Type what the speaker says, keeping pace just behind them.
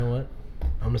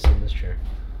gonna sit in this chair.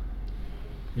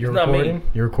 You're recording?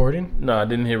 You're recording? No, I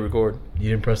didn't hit record. You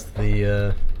didn't press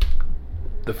the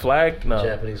flag? No.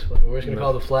 Japanese flag. We're just gonna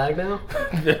call it the flag now?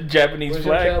 The Japanese We're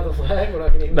flag? gonna call it the flag? We're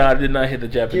not gonna No, I did not hit the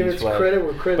Japanese give it flag. credit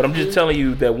where credit's But I'm just due. telling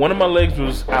you that one of my legs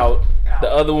was out, the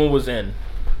other one was in.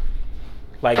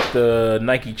 Like the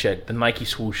Nike check, the Nike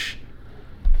swoosh.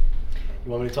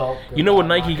 You want me to talk? You know what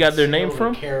Nike got their name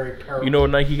from? You You know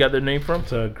what Nike got their name from?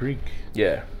 It's Greek.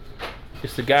 Yeah.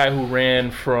 It's the guy who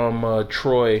ran from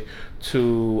Troy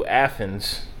to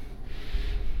Athens.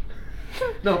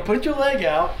 No, put your leg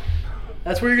out.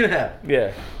 That's where you're gonna have it.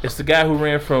 Yeah. It's the guy who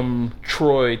ran from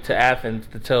Troy to Athens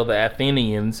to tell the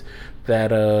Athenians that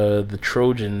the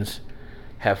Trojans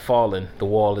have fallen. The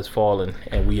wall has fallen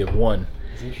and we have won.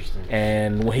 It's interesting.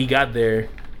 And when he got there,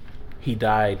 he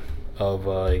died of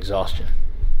exhaustion.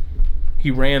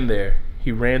 He ran there.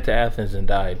 He ran to Athens and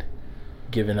died,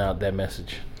 giving out that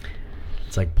message.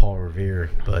 It's like Paul Revere,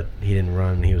 but he didn't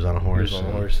run. He was on a horse. He was on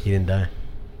a horse. He didn't die.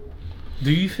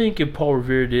 Do you think if Paul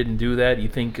Revere didn't do that, you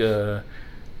think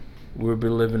we'd be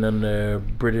living under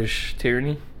British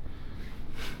tyranny?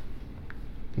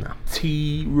 No.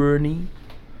 Tyranny.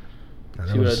 No,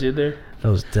 See what I did there? That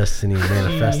was destiny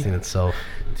manifesting itself.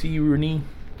 Tyranny.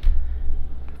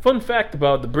 Fun fact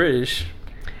about the British.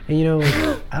 And you know,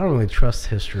 I don't really trust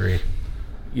history.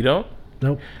 You don't?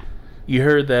 Nope. You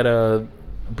heard that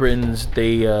Britons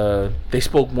they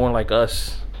spoke more like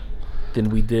us than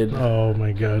we did. Oh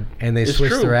my god! And they It's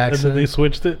switched true. their And accent. then they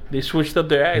switched it. They switched up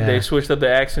their Yeah. They switched up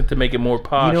their accent to make it more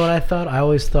posh. You know what I thought? I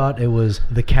always thought it was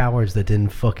the cowards that didn't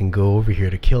fucking go over here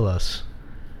to kill us.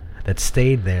 That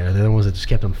stayed there. They're the ones that just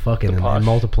kept on fucking The and posh.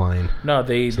 multiplying. No,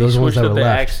 they those ones switched that up were their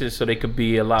left. accents so they could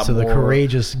be a lot So more. the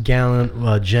courageous, gallant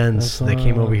gents That's, that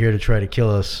came over here to try to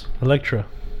kill us. Electra.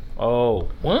 Oh,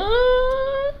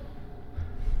 what?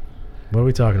 What are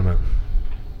we talking about?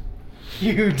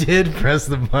 You did press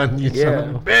the button, you son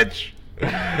of a bitch.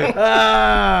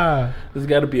 Ah! There's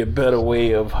got to be a better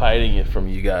way of hiding it from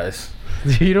you guys.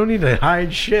 You don't need to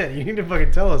hide shit. You need to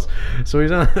fucking tell us. So we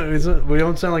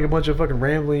don't sound like a bunch of fucking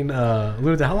rambling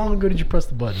lunatics. How long ago did you press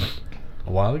the button?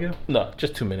 A while ago? No,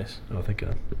 just 2 minutes. Oh, thank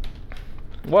God.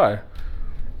 Why?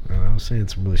 I was saying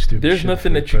some really stupid There's shit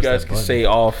nothing before that you pressed guys that can button. say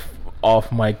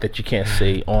off mic that you can't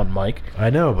say on mic. I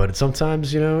know, but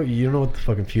sometimes, you know, you don't know what the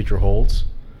fucking future holds.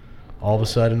 All of a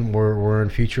sudden, we're in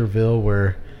Futureville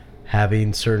where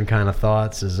having certain kind of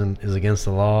thoughts is against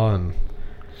the law, and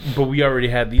But we already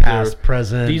had these past,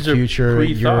 present, these are future.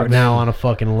 You're pre-thoughts. now on a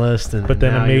fucking list, and But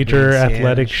then now a you're major being scammed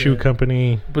athletic and shoe shit.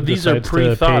 company. But these are decides to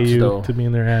pre-thoughts, pay you though. to be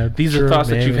in their ad. These are Sure, thoughts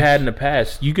that you've maybe. had in the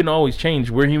past. You can always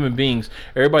change. We're human beings.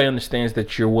 Everybody understands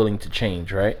that you're willing to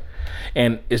change, right?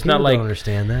 And it's People not like. don't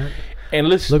understand that. And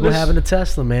let's Look what let's- happened to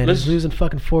Tesla, man. let's- He's losing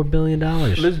fucking $4 billion.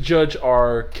 Let's judge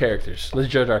our characters. Let's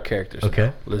judge our characters.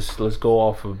 Okay. Let's go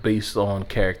off of based on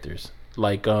characters.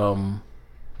 Like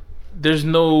there's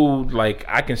no like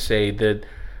I can say that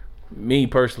me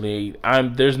personally,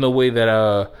 there's no way that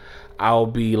I'll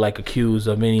be like accused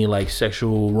of any like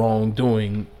sexual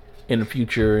wrongdoing in the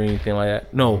future or anything like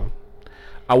that. No.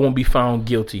 I won't be found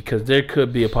guilty because there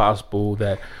could be a possible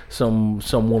that some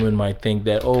woman might think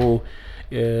that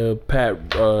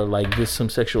Pat like did some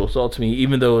sexual assault to me,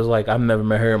 even though it's like I've never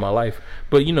met her in my life.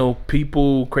 But you know,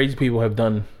 crazy people have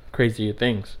done crazier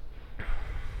things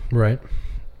Right.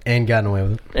 And gotten away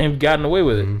with it. and gotten away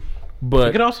with it. It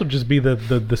But could also just be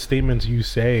the statements you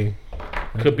say.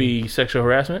 could be sexual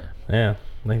harassment. Yeah,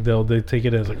 like they take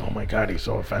it as like, oh my god, he's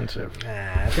so offensive.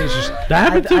 I think it's just. That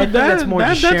happened to- I think that's more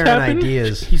just that's sharing happened.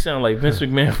 ideas. He sounded like Vince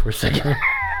McMahon for a second.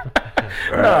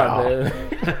 Nah,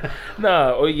 man.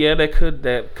 Nah. Oh yeah, that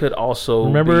could also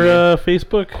Remember be-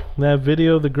 Facebook, that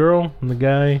video, the girl and the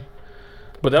guy.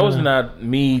 but that was not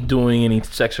me doing any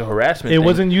sexual harassment. It thing.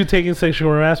 wasn't you taking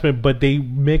sexual harassment, but they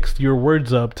mixed your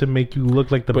words up to make you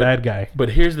look like the bad guy. But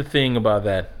here's the thing about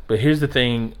that.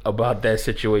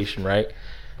 Situation, right?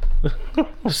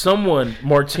 Someone,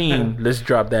 Martine, let's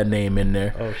drop that name in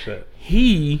there. Oh shit.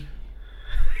 He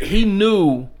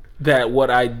knew that what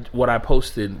I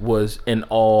posted was in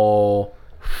all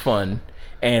fun,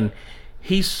 and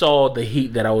he saw the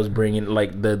heat that I was bringing,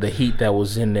 like the heat that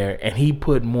was in there, and he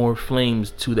put more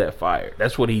flames to that fire.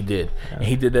 That's what he did, and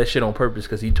he did that shit on purpose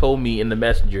because he told me in the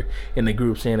messenger in the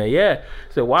group saying that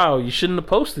he said, "Wow, you shouldn't have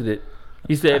posted it."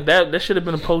 He said that should have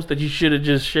been a post that you should have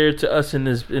just shared to us in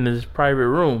this private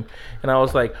room. And I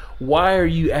was like, why are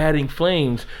you adding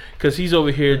flames? Because he's over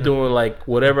here doing like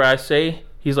whatever I say,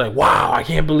 He's like, wow, I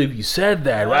can't believe you said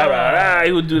that. Rah, rah, rah.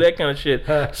 He would do that kind of shit.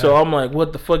 So I'm like,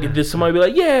 what the fuck? Did somebody be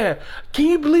like, yeah, can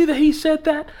you believe that he said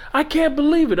that? I can't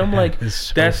believe it. I'm like,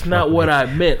 so that's not funny. what I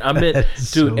meant. I meant, dude,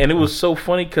 so and it was so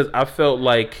funny because I felt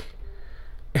like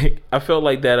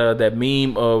that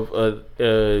meme of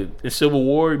in Civil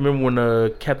War. Remember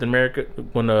when Captain America,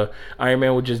 when Iron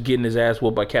Man was just getting his ass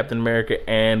whooped by Captain America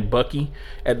and Bucky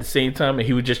at the same time, and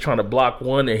he was just trying to block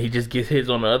one, and he just gets his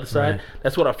on the other side. Right.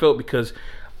 That's what I felt, because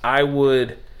I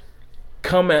would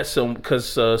come at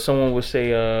someone would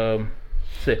say,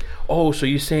 oh, so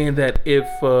you're saying that if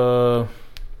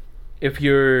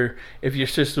your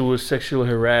sister was sexually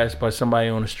harassed by somebody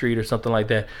on the street or something like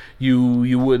that,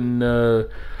 you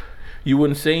wouldn't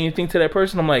say anything to that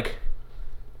person? I'm like,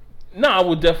 no, I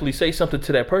would definitely say something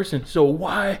to that person. So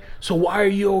why are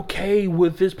you okay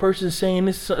with this person saying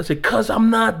this? I said, cause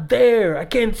I'm not there. I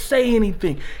can't say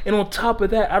anything. And on top of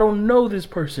that, I don't know this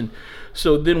person.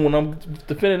 So then when I'm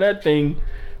defending that thing,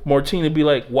 Martina be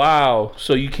like, wow,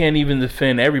 so you can't even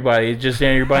defend everybody. It's just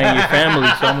everybody in your family.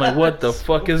 So I'm like, what the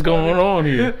fuck is going on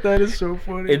here? That is so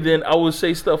funny. And then I would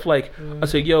say stuff like, I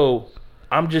say, yo,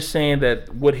 I'm just saying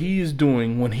that what he's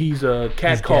doing when he's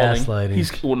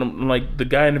catcalling, when like the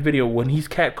guy in the video, when he's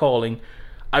catcalling,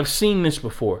 I've seen this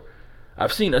before. I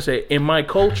say, in my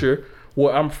culture,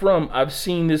 where I'm from, I've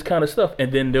seen this kind of stuff.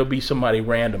 And then there'll be somebody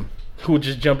random who would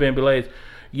just jump in and be like,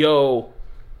 yo,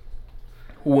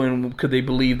 could they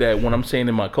believe that when I'm saying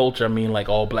in my culture, I mean like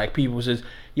all black people? Says,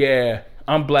 yeah,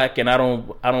 I'm black and I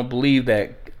don't believe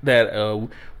that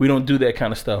we don't do that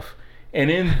kind of stuff.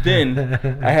 And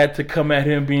then I had to come at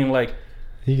him being like,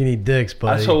 you can eat dicks,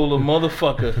 buddy. I told a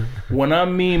motherfucker, when I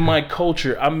mean my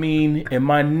culture, I mean in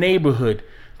my neighborhood,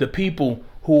 the people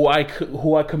who I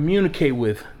communicate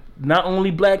with. Not only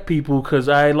black people, because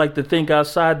I like to think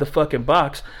outside the fucking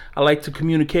box. I like to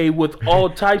communicate with all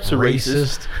types of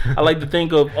races. I like to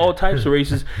think of all types of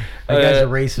races. That guy's a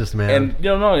racist, man. And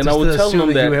and I would tell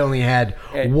him that you only had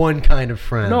one kind of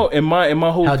friend. No, and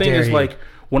my whole How thing is you. like,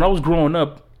 when I was growing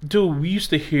up, dude, we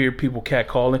used to hear people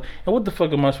catcalling, and what the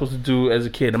fuck am I supposed to do as a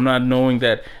kid? I'm not knowing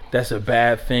that that's a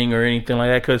bad thing or anything like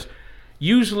that, because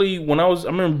usually I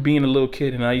remember being a little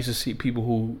kid and I used to see people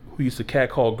who used to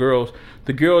catcall girls.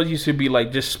 The girls used to be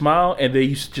like, just smile, and they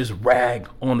used to just rag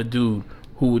on the dude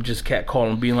who would just catcall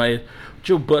him, being like,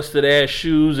 your busted ass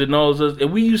shoes and all this.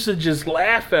 And we used to just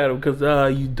laugh at him because,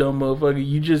 you dumb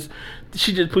motherfucker,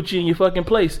 she just put you in your fucking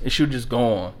place, and she would just go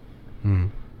on.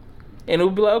 And it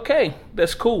would be like, okay,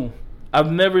 that's cool.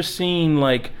 I've never seen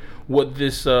like what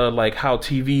this like how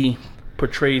TV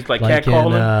portrays like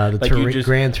catcalling. In the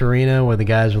Gran Torino, where the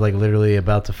guys were like literally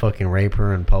about to fucking rape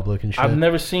her in public and shit. I've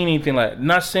never seen anything like.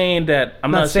 Not saying that.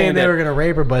 I'm not saying they were gonna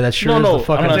rape her, but that sure is the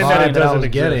fucking vibe that I was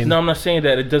getting. No, I'm not saying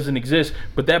that it doesn't exist,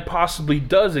 but that possibly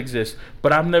does exist.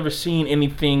 But I've never seen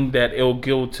anything that it'll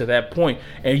go to that point.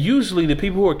 And usually, the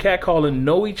people who are catcalling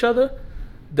know each other.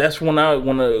 That's when I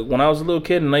was a little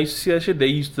kid and I used to see that shit. They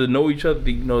used to know each other.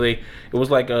 It was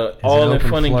like all in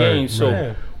fun and games.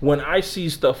 So when I see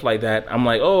stuff like that, I'm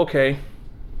like, oh, okay.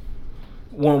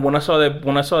 When I saw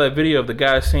that video of the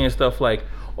guy saying stuff like,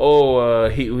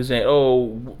 he was saying,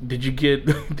 oh, did you get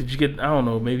I don't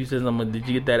know, maybe he says something, did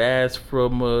you get that ass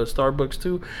from Starbucks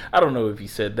too? I don't know if he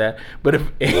said that, but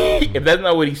if that's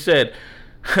not what he said,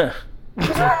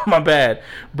 my bad.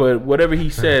 But whatever he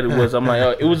said was, I'm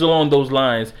like, it was along those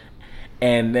lines.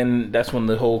 And then that's when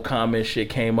the whole comment shit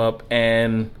came up.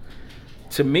 And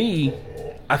to me,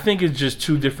 I think it's just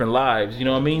two different lives. You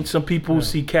know what I mean? Some people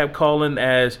see catcalling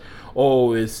as,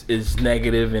 it's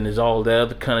negative and is all that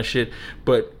other kind of shit.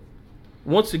 But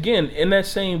once again, in that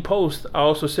same post, I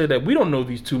also said that we don't know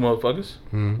these two motherfuckers.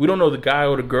 We don't know the guy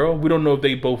or the girl. We don't know if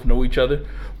they both know each other.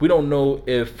 We don't know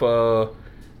if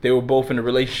they were both in a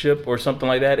relationship or something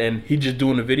like that, and he just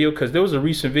doing the video. Because there was a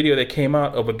recent video that came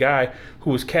out of a guy who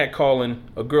was catcalling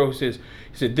a girl. He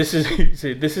said this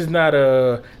is not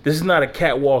a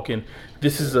cat walking.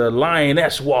 This is a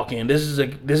lioness walking. This is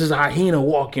a hyena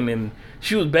walking, and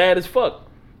she was bad as fuck.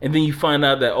 And then you find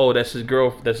out that that's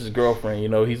his girlfriend. You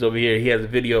know, he's over here. He has a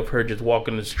video of her just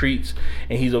walking the streets,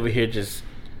 and he's over here just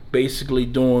basically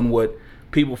doing what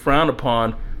people frown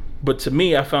upon. But to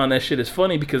me, I found that shit is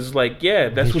funny because it's like,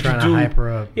 that's what you do. Hype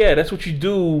her up. Yeah, that's what you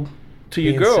do to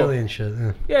your girl. Silly and shit.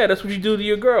 Yeah, that's what you do to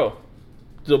your girl.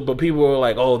 So, but people are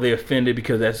like, they're offended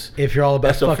because that's if you're all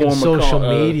about fucking social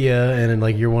media and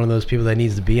like you're one of those people that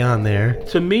needs to be on there.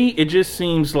 To me, it just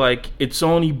seems like it's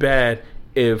only bad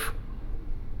if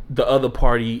the other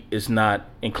party is not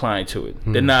inclined to it.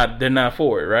 They're not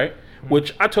for it, right?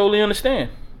 Which I totally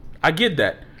understand. I get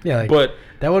that. Yeah, but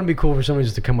that wouldn't be cool for somebody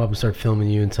just to come up and start filming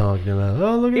you and talking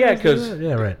about, look at because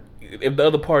right. if the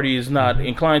other party is not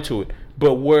inclined to it.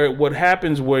 But what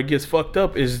happens where it gets fucked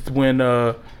up is when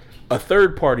a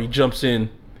third party jumps in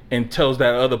and tells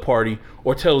that other party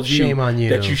or tells Shame on you.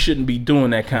 that you shouldn't be doing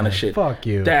that kind of shit. Fuck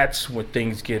you. That's when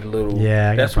things get a little.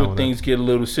 Yeah, I got that's a problem when with things get a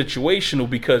little situational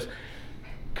because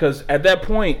at that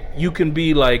point you can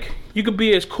be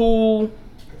as cool,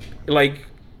 like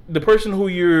the person who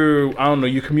you're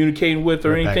communicating with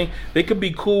or Right. anything. They could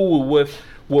be cool with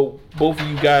what both of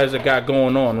you guys have got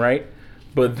going on, right?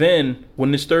 But then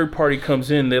when this third party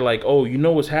comes in, they're like, "Oh, you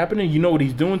know what's happening? You know what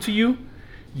he's doing to you?"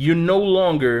 You're no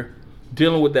longer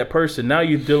dealing with that person. Now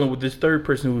you're dealing with this third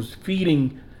person who's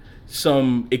feeding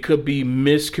it could be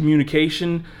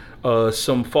miscommunication,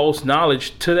 some false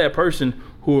knowledge to that person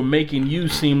who are making you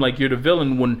seem like you're the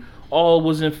villain when all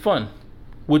wasn't fun.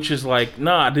 Which is like,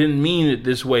 nah, I didn't mean it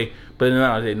this way. But then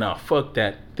I say, nah, fuck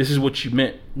that. This is what you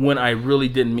meant when I really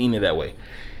didn't mean it that way.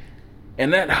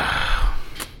 And that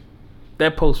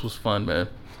post was fun, man.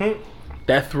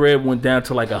 That thread went down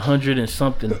to like 100 and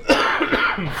something.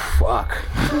 Fuck.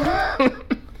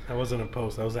 That wasn't a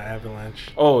post. That was an avalanche.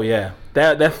 Oh yeah,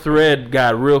 that thread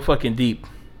got real fucking deep.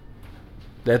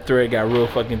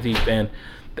 And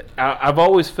I've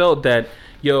always felt that,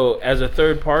 as a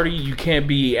third party, you can't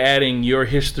be adding your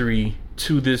history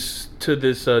to this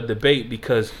debate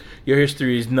because your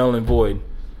history is null and void.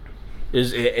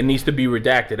 It needs to be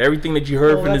redacted. Everything that you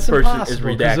heard from this person is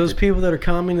redacted. Those people that are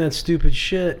commenting that stupid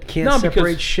shit can't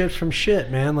separate shit from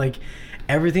shit, man. Like,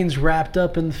 everything's wrapped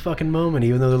up in the fucking moment,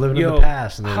 even though they're living in the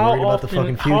past and they're worried about the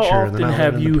fucking future. How and they're often not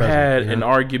have living in you the present, had an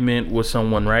argument with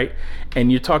someone, right? And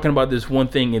you're talking about this one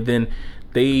thing, and then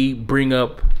they bring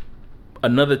up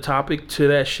another topic to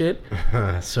that shit.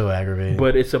 It's so aggravating.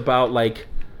 But it's about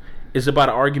an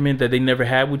argument that they never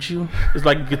had with you. It's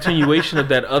like a continuation of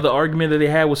that other argument that they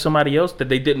had with somebody else that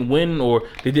they didn't win or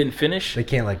they didn't finish. They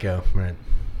can't let go, right?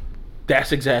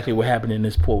 That's exactly what happened in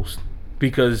this post.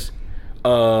 Because,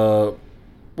 I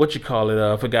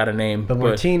forgot her name. But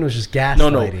Martine was just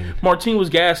gaslighting. No. Martine was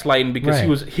gaslighting because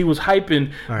Right. he was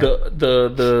hyping Right.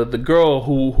 the girl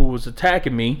who was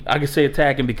attacking me. I could say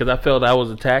attacking because I felt I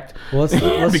was attacked. Well, let's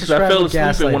because describe I fell what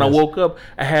asleep and when I gaslighting is. woke up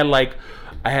I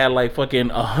had like fucking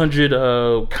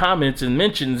 100 comments and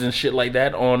mentions and shit like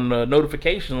that on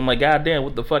notifications. I'm like, God damn,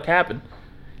 what the fuck happened?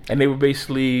 And they were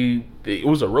basically, it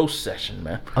was a roast session,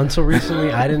 man. Until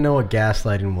recently, I didn't know what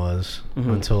gaslighting was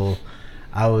Mm-hmm. until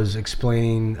I was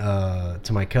explaining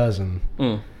to my cousin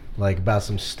like about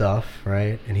some stuff,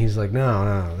 right? And he's like,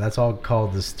 no, that's all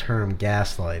called this term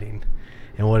gaslighting.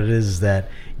 And what it is that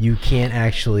you can't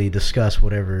actually discuss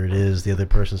whatever it is the other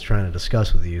person's trying to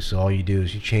discuss with you. So all you do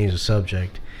is you change the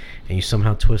subject and you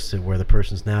somehow twist it where the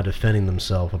person's now defending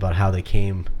themselves about how they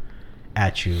came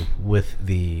at you with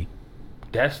the...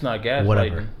 That's not gaslighting.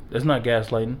 Whatever. That's not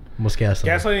gaslighting. What's gaslighting?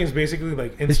 Gaslighting is basically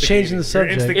like instigating. It's changing the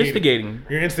subject. Instigating.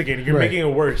 You're instigating. You're Right. making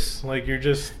it worse. Like you're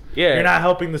just. Yeah. You're not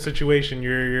helping the situation.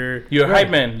 You're. You're a Right. hype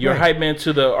man. You're a Right. hype man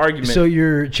to the argument. So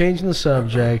you're changing the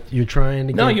subject. You're trying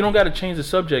to no, get... you don't got to change the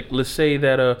subject. Let's say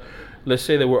that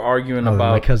we're arguing Oh, my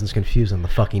about. cousin's confused on the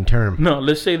fucking term. No,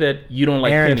 let's say that you don't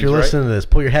like Aaron, pennies, if you're right? listening to this,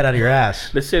 pull your head out of your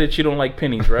ass. Let's say that you don't like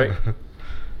pennies, right?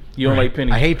 You don't like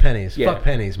pennies. I hate pennies. Yeah. Fuck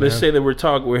pennies, man. Let's say that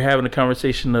we're having a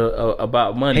conversation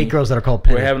about money. hate girls that are called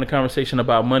pennies. We're having a conversation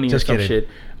about money Just and some kidding. shit.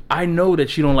 I know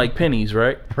that you don't like pennies,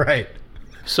 right? Right.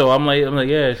 So I'm like,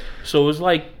 yeah. So it's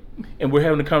like, and we're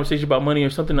having a conversation about money or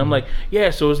something. I'm like, yeah.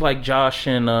 So it's like Josh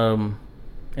and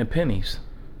pennies.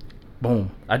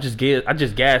 Boom. I just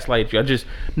gaslight you. I just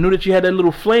knew that you had that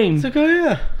little flame. It's like, oh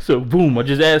yeah. So boom, I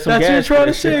just added some That's gas. what you're trying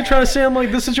to that say. shit. You're trying to say I'm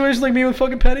like, this situation's like me with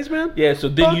fucking pennies, man? Yeah, so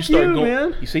then Fuck you start you, going.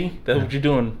 man. You see? That's what you're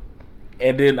doing.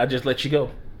 And then I just let you go.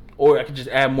 Or I could just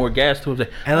add more gas to it. Like,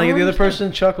 And like I if the other understand.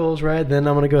 person chuckles, right, then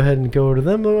I'm going to go ahead and go over to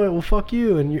them. All right, well, fuck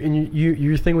you. And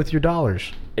your thing with your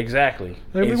dollars. Exactly.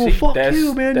 Like, And well, fuck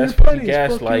you, man. That's You're fucking pennies. Fuck you and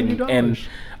your gaslighting. And dollars.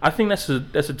 I think that's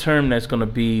a term that's going to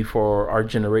be for our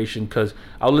generation because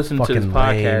I'll listen to this Fucking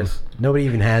lame. podcast. Nobody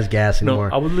even has gas No,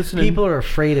 anymore. I was listening. People are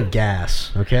afraid of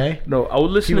gas, okay? No, I was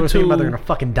listening People are thinking about they're to going to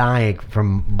fucking die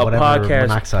from a whatever podcast.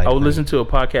 monoxide. I was thing. listening to a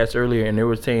podcast earlier, and they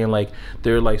were saying like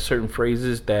there are like certain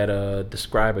phrases that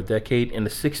describe a decade. In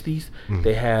the '60s,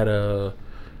 they had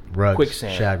Rugs,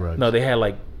 quicksand. shag rugs. No, they had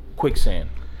like quicksand.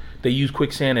 They used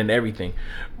quicksand in everything.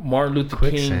 Martin Luther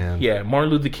Quicksand. King. Yeah,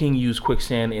 Martin Luther King used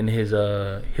quicksand in his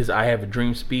 "I Have a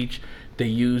Dream" speech. They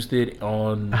used it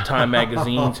on Time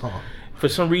magazines. For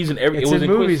some reason, It's it was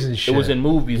in movies and It was shit. in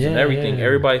movies and Yeah, everything. yeah.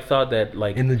 Everybody thought that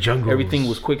like In the jungles. everything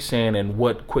was quicksand, and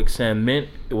what quicksand meant,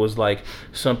 it was like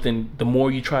something. The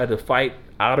more you try to fight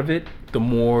out of it, the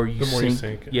more you The more you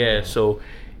sink. sink. Yeah, so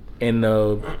in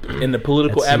the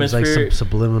political That seems atmosphere. like some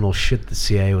subliminal shit the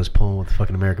CIA was pulling with the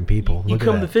fucking American people. You Look at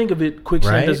come to that. think of it,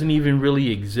 quicksand Right? doesn't even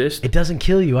really exist. It doesn't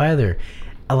kill you either.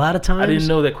 A lot of times, I didn't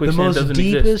know that quicksand the most doesn't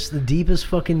deepest, exist. the deepest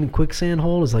fucking quicksand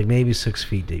hole is like maybe 6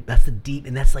 feet deep. That's the deep,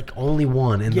 and that's like only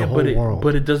one in the whole world.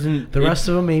 But it doesn't. The rest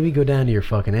of them maybe go down to your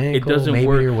fucking ankle, It doesn't maybe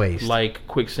work your waist. like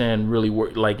quicksand really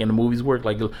work. Like in the movies work.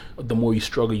 Like the more you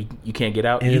struggle, you can't get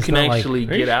out. And You it's can not like- actually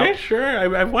Are you get out. Sure,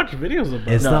 I've watched videos about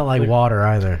It's it. not like water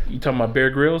either. You talking about Bear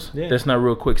Grylls? Yeah. That's not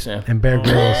real quicksand. And Bear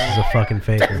Grylls is a fucking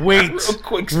faker. Wait, Real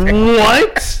quicksand.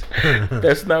 what?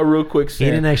 That's not real He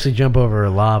quicksand. didn't actually jump over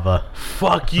lava.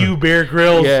 Fuck you, Bear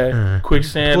Grylls. Yeah,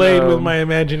 quicksand. Played with my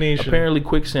imagination. Apparently,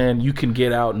 quicksand you can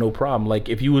get out no problem. Like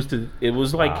if you was to, it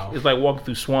was like Wow. it's like walking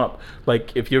through swamp.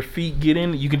 Like if your feet get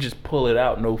in, you can just pull it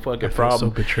out, no fucking I feel problem. so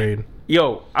betrayed.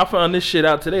 Yo, I found this shit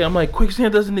out today. I'm like,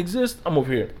 quicksand doesn't exist. I'm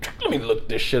over here. Let me look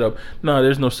this shit up. No,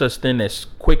 there's no such thing as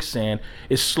quicksand.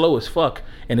 It's slow as fuck,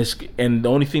 and the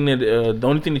only thing that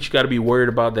you got to be worried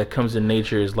about that comes in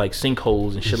nature is like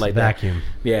sinkholes and shit Just like vacuum.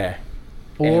 that. Yeah.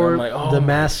 And Or I'm like, oh the my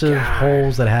massive God.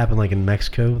 holes that happen like in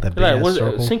Mexico, that big Like, ass what's it?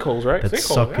 circle Sinkholes, right? that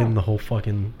Sinkhole, suck yeah. in the whole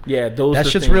fucking. Yeah, those. That are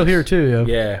shit's things. real here too, yo.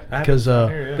 Yeah. Because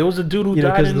There was a dude who you know,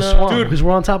 died because in the swamp, Dude, because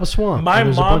we're on top of swamp. My and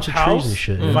there's a mom's bunch of trees house and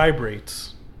shit.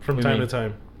 vibrates from What do you time mean? to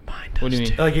time. Mine What do does you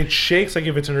too. mean? Like it shakes like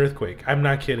if it's an earthquake. I'm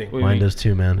not kidding. What do you Mine mean? does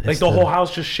too, man. Like It's the whole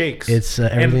house just shakes. It's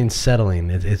everything's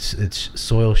settling. It's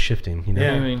soil shifting. You know,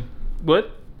 Yeah. What do you mean?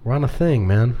 What? we're on a thing,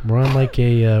 man. We're on like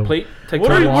a Plate?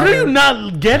 What are you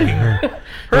not getting?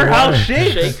 Her house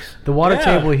shakes. Shakes. The water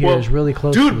Yeah. table here is Well, really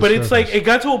close. to Dude, the but it's like surface. it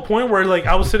got to a point where like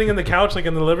I was sitting in the couch like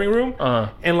in the living room Uh-huh.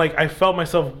 and like I felt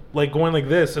myself like going like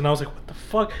this and I was like what the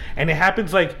fuck, and it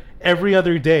happens like every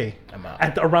other day I'm out.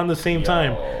 at around the same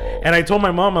time. And I told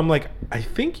my mom, I'm like, I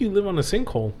think you live on a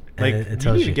sinkhole. And Like it you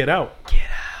tells need to you. get out. Get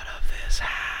out of this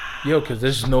house. Yo, because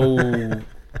there's no.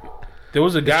 There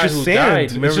was a guy It's who just sand. died.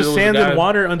 It's Remember just there was a sand guy and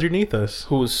water underneath us.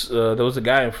 Who was there was a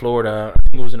guy in Florida? I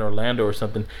think it was in Orlando or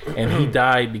something, and he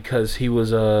died because he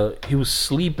was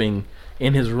sleeping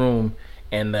in his room,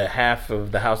 and the half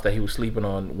of the house that he was sleeping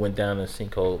on went down in a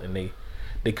sinkhole, and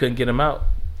they couldn't get him out.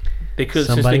 They could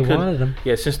Somebody since they wanted couldn't. him.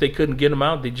 Yeah, since they couldn't get him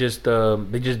out, they just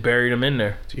buried him in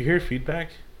there. Do you hear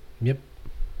feedback? Yep,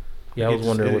 Yeah, I was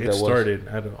wondering what it that was. started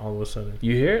all of a sudden.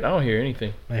 You hear it? I don't hear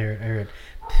anything. I hear it. I hear it.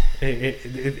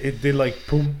 It did like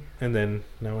boom, and then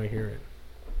now I hear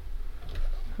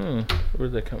it.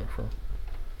 Where's that coming from?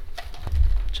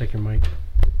 Check your mic. Is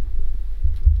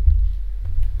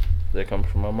that coming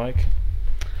from my mic?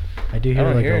 I do hear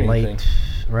don't like hear a anything. light,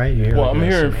 right? You hear Well, like I'm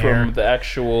hearing some air. from the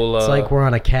actual. It's like we're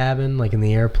on a cabin, like in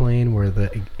the airplane, where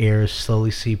the air is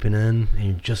slowly seeping in, and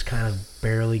you're just kind of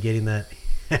barely getting that.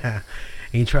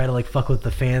 And you try to like fuck with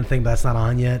the fan thing, but that's not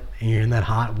on yet, and you're in that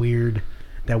hot, weird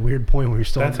point where you're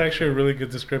still. That's actually a really good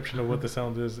description of what the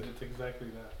sound is. It's exactly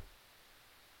that.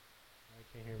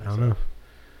 I can't hear I myself. don't know.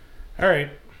 All right.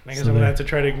 I guess So I'm gonna there. have to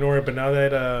try to ignore it. But now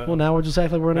that Well, now we're just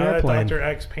acting like we're in an now that airplane. Dr.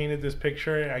 X painted this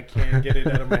picture, I can't get it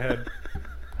out of my head.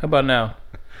 How about now?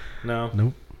 No.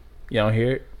 Nope. You don't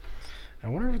hear it? I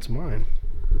wonder if it's mine.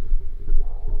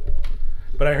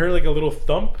 But I heard like a little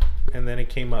thump, and then it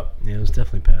came up. Yeah, it was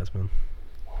definitely Paz, man.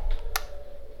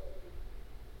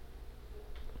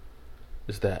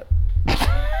 It's that.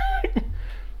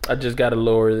 I just gotta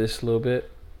lower this a little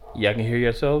bit. Y'all can hear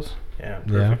yourselves? Yeah.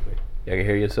 Yeah. Perfectly. Y'all can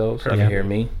hear yourselves? Y'all Yeah. can hear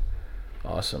me?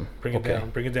 Awesome. Bring it down.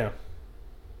 Bring it down.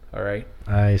 All right.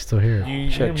 I still hear it. You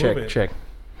Check, didn't move it. check.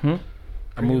 I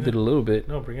Bring moved it it a little bit.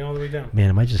 No, bring it all the way down. Man,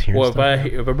 am I just hearing Well, stuff now?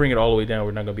 if I bring it all the way down,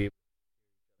 we're not gonna be able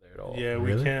to hear it at all. Yeah,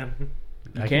 Really? we can.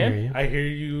 You I can? hear you. I hear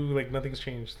you like nothing's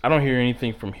changed. I don't hear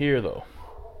anything from here though.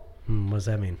 What does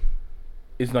that mean?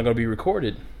 It's not gonna be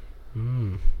recorded.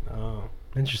 Oh.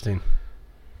 Interesting.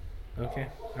 Okay.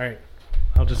 All right.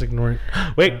 I'll just ignore it.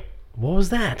 Wait. What was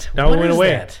that? Now What it went is away.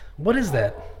 that? What is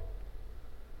that?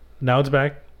 Now it's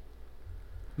back.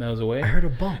 That was away. I heard a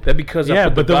bump. That because I Yeah,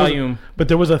 put but the there volume. but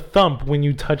there was a thump when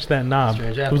you touched that knob.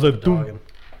 Strange. It was a dog. thump.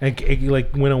 It like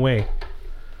went away.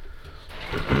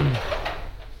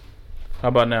 How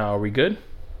about now? Are we good?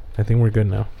 I think we're good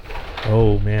now.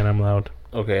 Oh man, I'm loud.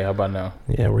 Okay. How about now?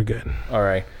 Yeah, we're good. All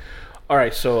right. All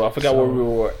right. So I forgot where we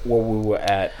were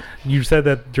at. You said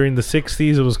that during the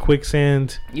 60s it was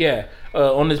quicksand. Yeah,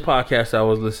 on this podcast I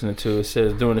was listening to, it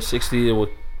says during the '60s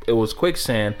it was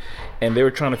quicksand, and they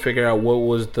were trying to figure out what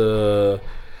was the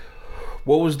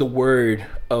word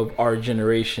of our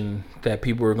generation that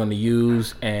people were going to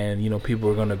use, and people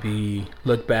were going to be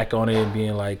look back on it and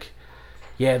being like,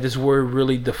 yeah, this word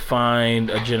really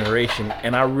defined a generation,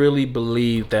 and I really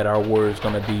believe that our word is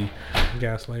going to be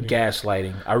Gaslighting.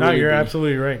 gaslighting. I No, really you're believe-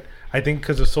 absolutely right. I think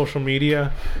because of social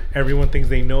media, everyone thinks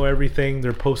they know everything.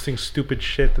 They're posting stupid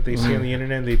shit that they see on the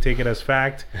internet and they take it as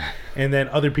fact. And then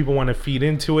other people want to feed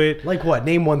into it. Like what?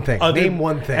 Name one thing. Name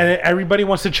one thing. And everybody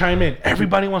wants to chime in.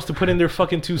 Everybody wants to put in their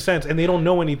fucking 2 cents. And they don't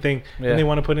know anything. Yeah. And they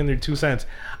want to put in their 2 cents.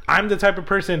 I'm the type of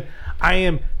person, I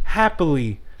am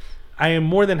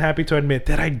more than happy to admit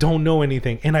that I don't know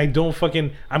anything. And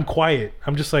I'm quiet.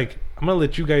 I'm just like, I'm going to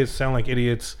let you guys sound like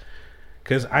idiots.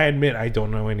 Because I admit I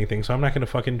don't know anything. So I'm not going to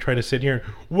fucking try to sit here.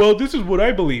 Well, this is what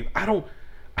I believe. I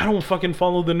don't fucking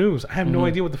follow the news. I have no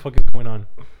idea what the fuck is going on.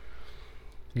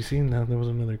 You see, now there was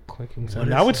another clicking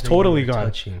sound. Now it's totally gone.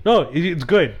 Touching? No, it's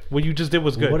good. What you just did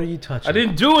was good. What are you touching? I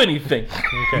didn't do anything.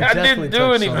 Okay. I didn't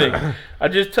do anything. I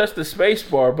just touched the space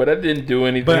bar, but I didn't do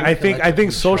anything. But I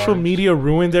think social media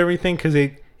ruined everything because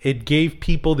it gave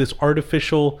people this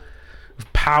artificial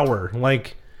power.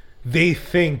 Like, they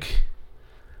think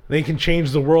they can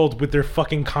change the world with their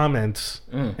fucking comments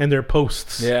and their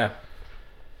posts. Yeah.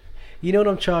 You know what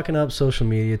I'm chalking up social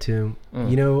media to?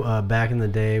 You know, back in the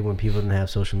day when people didn't have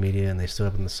social media and they stood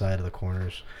up on the side of the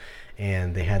corners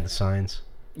and they had the signs?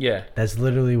 Yeah. That's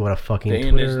literally what a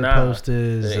fucking Twitter post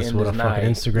is. That's what a fucking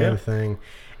Instagram thing.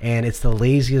 And it's the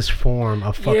laziest form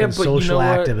of fucking social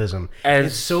activism.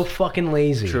 It's so fucking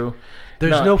lazy. True.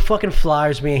 There's no fucking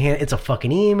flyers being handed. It's a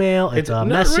fucking email. It's a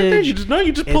message. Right,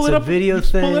 you just pull it up. It's a video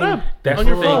thing. Pull it up on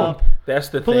your phone. That's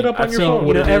the thing. Pull it up on your phone.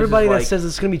 You know, everybody that says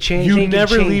it's going to be changing. You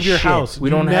never leave your house.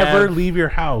 We don't never leave your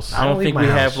house. I don't think we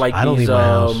have like these. I don't leave my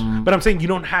house. But I'm saying you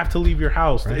don't have to leave your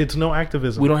house. Right? It's no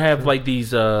activism. We don't have like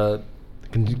these.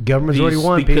 Government's already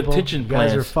won, people. You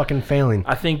guys are fucking failing.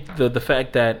 I think the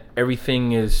fact that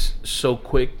everything is so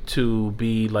quick to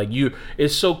be like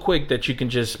it's so quick that you can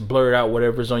just blurt out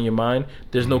whatever's on your mind.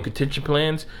 There's no contention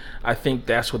plans. I think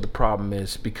that's what the problem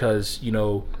is because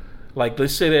like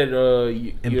let's say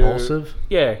that impulsive.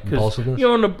 Yeah, because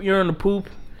you're on the poop,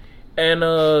 and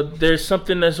there's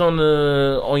something that's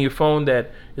on your phone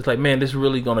that it's like, man, this is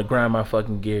really gonna grind my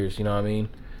fucking gears. You know what I mean?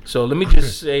 So let me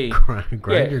just say,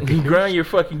 grind your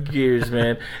fucking gears,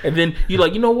 man. And then you're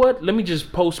like, you know what? Let me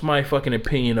just post my fucking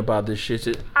opinion about this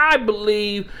shit. I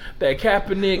believe that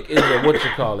Kaepernick is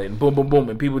and boom, boom, boom,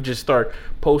 and people just start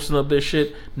posting up their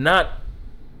shit, not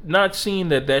seeing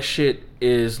that shit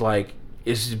is like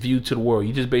is viewed to the world.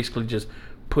 You just basically just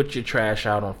put your trash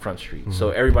out on Front Street so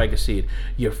everybody can see it.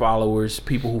 Your followers,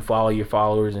 people who follow your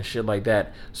followers, and shit like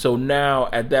that. So now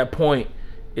at that point,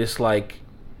 it's like.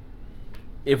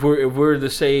 If we're to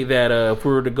say that if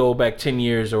we were to go back 10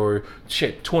 years or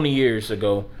 20 years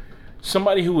ago,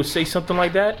 somebody who would say something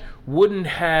like that wouldn't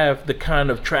have the kind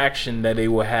of traction that they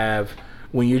will have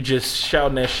when you're just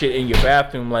shouting that shit in your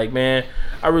bathroom like, man,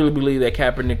 I really believe that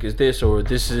Kaepernick is this, or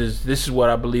this is what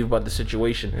I believe about the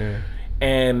situation. Yeah.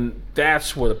 And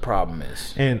that's where the problem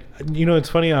is. And it's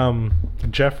funny,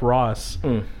 Jeff Ross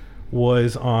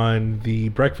was on the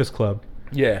Breakfast Club.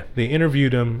 Yeah. They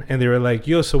interviewed him and they were like,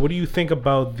 yo, so what do you think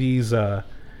about these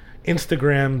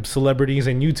Instagram celebrities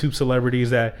and YouTube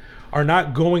celebrities that are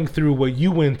not going through what you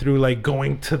went through, like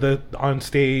going to on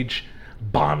stage,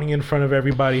 bombing in front of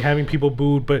everybody, having people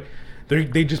booed, but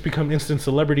they just become instant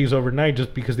celebrities overnight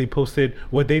just because they posted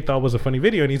what they thought was a funny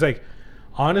video. And he's like,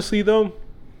 honestly though,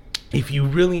 if you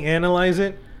really analyze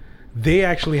it, they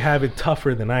actually have it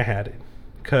tougher than I had it.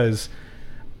 Because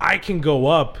I can go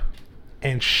up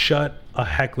and shut a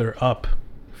heckler up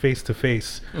face to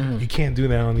face. You can't do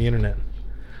that on the internet.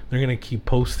 They're gonna keep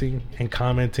posting and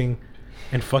commenting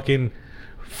and fucking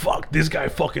fuck this guy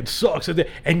fucking sucks,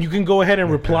 and you can go ahead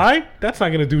and reply. That's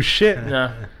not gonna do shit.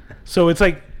 Yeah. So it's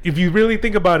like, if you really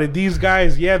think about it, these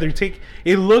guys,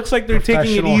 it looks like they're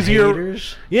taking an easier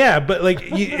haters. Yeah, but like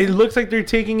it looks like they're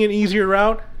taking an easier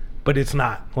route, but it's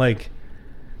not. Like,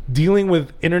 dealing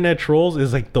with internet trolls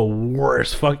is like the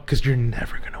worst fuck, because you're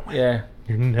never gonna win. Yeah.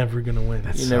 You're never gonna win.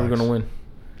 You're never gonna win.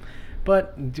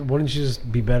 But wouldn't you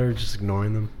just be better just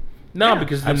ignoring them? No,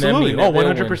 because then absolutely.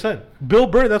 100%. Bill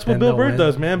Burr. That's what Bill Burr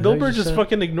does, man. Bill Burr just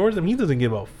fucking ignores them. He doesn't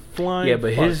give a flying. Yeah,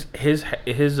 but his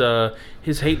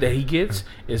hate that he gets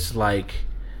is like,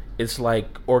 it's like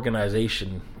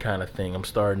organization kind of thing. I'm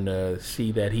starting to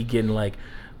see that he getting like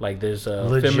there's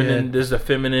a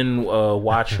feminine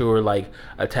watch who are like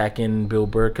attacking Bill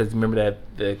Burr, because remember that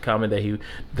the comment that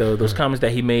those comments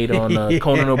that he made on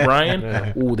Conan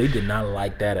O'Brien. Ooh, they did not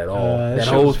like that at all. That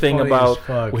whole thing about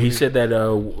where he said that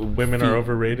women are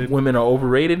overrated. Women are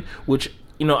overrated, which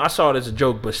I saw it as a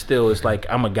joke, but still, it's like,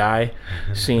 I'm a guy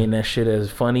seeing that shit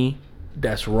as funny.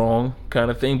 That's wrong,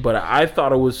 kind of thing. But I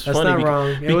thought it was funny. That's not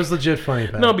wrong. It was legit funny.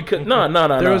 Pat. No, because no.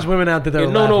 There was women out there that were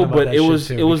laughing about but that it was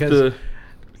shit too, it was the.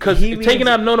 Because taking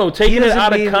it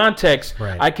out of context,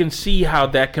 right. I can see how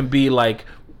that can be like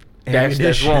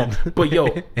That's wrong. But yo,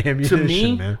 to Ammunition,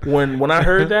 me, man. when I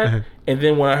heard that, and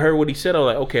then when I heard what he said, I was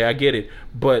like, okay, I get it.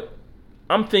 But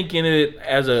I'm thinking it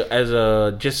as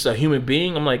a just a human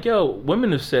being. I'm like, yo,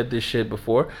 women have said this shit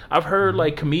before. I've heard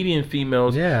like comedian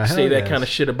females say that kind of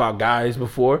shit about guys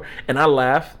before, and I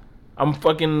laugh. I'm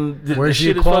fucking. Where's the the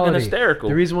shit is fucking equality? hysterical.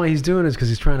 The reason why he's doing it is because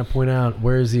he's trying to point out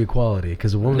where's the equality.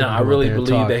 Because a woman No, can I go out really there and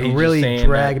believe talk that he's and really just saying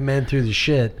drag that. men through the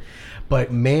shit,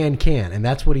 but man can't, and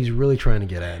that's what he's really trying to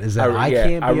get at. Is that I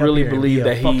can't. Be I really up here and believe be a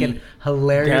that he fucking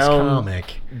hilarious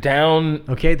comic. Down.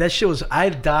 Okay, that shit was. I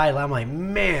died. I'm like,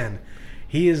 man.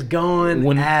 He is going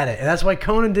at it, and that's why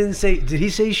Conan didn't say. Did he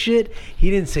say shit?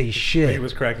 He didn't say shit. He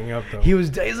was cracking up though. He's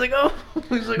like, oh,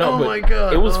 No, oh but my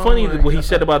god. It was funny my what he God.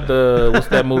 said about what's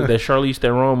that movie, that Charlize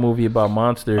Theron movie about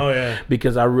Monster. Oh, yeah.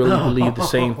 Because I really believe the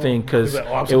same thing. Because He's like,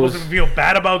 I'm supposed to feel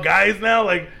bad about guys now.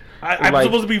 Like I'm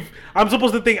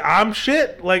supposed to think I'm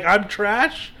shit. Like I'm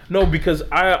trash. No, because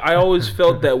I always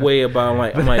felt that way about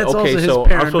like I'm like that's okay, also his so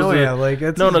I'm supposed paranoia, to like,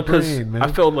 that's no his because brain, man. I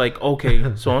felt like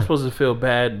okay, so I'm supposed to feel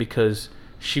bad because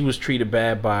she was treated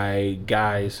bad by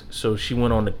guys, so she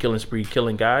went on the killing spree,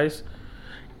 killing guys,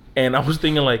 and I was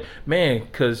thinking like, man,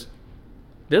 because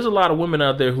there's a lot of women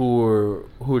out there who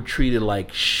are treated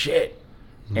like shit,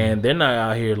 and they're not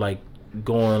out here like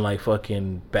going like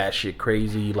fucking batshit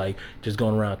crazy, like just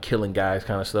going around killing guys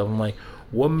kind of stuff. I'm like,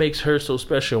 what makes her so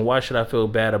special? And why should I feel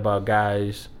bad about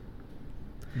guys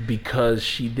because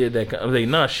she did that? I'm like,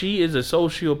 nah, she is a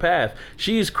sociopath.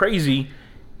 She is crazy.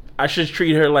 I should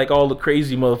treat her like all the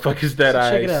crazy motherfuckers that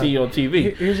Check it I out. see on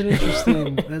TV. Here's an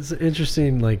interesting. That's an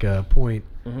interesting like point.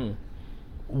 Mm-hmm.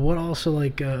 What also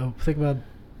like think about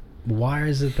why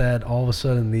is it that all of a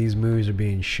sudden these movies are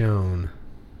being shown?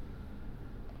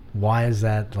 Why is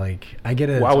that like? I get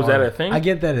it. Why it's was that art. a thing? I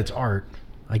get that it's art.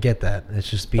 I get that it's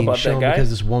just being About that shown guy? because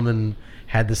this woman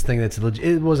had this thing that's legit.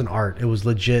 It wasn't art. It was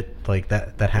legit. Like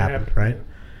that happened, right?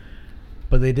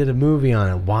 But they did a movie on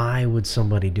it. Why would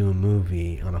somebody do a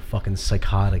movie on a fucking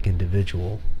psychotic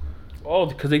individual Oh,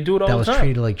 because they do it all that the was time.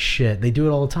 treated like shit? They do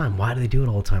it all the time. Why do they do it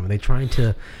all the time? Are they trying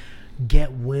to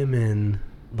get women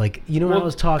like what I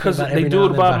was talking about? Because they do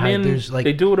it about men. There's like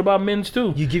they do it about men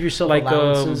too. you give yourself like,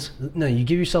 allowances. No, you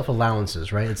give yourself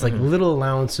allowances, right? It's like little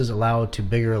allowances allow to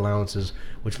bigger allowances,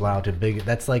 which allow to bigger.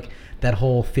 That's like that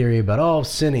whole theory about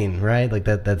sinning, right? Like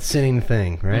that sinning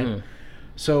thing, right?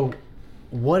 So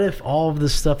what if all of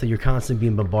this stuff that you're constantly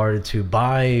being bombarded to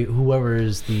by whoever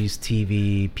is these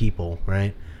TV people,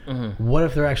 right? What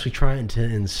if they're actually trying to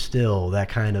instill that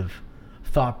kind of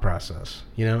thought process,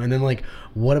 and then like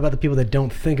what about the people that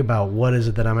don't think about what is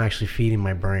it that I'm actually feeding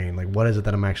my brain? Like what is it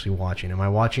that I'm actually watching? Am I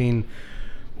watching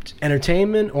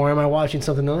entertainment or am I watching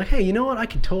something that like, hey, you know what, I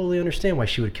could totally understand why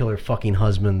she would kill her fucking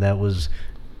husband that was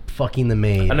fucking the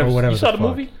maid or whatever. You saw the fuck.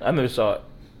 movie? I never saw it.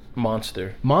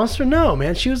 Monster. Monster? No,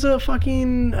 man. She was a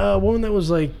fucking woman that was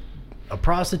like a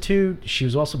prostitute. She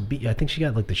was also I think she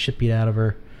got like the shit beat out of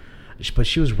her, but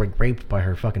she was like raped by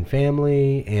her fucking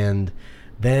family, and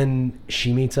then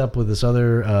she meets up with this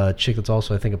other chick that's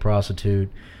also I think a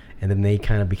prostitute, and then they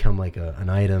kind of become like an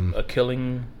item. A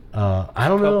killing. I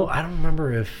don't know. couple? I don't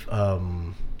remember if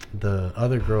the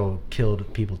other girl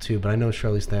killed people too, but I know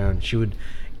Charlize Theron. She would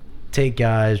take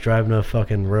guys, drive them to a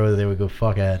fucking road that they would go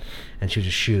fuck at, and she would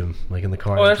just shoot them like in the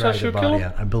car. Oh, and that's how drag she their would kill body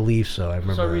 'em? out. I believe so. I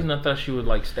remember. For some that. reason, I thought she would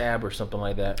like stab or something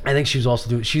like that. I think she was also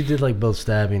doing. She did like both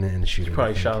stabbing and shooting.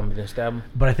 Probably I think. shot him and then stab him.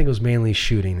 But I think it was mainly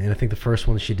shooting, and I think the first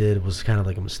one she did was kind of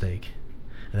like a mistake.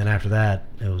 And then after that,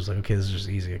 it was like, okay, this is just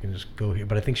easy. I can just go here.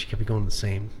 But I think she kept going to the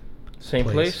same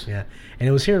Place? Yeah, and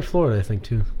it was here in Florida, I think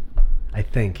too. I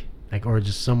think like or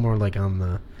just somewhere like on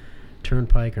the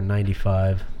Turnpike or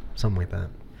 95, something like that.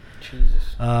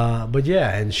 Jesus. But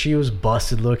yeah, and she was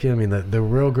busted looking. I mean, the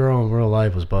real girl in real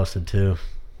life was busted too.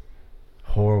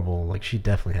 Horrible. Like she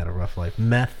definitely had a rough life.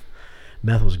 Meth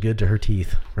was good to her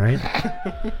teeth, right?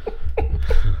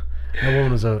 That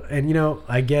woman was and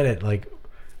I get it. Like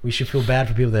we should feel bad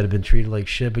for people that have been treated like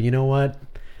shit. But you know what?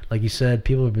 Like you said,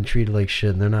 people have been treated like shit,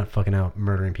 and they're not fucking out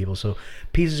murdering people. So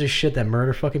pieces of shit that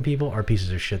murder fucking people are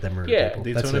pieces of shit that murder people.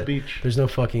 That's Daytona it. Beach. There's no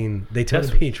fucking Daytona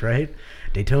Beach, right?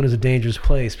 Daytona's a dangerous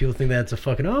place. People think that's a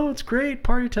fucking it's great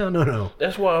party town. No.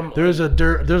 That's why I'm There's a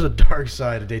dark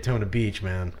side of Daytona Beach,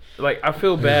 man. like I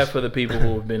feel bad for the people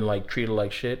who have been like treated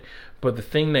like shit. But the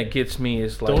thing that gets me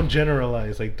is like Don't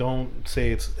generalize. Like, don't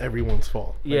say it's everyone's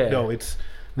fault. Like, Yeah. no, it's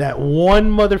that one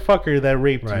motherfucker that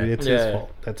raped Right. you. It's his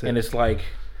fault. That's it. And it's like,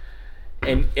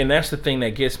 and that's the thing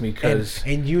that gets me because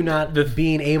And you not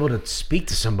being able to speak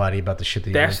to somebody about the shit that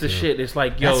you that's went the through. shit. It's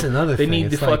like, That's yo, another they thing. need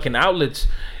the It's like fucking outlets.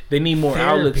 They need more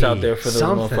outlets out there for those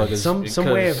something, motherfuckers. some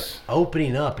way of because-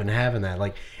 opening up and having that.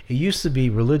 Like It used to be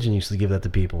religion used to give that to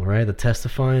people, right? The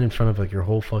testifying in front of like your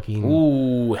whole fucking.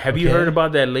 Ooh, have you heard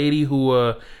about that lady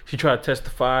who she tried to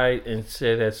testify and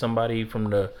said that somebody from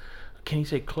the, can you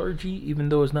say clergy, even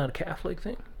though it's not a Catholic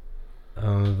thing?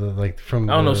 Like from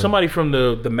I don't know, somebody from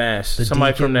the mass,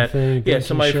 somebody from that thing,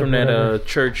 somebody from that whatever.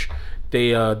 church.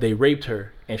 They raped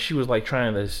her, and she was like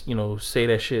trying to say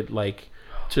that shit like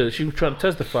she was trying to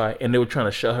testify, and they were trying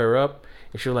to shut her up.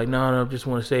 And she was like, no, I just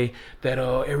want to say that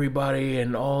everybody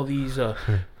and all these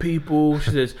people,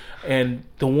 she says, and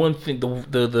the one thing,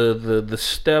 the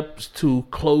steps to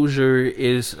closure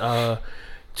is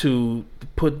to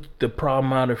put the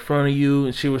problem out in front of you.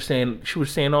 And she was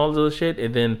saying all this shit,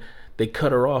 and then they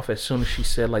cut her off as soon as she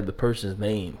said like the person's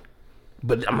name.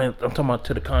 But I mean, I'm talking about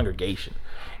to the congregation.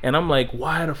 And I'm like,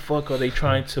 why the fuck are they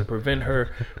trying to prevent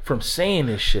her from saying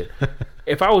this shit?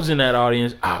 If I was in that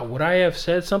audience, would I have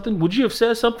said something? Would you have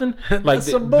said something? Like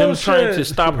them trying to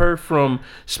stop her from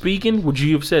speaking? Would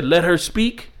you have said, let her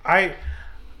speak? I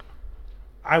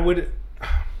would.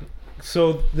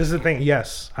 So this is the thing.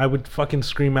 Yes, I would fucking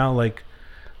scream out like,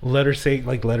 let her say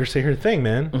her thing,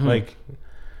 man. Mm-hmm. Like,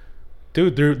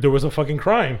 dude, there was a fucking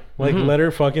crime. Like, let her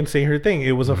fucking say her thing.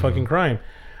 It was a fucking crime.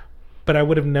 But I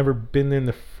would have never been there in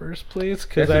the first place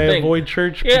because I avoid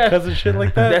church because of shit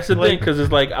like that. That's the thing, because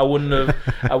it's like I wouldn't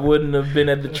have been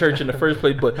at the church in the first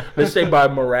place. But let's say by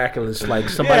miraculous, like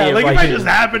somebody, like if I just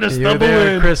happened to you're stumble there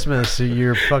in at Christmas,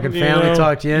 your fucking family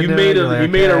talked you into you made it, you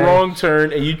made a wrong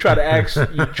turn, and you try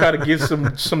to get some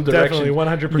direction. Definitely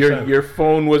 100%. Your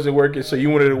phone wasn't working, so you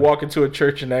wanted to walk into a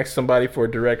church and ask somebody for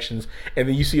directions, and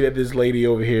then you see that this lady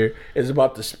over here is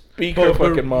about to speak her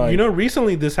fucking mind. You know,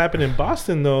 recently this happened in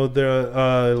Boston though. The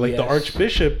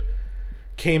Archbishop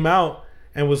came out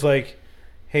and was like,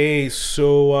 hey,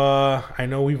 so I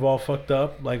know we've all fucked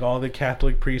up, like all the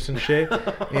Catholic priests and shit,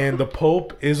 and the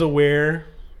Pope is aware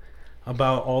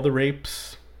about all the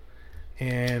rapes,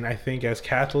 and I think as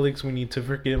Catholics we need to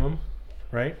forgive him,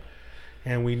 right?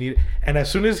 And as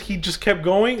soon as he just kept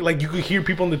going, like you could hear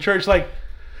people in the church like,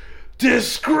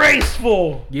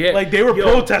 disgraceful. Yeah, like they were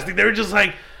protesting. They were just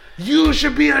like, you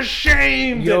should be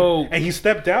ashamed. Yo. And he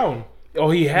stepped down.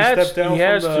 Oh, he has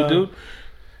to, dude.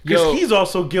 Because he's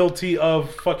also guilty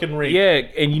of fucking rape. Yeah,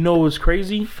 and you know what's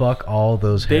crazy? Fuck all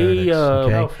those heretics,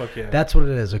 okay? Oh, fuck yeah. That's what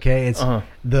it is, okay? It's I'm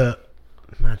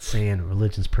not saying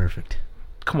religion's perfect.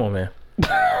 Come on, man.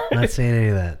 I'm not saying any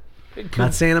of that. I'm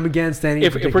not saying I'm against any.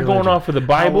 If we're going off of the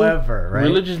Bible, however, right?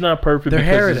 Religion's not perfect. They're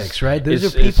heretics, right?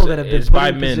 Those are people that have been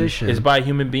put in position. It's by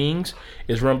human beings.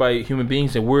 It's run by human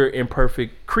beings, and we're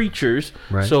imperfect creatures.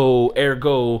 Right. So,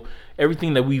 ergo,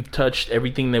 everything that we've touched,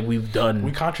 everything that we've done,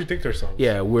 we contradict ourselves.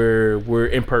 Yeah, we're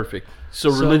imperfect. So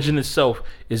religion itself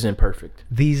is imperfect.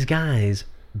 These guys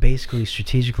basically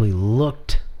strategically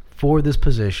looked for this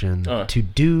position to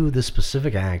do the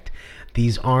specific act.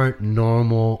 These aren't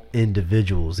normal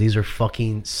individuals. These are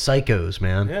fucking psychos,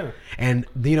 man. Yeah. And,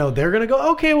 you know, they're going to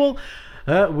go, okay, well,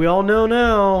 we all know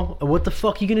now. What the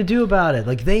fuck are you going to do about it?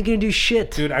 Like, they ain't going to do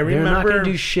shit. Dude, I remember. They're not going to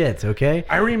do shit, okay?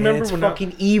 I remember and it's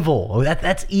fucking evil. Oh,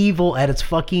 that's evil at its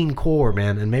fucking core,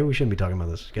 man. And maybe we shouldn't be talking about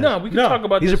this. Guys. No, we can talk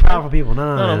about these this. These are powerful people.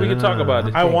 No, we can talk about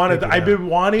this. I've been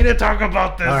wanting to talk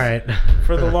about this. All right.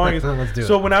 For the longest. Let's do it.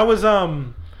 So when I was,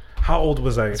 how old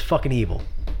was I? It's fucking evil.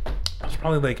 I was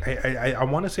probably like, I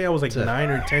want to say I was like 9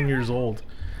 or 10 years old.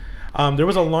 There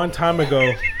was a long time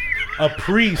ago, a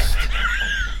priest.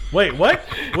 Wait, what?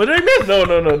 What did I miss?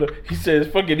 No. He said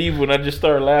it's fucking evil, and I just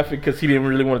started laughing because he didn't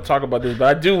really want to talk about this.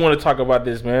 But I do want to talk about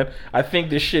this, man. I think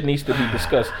this shit needs to be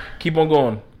discussed. Keep on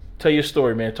going. Tell your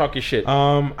story, man. Talk your shit.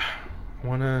 I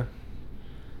want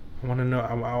to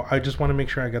know. I just want to make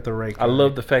sure I got the right guy. I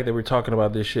love the fact that we're talking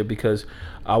about this shit because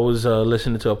I was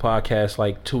listening to a podcast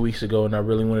like 2 weeks ago, and I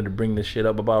really wanted to bring this shit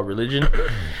up about religion.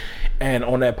 And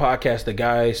on that podcast, the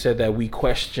guy said that we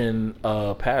question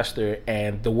pastor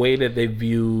and the way that they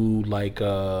view like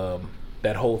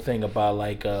that whole thing about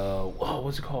like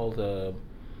what's it called,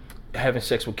 having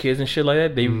sex with kids and shit like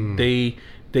that.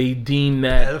 They deem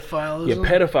that pedophilism. Yeah,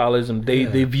 pedophilism.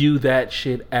 They view that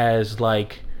shit as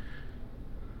like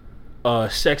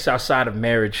sex outside of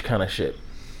marriage kind of shit.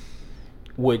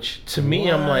 Which to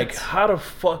me, I'm like, how the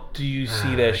fuck do you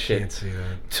see that shit? I can't see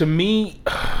that. To me,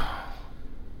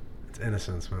 it's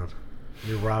innocence, man.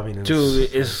 You're robbing innocence.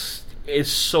 Dude,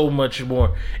 it's so much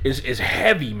more. It's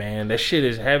heavy, man. That shit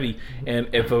is heavy. And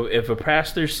if a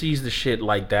pastor sees the shit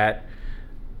like that,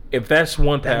 if that's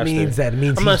one pastor, that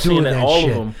means I'm he's not doing saying that that all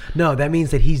shit. of them. No, that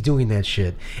means that he's doing that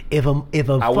shit. If a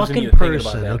fucking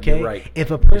person, okay, You're right.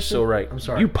 If a person, You're so right. I'm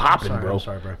sorry. You popping, bro. I'm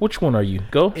sorry, bro. Which one are you?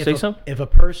 Go say something. If a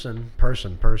person.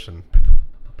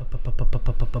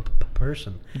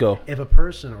 Go. If a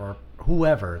person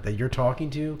whoever that you're talking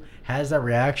to has that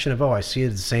reaction of, oh, I see it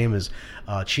the same as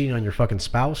cheating on your fucking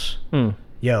spouse.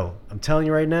 Yo, I'm telling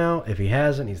you right now, if he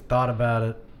hasn't, he's thought about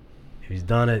it. If he's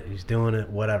done it, he's doing it,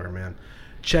 whatever, man.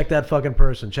 Check that fucking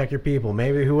person. Check your people.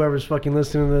 Maybe whoever's fucking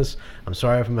listening to this, I'm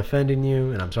sorry if I'm offending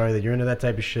you, and I'm sorry that you're into that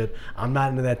type of shit. I'm not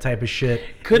into that type of shit.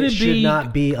 Should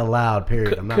not be allowed,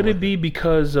 period. Could it be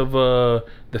because of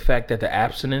the fact that the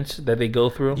abstinence that they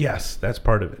go through? Yes, that's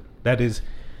part of it. That is,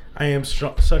 I am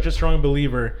such a strong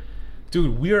believer.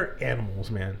 Dude, we are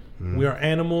animals, man. We are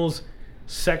animals.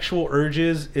 Sexual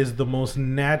urges is the most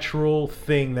natural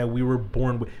thing that we were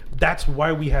born with. That's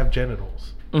why we have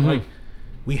genitals. Like,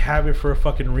 we have it for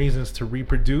fucking reasons to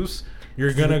reproduce.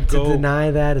 You're gonna go... To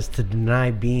deny that is to deny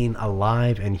being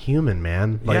alive and human,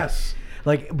 man. Like, yes.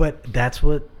 Like, but that's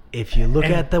what... If you look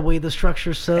at the way the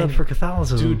structure's set up for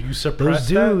Catholicism... Dude, you suppress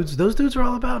those dudes are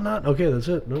all about not... Okay, that's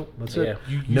it. No, that's it.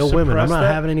 You no women. I'm not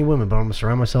having any women, but I'm gonna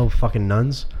surround myself with fucking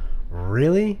nuns.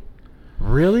 Really?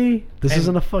 Really? This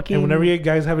isn't a fucking... And whenever you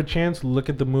guys have a chance, look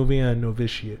at the movie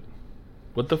Novitiate.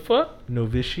 What the fuck?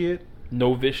 Novitiate.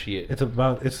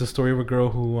 It's the story of a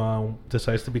girl who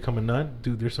decides to become a nun.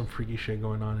 Dude, there's some freaky shit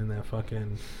going on in that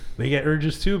fucking... They get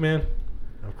urges too, man.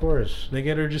 Of course. They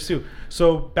get urges too.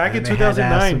 So back in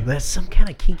 2009... That's some kind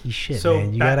of kinky shit,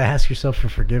 man. You gotta ask yourself for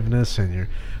forgiveness, and you're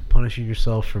punishing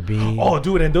yourself for being... Oh,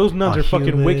 dude, and those nuns are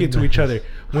fucking wicked to each other.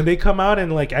 When they come out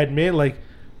and like admit like...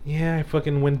 Yeah, I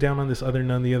fucking went down on this other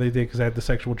nun the other day because I had the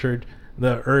sexual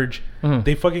urge.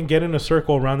 They fucking get in a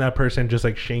circle around that person and just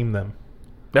like shame them.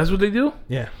 That's what they do?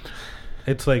 Yeah.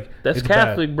 It's like... That's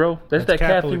Catholic, bad. Bro. That's that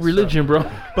Catholic religion, stuff.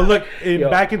 Bro. But look,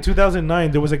 back in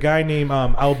 2009, there was a guy named...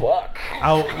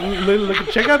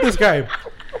 check out this guy.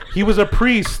 He was a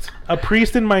priest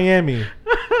in Miami.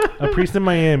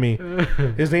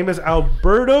 His name is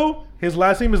Alberto. His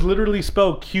last name is literally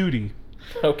spelled cutie.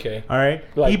 Okay. All right.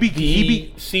 Like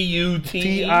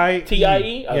C-U-T-I-E?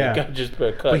 Yeah. Just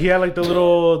cut. But he had like the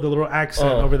little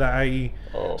accent over the I-E.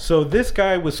 So this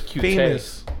guy was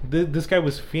famous. This guy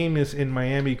was famous in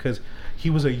Miami because he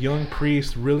was a young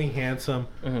priest, really handsome.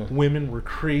 Women were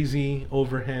crazy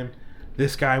over him.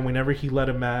 This guy, whenever he led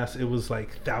a mass, it was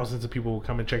like thousands of people would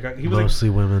come and check out. He was mostly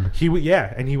women.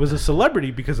 And he was a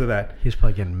celebrity because of that. He's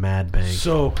probably getting mad banged.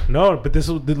 So but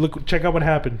check out what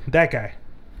happened. That guy.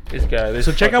 This guy.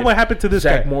 So check out what happened to this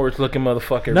Zach guy. Morris looking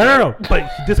motherfucker. No.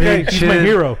 But this guy, he's my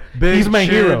hero. He's my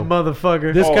hero,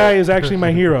 motherfucker. This guy is actually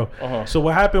my hero. So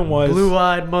what happened was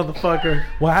blue-eyed motherfucker.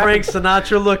 Frank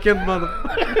Sinatra looking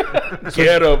motherfucker.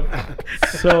 Get him.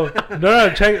 So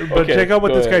check out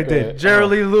what this guy did. Jerry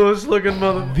Lee Lewis looking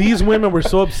motherfucker. These women were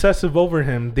so obsessive over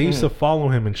him. They used to follow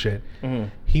him and shit.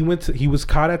 He was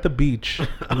caught at the beach.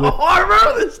 I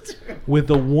remember this. With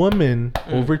a woman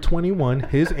over 21,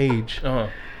 his age.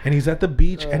 And he's at the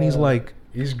beach, and he's like,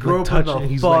 he's groping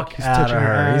the fuck out of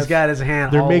her. He's got his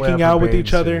hand. They're making out with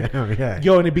each other.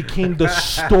 Yo, and it became the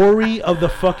story of the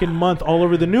fucking month all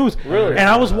over the news. Really? And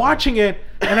I was watching it,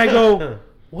 and I go,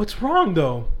 "What's wrong,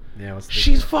 though? Yeah,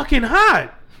 she's fucking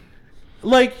hot."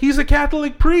 Like, he's a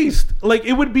Catholic priest. Like,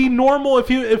 it would be normal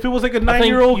if it was like a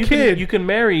 9-year-old kid. You can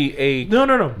marry a...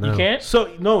 No. You can't?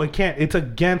 So, no, it can't. It's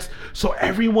against... So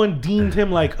everyone deemed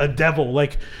him like a devil.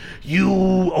 Like,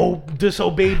 you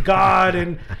disobeyed God.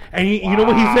 And you know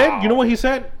what he said? You know what he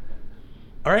said?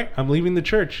 All right, I'm leaving the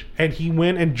church. And he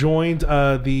went and joined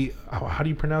the... How do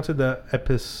you pronounce it? The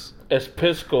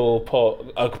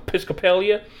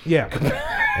Episcopalia? Yeah.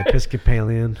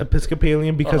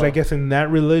 Episcopalian, because I guess in that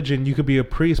religion you could be a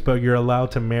priest, but you're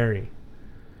allowed to marry.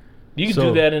 You can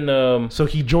do that in... So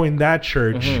he joined that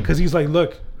church because he's like,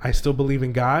 look, I still believe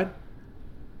in God,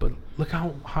 but look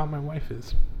how hot my wife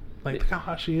is. Like, look how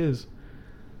hot she is.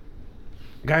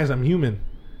 Guys, I'm human.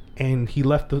 And he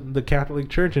left the Catholic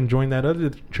church and joined that other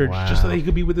church just so that he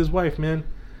could be with his wife, man.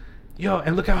 Yo,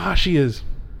 and look how hot she is.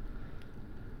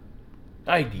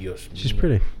 Ay, Dios. She's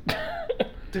pretty.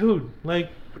 Dude, like...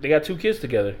 They got 2 kids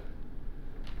together.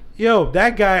 Yo,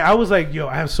 that guy, I was like, yo,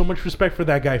 I have so much respect for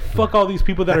that guy. Fuck all these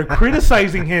people that are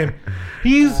criticizing him.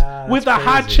 He's with a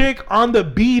hot chick on the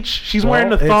beach. She's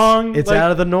wearing a thong. It's out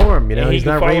of the norm, you know. He's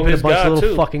not raping a bunch of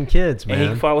little fucking kids, man. And he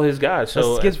can follow his God.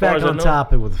 So let's get back on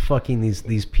topic with fucking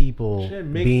these people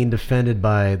being defended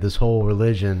by this whole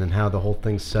religion and how the whole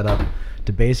thing's set up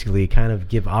to basically kind of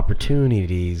give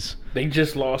opportunities. They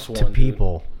just lost one to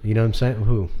people. Dude. You know what I'm saying?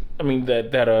 Who? I mean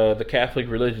the Catholic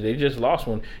religion. They just lost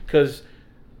one because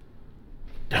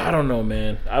I don't know,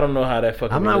 man. I don't know how that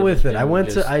fucking. I'm not with it. I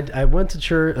went to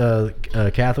church,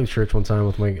 Catholic church one time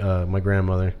with my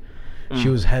grandmother. She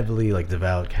was heavily like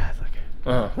devout Catholic.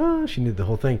 She knew the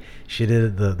whole thing. She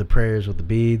did the prayers with the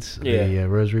beads, the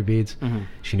rosary beads.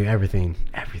 She knew everything.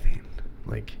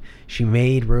 Like, she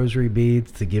made rosary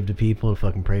beads to give to people to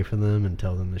fucking pray for them and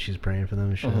tell them that she's praying for them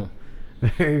and shit.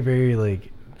 Very, very,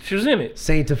 like... She was in it.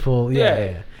 Saintful.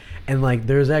 Yeah. And, like,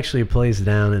 there's actually a place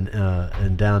down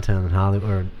in downtown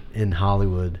in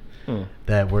Hollywood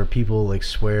that where people, like,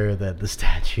 swear that the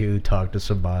statue talked to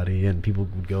somebody and people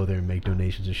would go there and make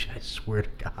donations and shit. I swear to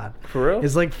God. For real?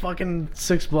 It's, like, fucking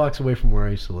 6 blocks away from where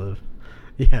I used to live.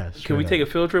 Yeah. Can we take a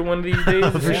field trip one of these days?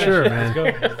 For sure, man.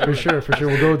 For sure.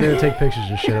 We'll go there and take pictures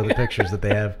and shit of the pictures that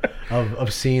they have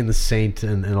of seeing the saint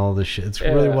and all this shit. It's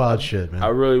really wild shit, man. I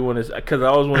really want to, because I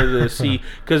always wanted to see,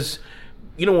 because,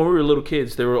 you know, when we were little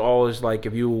kids, there were always, like,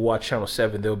 if you watch Channel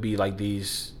 7, there would be, like,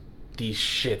 these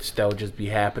shits that would just be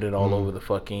happening all over the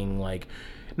fucking, like,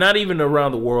 not even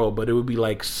around the world, but it would be,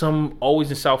 like,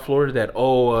 always in South Florida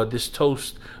that, this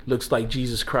toast looks like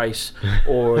Jesus Christ,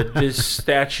 or this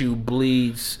statue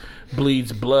bleeds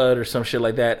blood or some shit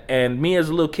like that. And me as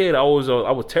a little kid, I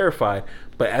was terrified.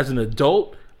 But as an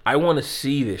adult, I want to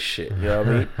see this shit. You know what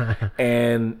I mean?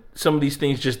 And some of these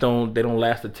things just don't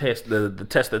last the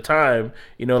test of time.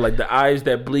 You know, like the eyes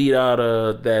that bleed out,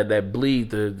 that bleed,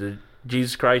 the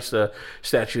Jesus Christ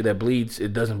statue that bleeds,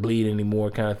 it doesn't bleed anymore,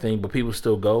 kind of thing. But people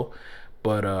still go.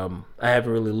 But I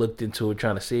haven't really looked into it,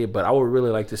 trying to see it. But I would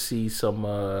really like to see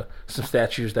some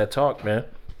statues that talk, man.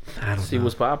 I don't see know.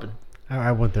 what's popping.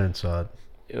 I went there and saw it.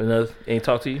 Ain't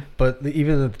talk to you? But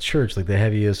even at the church, like, they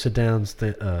have you sit down,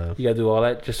 you gotta do all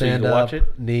that just so you stand can up, watch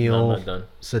it. kneel, No, I'm not done.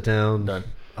 sit down, Done.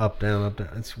 up, down.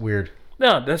 It's weird.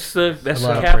 No, that's a lot of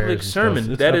Catholic prayers and sermon.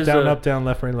 stuff. That Up, is down, up, down,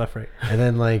 left, right. And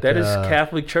then, like, that is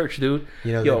Catholic church, dude.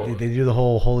 You know, Yo. they do the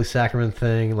whole Holy Sacrament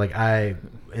thing. Like,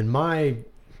 in my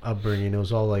upbringing, it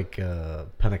was all like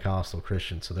Pentecostal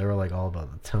Christian, so they were like all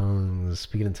about the tongues,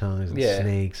 speaking in tongues, and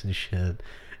snakes and shit,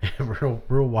 and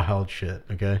real wild shit.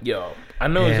 Okay. Yo, I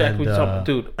know exactly what you're talking about,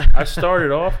 dude. I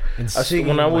started off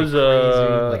when I was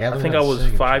I think I was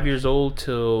 5 years old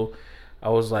till I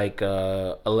was like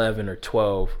 11 or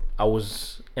 12. I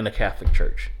was in a Catholic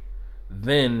church.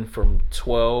 Then from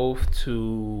 12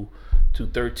 to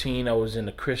 13, I was in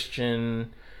a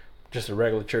Christian, just a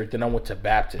regular church. Then I went to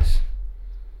Baptist.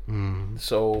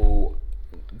 So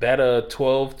that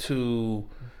 12 to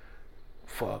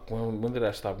when did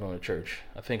I stop going to church?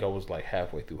 I think I was like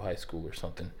halfway through high school or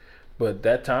something. But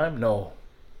that time,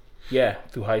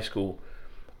 through high school,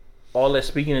 all that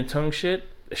speaking in tongues shit,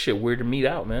 that shit weirded me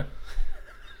out, man.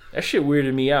 That shit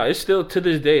weirded me out. It's still to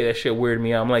this day that shit weirded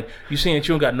me out. I'm like, you saying that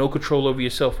you don't got no control over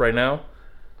yourself right now?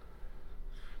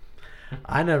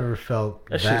 I never felt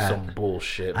that. Shit's some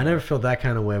bullshit. I never felt that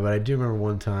kind of way, but I do remember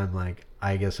one time, like,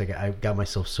 I guess I got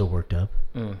myself so worked up.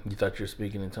 You thought you were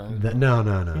speaking in tongues? No.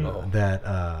 That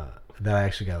I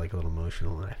actually got, like, a little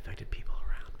emotional and I affected people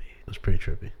around me. It was pretty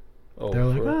trippy. They were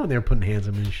like, they were putting hands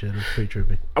on me and shit. It was pretty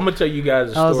trippy. I'm gonna tell you guys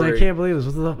a story. I was like, I can't believe this.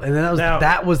 What the fuck? And then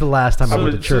that was the last time I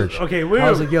went to church. Okay, I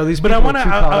was like, yo, these people are too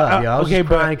caught up. I was just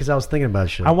crying because I was thinking about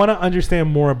shit. I want to understand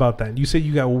more about that. You said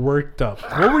you got worked up.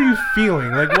 What were you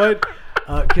feeling? Like, what?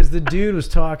 Because the dude was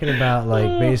talking about,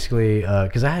 like, basically,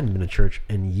 because I hadn't been to church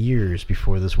in years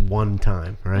before this one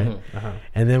time, right?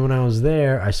 And then when I was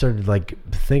there, I started, like,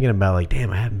 thinking about, like, damn,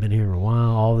 I haven't been here in a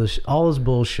while. All this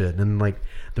bullshit, and, like,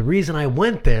 the reason I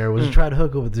went there was to try to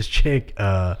hook up with this chick,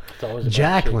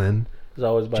 Jacqueline. It's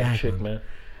always about a chick, man.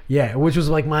 Yeah, which was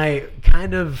like my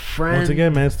kind of friend. Once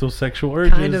again, man, still sexual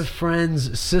urges. Kind of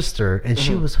friend's sister, and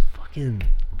she was fucking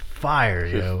fire,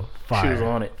 yo. Fire. She was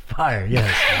on it. Fire,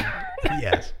 yes.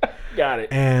 Yes. Got it.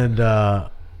 And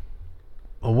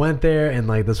I went there, and,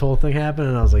 like, this whole thing happened,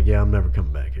 and I was like, yeah, I'm never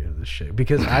coming back here to this shit.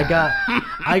 Because I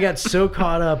got so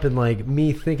caught up in, like,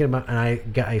 me thinking about, and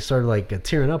I started, like,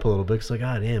 tearing up a little bit, because, like,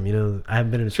 God damn, you know, I haven't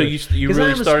been in a church. So you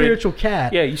really I'm a started, spiritual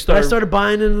cat. Yeah, you started. I started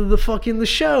buying into the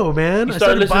show, man. You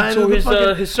started listening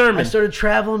to his sermon. I started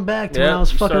traveling back to when I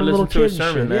was fucking a little kid and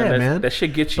shit. Man. Yeah, man. That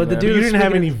shit gets you, but the man. dude you didn't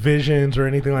have any visions or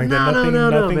anything like that.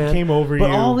 Nothing man. came over but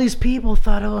you. But all these people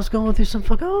thought I was going through some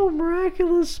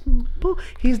miraculous.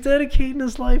 He's dedicating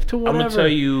his life to whatever. I'm gonna tell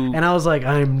you, and I was like,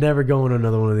 I'm never going to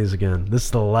another one of these again. This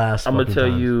is the last. I'm gonna tell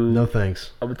you, no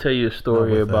thanks. I'm gonna tell you a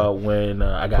story about when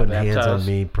I got putting baptized. Hands on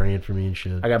me, praying for me and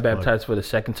shit. I got baptized for the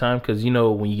second time because, you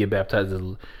know, when you get baptized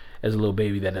as a little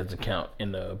baby, that doesn't count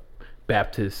in the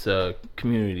Baptist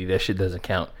community. That shit doesn't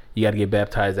count. You got to get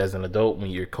baptized as an adult when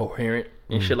you're coherent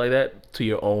and shit like that, to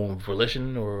your own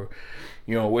volition or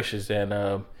your own wishes.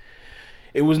 And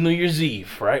it was New Year's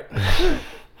Eve, right?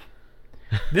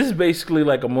 This is basically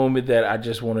like a moment that I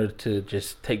just wanted to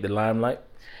just take the limelight.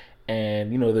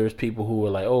 And, you know, there's people who were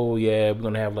like, oh, yeah, we're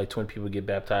going to have like 20 people get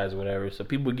baptized or whatever. So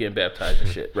people getting baptized and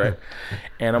shit, right?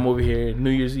 And I'm over here, New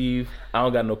Year's Eve. I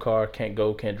don't got no car, can't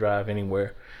go, can't drive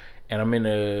anywhere. and I'm in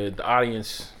the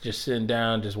audience, just sitting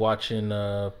down, just watching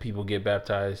people get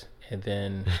baptized, and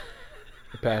then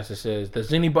the pastor says,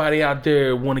 "Does anybody out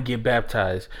there want to get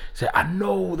baptized?" I said, "I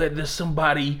know that there's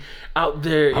somebody out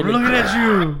there." I'm looking at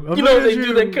you. You know they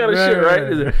do that kind of shit,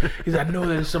 right? He said, "I know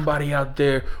there's somebody out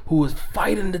there who is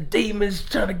fighting the demons,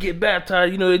 trying to get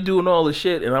baptized." You know, they're doing all the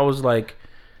shit, and I was like,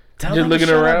 just looking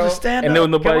around, and there was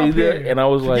nobody there, and I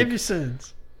was like, "Forgive your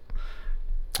sins."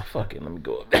 Fuck it, let me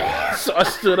go up there. So I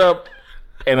stood up,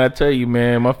 and I tell you,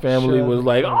 man, my family was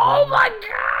like, "Oh my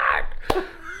god!"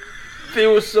 They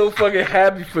were so fucking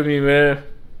happy for me, man.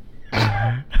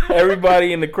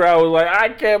 Everybody in the crowd was like, "I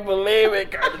can't believe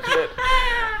it," kind of shit.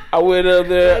 I went up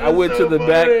there. I went to the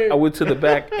back. I went to the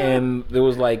back, and there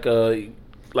was like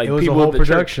it was people a whole of the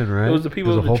production, church. right? It was the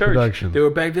people of the church. Production. They were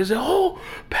back there saying, "Oh,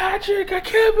 Patrick, I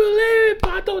can't believe it,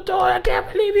 Pato, I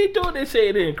can't believe you doing this." They say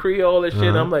it in Creole and shit.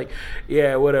 Uh-huh. I'm like,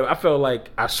 yeah, whatever. I felt like,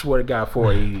 I swear to God,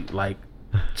 for like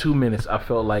 2 minutes, I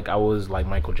felt like I was like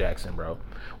Michael Jackson, bro,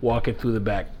 walking through the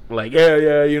back, like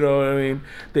yeah, you know what I mean?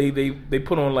 They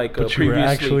put on like but you were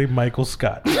actually Michael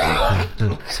Scott.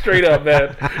 Straight up,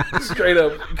 man. Straight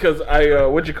up, because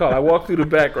I walked through the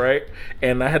back, right,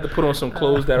 and I had to put on some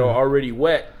clothes that are already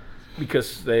wet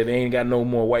because they ain't got no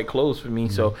more white clothes for me.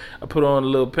 So I put on a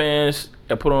little pants,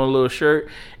 I put on a little shirt,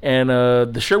 and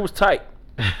the shirt was tight.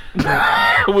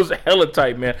 It was hella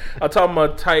tight, man. I'm talking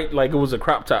about tight like it was a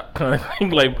crop top kind of thing.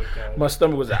 Like my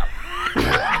stomach was out.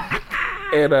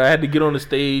 And I had to get on the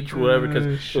stage, whatever, because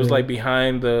it was like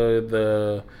behind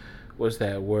the what's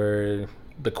that, where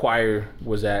the choir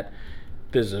was at.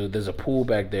 There's a pool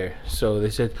back there. So they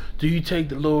said, "Do you take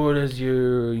the Lord as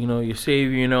your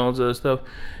savior and all this other stuff,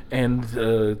 and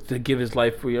to give His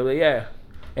life for you?" I'm like, yeah.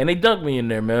 And they dunked me in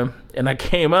there, man. And I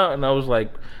came out and I was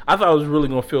like, I thought I was really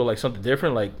gonna feel like something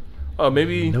different, like, oh,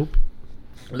 maybe. Nope.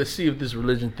 Let's see if this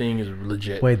religion thing is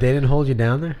legit. Wait, they didn't hold you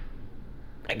down there?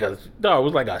 No, it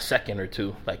was like a second or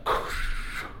two, like. Oh,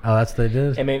 that's what they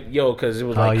did. And then because it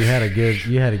was oh, like. you had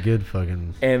a good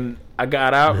fucking. And I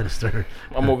got out. Minister.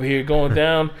 I'm over here going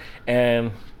down,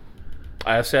 and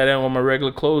I sat down with my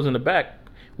regular clothes in the back,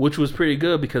 which was pretty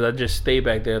good because I just stayed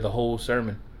back there the whole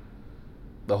sermon,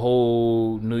 the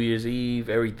whole New Year's Eve,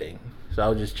 everything. So I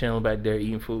was just chilling back there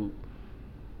eating food.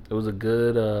 It was a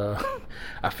good.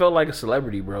 I felt like a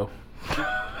celebrity, bro.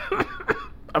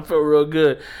 I felt real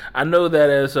good. I know that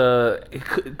as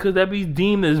could that be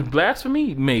deemed as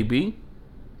blasphemy? Maybe,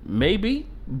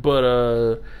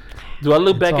 but do I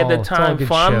look back at that time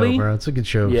fondly? Show, bro. It's a good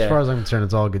show. Yeah. As far as I'm concerned,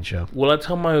 it's all a good show. Will I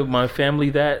tell my family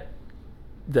that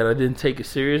I didn't take it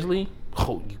seriously?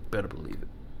 Oh, you better believe it.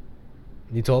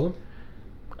 You told them?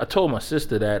 I told my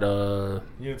sister that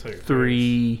You didn't tell your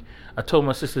three. I told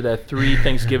my sister that 3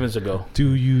 Thanksgivings ago.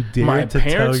 Do you dare My to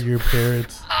parents? tell your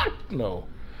parents? No.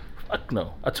 Fuck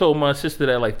no. I told my sister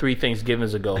that like 3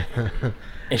 Thanksgivings ago.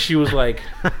 And she was like,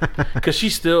 because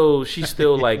she's still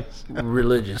like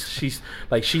religious.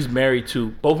 She's married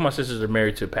to, both my sisters are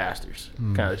married to pastors,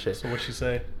 kind of shit. So what'd she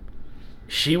say?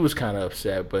 She was kind of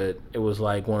upset, but it was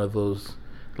like one of those,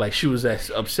 like she was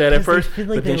upset at first,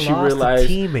 but then she realized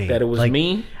that it was like,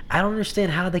 me. I don't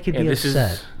understand how they could be this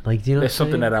upset. Is, like, do you know? That's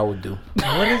something that I would do.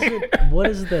 What is it? What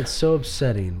is it that's so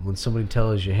upsetting when somebody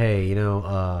tells you, "Hey,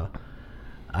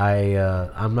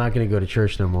 I'm not going to go to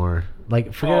church no more."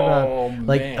 Like, forget about.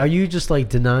 Like, man. are you just like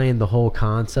denying the whole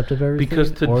concept of everything?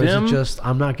 Because to or them, is it just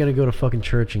I'm not going to go to fucking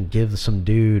church and give some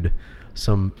dude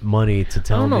some money to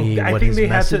tell me I what think his they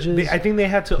message had to, is? I think they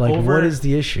had to like, what is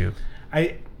the issue?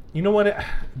 You know what?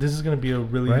 This is going to be a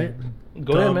really Go ahead,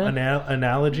 dumb No.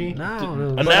 analogy.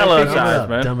 Analogize,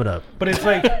 man. Dumb it up. But it's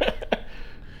like,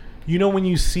 when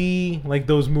you see like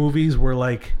those movies where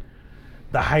like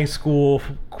the high school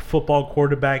football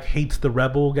quarterback hates the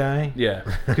rebel guy, Yeah.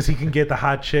 because he can get the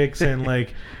hot chicks, and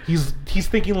like he's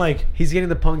thinking like He's getting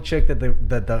the punk chick that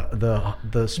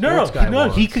the sports guy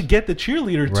wants. he could get the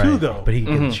cheerleader too though, but he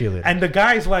can get the cheerleader. and the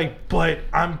guy's like, but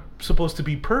I'm supposed to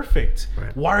be perfect.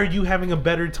 Right. Why are you having a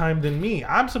better time than me?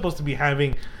 I'm supposed to be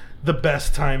having the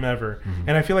best time ever.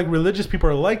 And I feel like religious people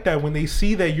are like that when they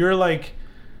see that you're like,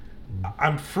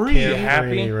 I'm free, You're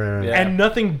happy, Right. Yeah. and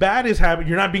nothing bad is happening.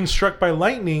 You're not being struck by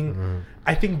lightning.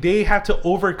 I think they have to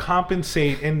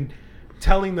overcompensate and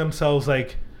telling themselves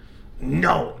like,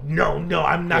 no,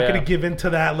 I'm not going to give in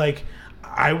to that. Like,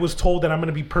 I was told that I'm going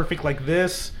to be perfect like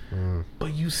this,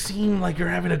 but you seem like you're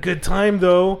having a good time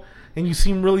though, and you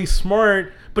seem really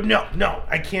smart. But no,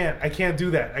 I can't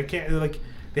do that. I can't. Like,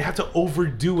 they have to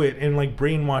overdo it and like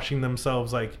brainwashing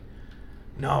themselves. Like,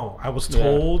 no, I was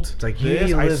told It's like this.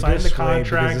 you I live signed the this way because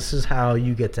contract. this is how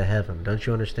you get to heaven. Don't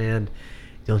you understand?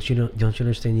 Don't you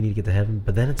understand you need to get to heaven?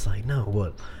 But then it's like, no,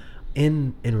 what?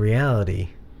 in reality,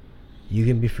 you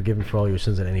can be forgiven for all your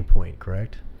sins at any point,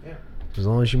 correct? Yeah. As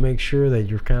long as you make sure that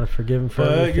you're kind of forgiven for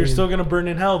But everything. you're still gonna burn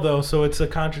in hell, though, so it's a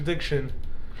contradiction.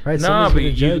 Right, Nah,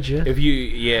 somebody's but gonna judge you. if you,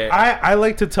 yeah, I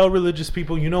like to tell religious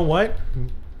people, you know what?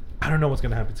 I don't know what's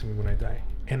gonna happen to me when I die,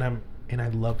 and I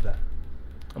love that.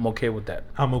 I'm okay with that.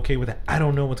 I'm okay with that. I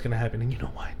don't know what's gonna happen, and you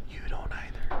know what? You don't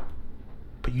either.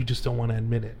 But you just don't want to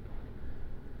admit it.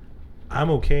 I'm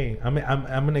okay. I'm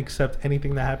gonna accept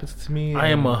anything that happens to me. I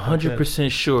am and 100%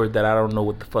 sure that I don't know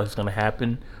what the fuck's gonna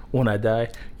happen when I die.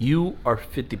 You are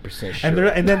 50% sure.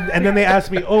 And then they ask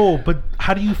me, oh, but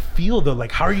how do you feel though?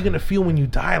 Like, how are you gonna feel when you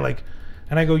die? Like,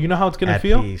 and I go, you know how it's gonna At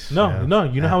feel? peace, No, yeah. no.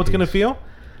 You know At how it's gonna peace. feel?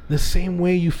 The same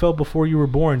way you felt before you were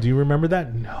born. Do you remember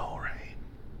that? No, right?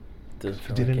 Doesn't It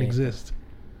feel didn't like exist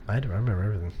I remember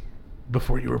everything.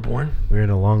 before you were born. We were in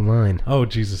a long line. Oh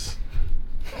Jesus.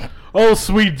 Oh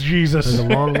sweet It was Jesus. a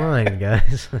long line,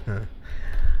 guys.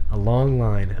 A long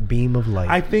line, a beam of light.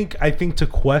 I think to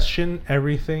question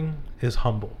everything is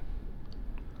humble.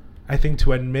 I think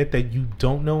to admit that you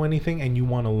don't know anything and you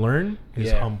want to learn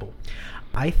is Yeah. humble.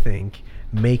 I think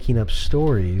making up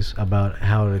stories about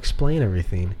how to explain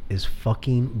everything is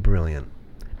fucking brilliant,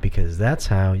 because that's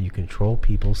how you control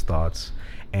people's thoughts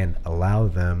and allow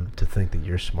them to think that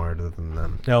you're smarter than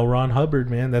them. L. Ron Hubbard,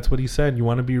 man, that's what he said. You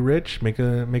want to be rich? Make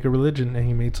a religion, and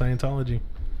he made Scientology.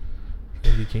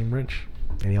 He became rich.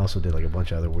 And he also did like a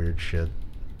bunch of other weird shit.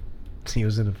 He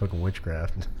was into fucking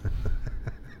witchcraft.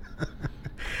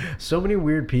 So many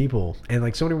weird people, and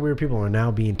like so many weird people are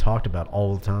now being talked about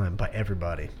all the time by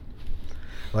everybody.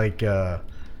 Like,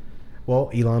 well,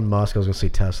 Elon Musk. I was gonna say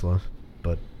Tesla,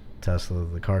 but Tesla,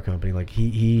 the car company. Like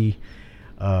he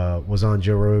was on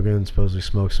Joe Rogan, supposedly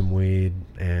smoked some weed,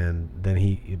 and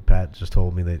then Pat just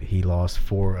told me that he lost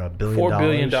 $4 billion. $4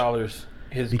 billion.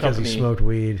 His because company he smoked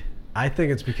weed. I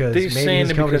think it's because They're maybe saying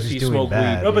his it company's because he doing smoked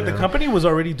bad. weed. No, but you the know? company was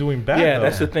already doing bad. Yeah, though.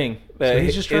 that's the thing. So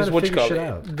he's just trying to what you figure call shit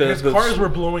it. out. His cars were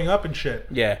blowing up and shit.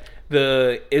 Yeah,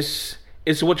 it's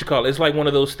what you call it. It's like one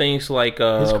of those things like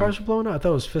His cars were blowing up. I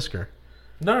thought it was Fisker.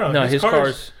 No, his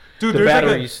cars. Dude, the there's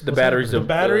batteries, like the batteries, the of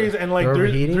batteries, and like They're there's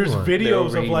overheating there's or? videos They're of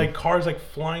overheating. like cars like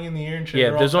flying in the air and shit.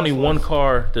 Yeah, They're there's all only Teslas. one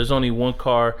car. There's only one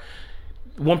car.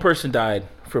 One person died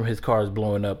from his cars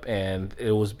blowing up, and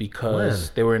it was because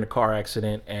When? they were in a car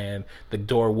accident and the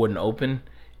door wouldn't open,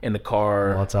 and the car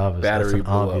Well, that's obvious. battery That's an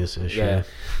blew obvious up. issue. Yeah,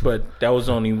 but that was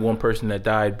only one person that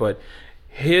died. But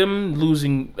him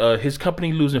losing his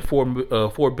company losing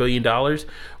 $4 billion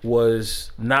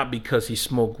was not because he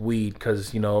smoked weed.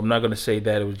 Because I'm not going to say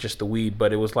that it was just the weed,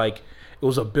 but it was like it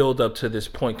was a build up to this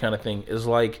point kind of thing. It's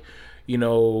like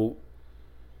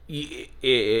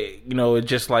it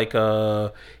just like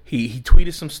he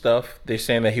tweeted some stuff. They're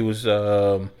saying that he was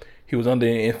under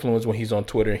influence when he's on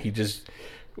Twitter, and he just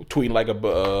tweeting like a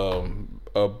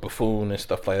buffoon and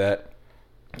stuff like that.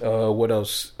 What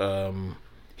else?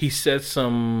 He said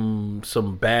some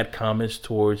bad comments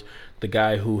towards the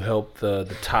guy who helped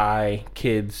the Thai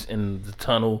kids in the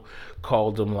tunnel,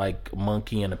 called him like a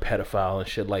monkey and a pedophile and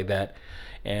shit like that.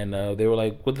 And they were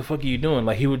like, "What the fuck are you doing?"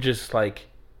 Like he would just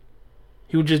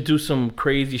do some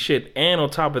crazy shit. And on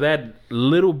top of that,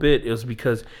 little bit, it was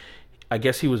because I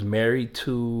guess he was married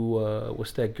to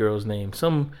what's that girl's name?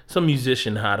 Some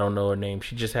musician. I don't know her name.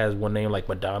 She just has one name, like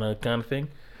Madonna kind of thing.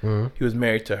 Mm-hmm. He was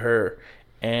married to her,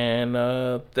 and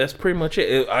that's pretty much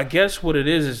it. I guess what it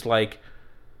is like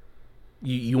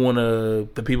you want to,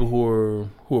 the people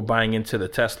who are buying into the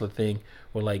Tesla thing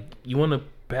were like, you want to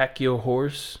back your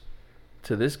horse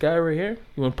to this guy right here?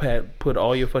 You want to put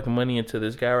all your fucking money into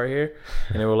this guy right here?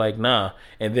 And they were like, nah.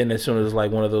 And then as soon as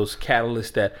like one of those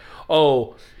catalysts that,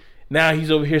 oh, now he's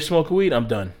over here smoking weed, I'm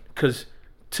done. Because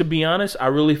to be honest, I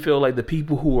really feel like the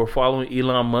people who are following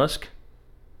Elon Musk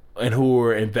and who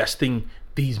are investing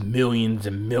these millions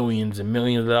and millions and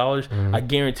millions of dollars, I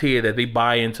guarantee you that they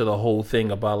buy into the whole thing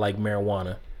about like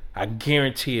marijuana. I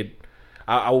guarantee it.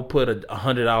 I will put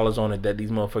 $100 on it that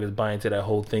these motherfuckers buy into that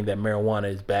whole thing that marijuana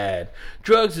is bad.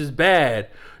 Drugs is bad.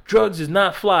 Drugs is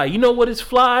not fly. You know what is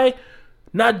fly?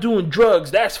 Not doing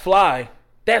drugs. That's fly.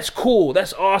 That's cool.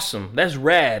 That's awesome. That's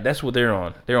rad. That's what they're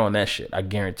on. They're on that shit. I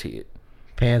guarantee it.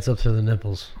 Pants up to the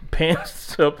nipples.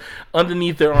 Pants up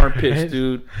underneath their armpits,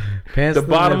 dude. Pants The to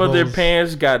bottom of their nipples.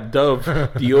 pants got Dove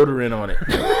deodorant on it.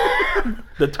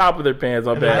 The top of their pants,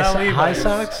 I They're bet. not High Levi's.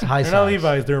 socks? High They're not socks.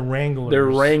 Levi's. They're Wranglers. They're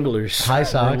Wranglers. High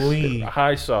socks. Lee.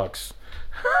 High socks.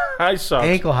 High socks.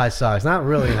 Ankle high socks. Not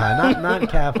really high. Not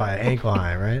calf high. Ankle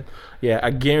high, right? Yeah, I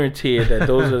guarantee it that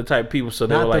those are the type of people. So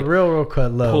they Not were like, the real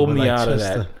cut low. pull but me like out of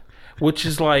just that. Which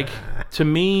is like, to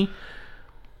me,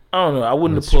 I don't know. I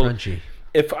wouldn't have It's pulled. scrunchy.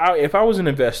 if I was an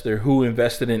investor who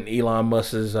invested in Elon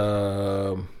Musk's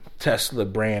Tesla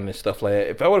brand and stuff like that,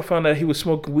 if I would have found out he was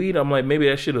smoking weed, I'm like,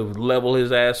 maybe I should have leveled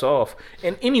his ass off.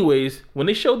 And anyways, when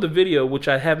they showed the video, which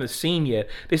I haven't seen yet,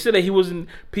 they said that he wasn't.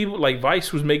 People like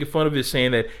Vice was making fun of it,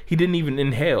 saying that he didn't even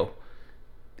inhale.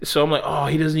 So I'm like, oh,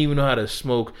 he doesn't even know how to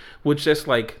smoke, which that's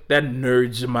like that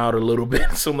nerds him out a little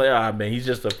bit. So I'm like, ah, man, he's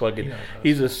just a fucking,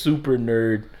 he's a super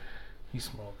nerd. He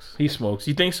smokes. He smokes.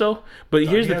 You think so? But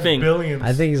here's the thing. Billions.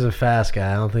 I think he's a fast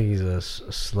guy. I don't think he's a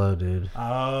slow dude.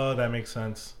 Oh, that makes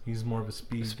sense. He's more of a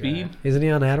speed guy. Isn't he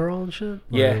on Adderall and shit?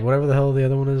 Yeah. Or whatever the hell the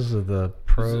other one is, the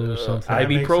Pro or something.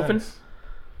 Ibuprofen?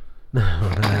 No,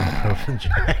 not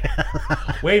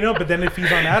ibuprofen. Wait, no, but then if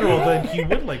he's on Adderall, then he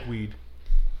would like weed,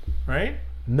 right?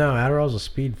 No, Adderall's a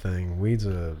speed thing. Weed's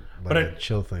a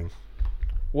chill thing.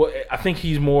 Well, I think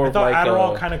he's more I thought like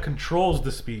Adderall kind of controls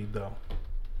the speed, though.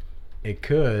 It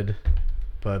could,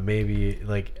 but maybe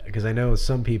because I know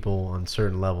some people on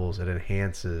certain levels it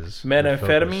enhances their focus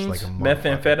methamphetamines. like a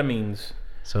motherfucker. Methamphetamines.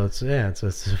 So it's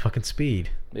a fucking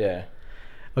speed. Yeah.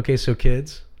 Okay, so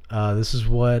kids, this is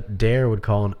what Dare would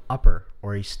call an upper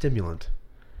or a stimulant.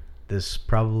 This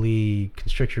probably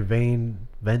constricts your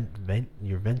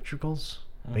your ventricles,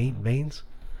 veins,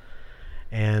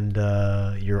 and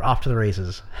you're off to the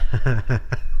races.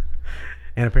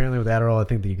 And apparently with Adderall, I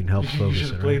think that you can help focus. You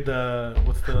should it, play right?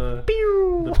 the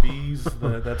bees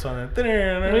that's on it.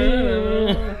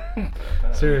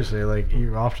 Seriously, like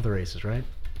you're off to the races, right?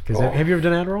 Because have you ever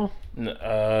done Adderall?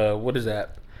 What is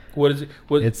that? What is it?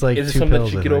 It's like is it 2 something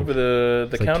pills, that you I get think. over the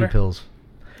It's counter? like 2 pills.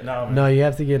 No, you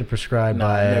have to get it prescribed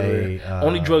by. Never.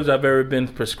 Only drugs I've ever been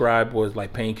prescribed was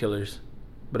like painkillers,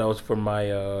 but that was for my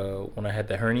when I had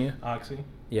the hernia. Oxy.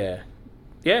 Yeah.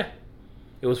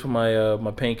 It was for my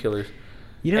my painkillers.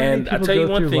 You know, and people I tell you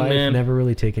go one through thing, life man. Never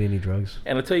really taking any drugs.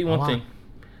 And I'll tell you one thing.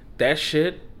 That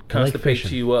shit like constipates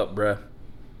fishing. you up, bruh.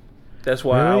 That's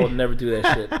why I Really? would never do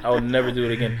that shit. I would never do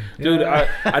it again. Dude,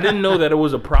 I didn't know that it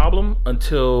was a problem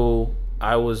until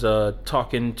I was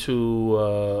talking to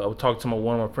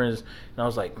one of my friends, and I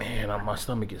was like, man, my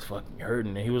stomach is fucking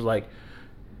hurting. And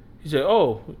he said,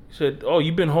 oh,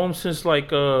 you've been home since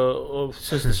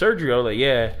since the surgery? I was like,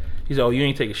 yeah. He said, oh, you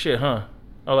ain't take a shit, huh?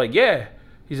 I was like, yeah.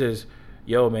 He says,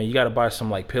 yo, man, you got to buy some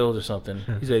like pills or something.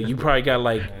 He said, you probably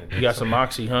got some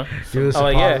Oxy, huh? I was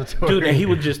like, yeah, dude. And he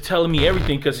was just telling me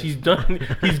everything because he's gone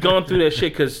through that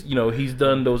shit because he's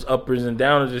done those uppers and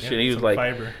downers and shit. And he was like,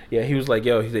 fiber. yeah, he was like,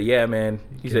 yo, he said, yeah, man.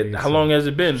 He said, how long has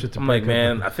it been? I'm like,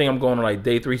 man, I think I'm going to like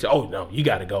day 3. He said, oh no, you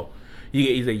got to go.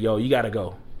 He said, yo, you got to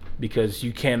go because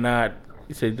you cannot.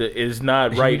 He said, it's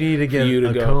not right. You need to get for you to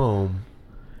a go. comb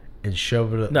and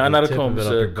shove it up. No, the not a tip comb. of it It's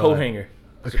up your a coat butt. hanger.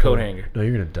 It's a coat hanger. No,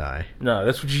 you're gonna die. No,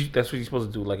 that's what you're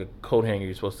supposed to do. Like a coat hanger,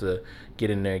 you're supposed to get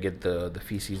in there and get the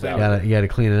feces out. You gotta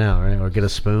clean it out, right? Or get a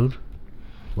spoon.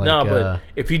 Like, no, but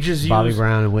if you just Bobby use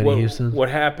Brown and Whitney Houston. What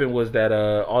happened was that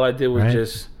all I did was Right?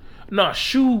 just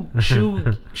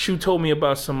Shu told me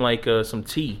about some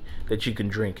tea that you can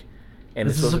drink, and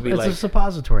it's supposed to be it's a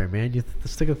suppository, man. You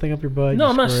stick a thing up your butt. No, you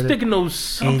I'm not squirt it, sticking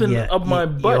something and up my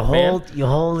butt, man. You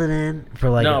hold it in for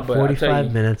like No, but I tell 45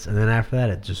 you- minutes, and then after that,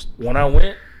 it just When I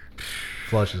went,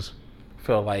 flushes.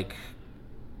 felt like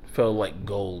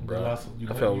gold, bro. I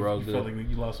felt real good. Felt like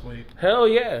you lost weight. Hell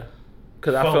yeah,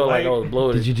 because I Felt felt like I light? was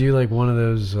bloated. Did you do like one of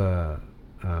those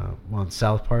on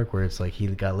South Park where it's like he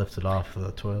got lifted off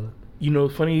the toilet?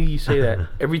 Funny you say that.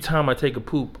 Every time I take a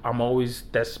poop,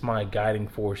 that's my guiding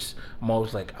force. I'm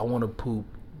always like, I want to poop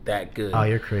that good. Oh,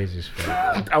 you're crazy as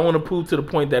fuck. I want to poop to the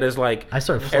point that it's like I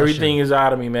start flushing. everything is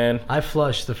out of me, man. I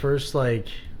flush the first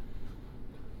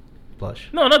flush.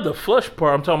 No, not the flush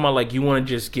part. I'm talking about like you want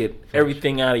to just get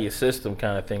everything out of your system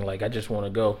kind of thing. Like I just want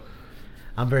to go.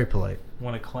 I'm very polite.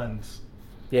 Want to cleanse.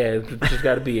 Yeah, it's just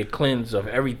got to be a cleanse of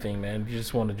everything, man. You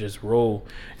just want to just roll.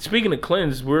 Speaking of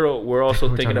cleanse, we're also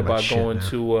We're thinking talking about about shit going now.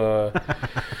 to.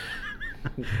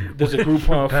 There's a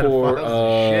Groupon for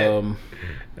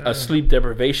a sleep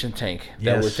deprivation tank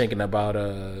that we're Yes. thinking about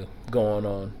going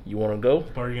on. You want to go?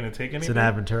 Are you gonna take It's anything?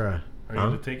 an Aventura. Are you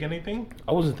gonna take anything?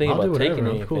 I wasn't thinking I'll do about whatever. taking I'm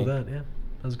anything. cool with that. Yeah,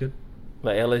 that was good.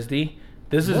 Like LSD.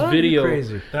 This is What? video. You're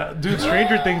crazy. Dude,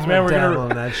 Stranger Things, man. We're Dabble in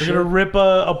gonna that we're gonna shit. rip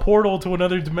a portal to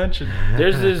another dimension.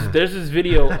 There's this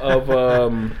video of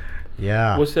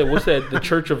Yeah. what's that? The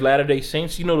Church of Latter-day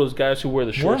Saints. You know those guys who wear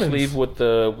the short Mormons. sleeve with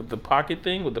the pocket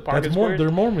thing with the pocket That's squares?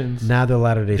 they're Mormons. Now they're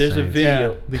Latter-day There's a Saints.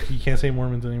 video. Yeah, you can't say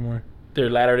Mormons anymore. They're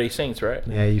Latter-day Saints, right?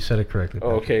 Yeah, you said it correctly.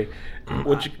 Oh, okay.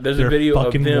 There's They're a video of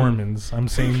fucking them. Mormons. I'm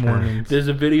saying Mormons. There's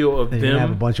a video of They have a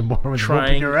them bunch of Mormons whooping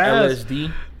trying your ass.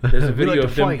 LSD. There's a We like video to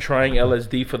of them fight. trying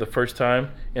LSD for the first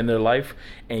time in their life.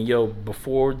 And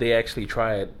before they actually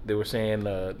try it, they were saying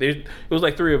it was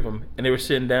like 3 of them, and they were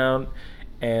sitting down.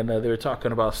 And they were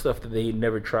talking about stuff that they had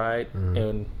never tried.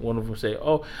 And one of them said,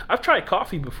 "Oh, I've tried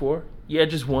coffee before. Yeah,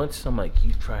 just once." I'm like,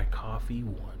 "You tried coffee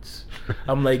once?"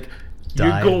 I'm like,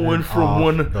 "You're going from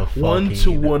one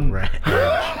to one."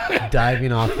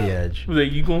 Diving off the edge.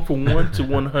 Like, you going from 1 to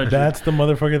 100. That's the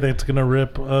motherfucker that's gonna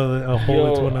rip a hole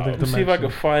into another dimension. See if I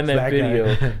can find that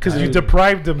video. Because you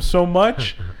deprived him so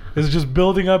much. It's just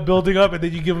building up, and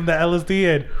then you give him the LSD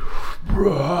and.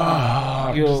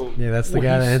 Yeah, that's the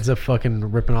guy that ends up fucking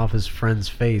ripping off his friend's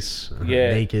face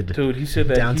naked. Dude, he said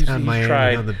that downtown he's Miami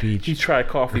tried on the beach. He tried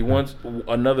coffee once.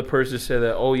 Another person said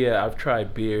that, "Oh yeah, I've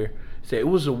tried beer." He said it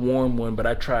was a warm one, but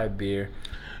I tried beer.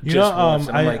 You know, once.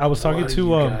 And I'm I was talking what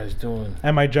to are you guys doing?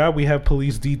 at my job. We have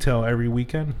police detail every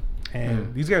weekend,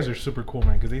 and these guys are super cool,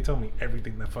 man, because they tell me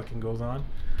everything that fucking goes on.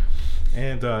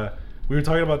 And we were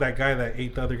talking about that guy that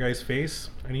ate the other guy's face,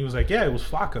 and he was like, "Yeah, it was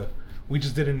Flocka. We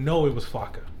just didn't know it was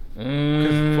Flocka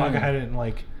because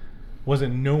Flocka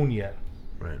wasn't known yet.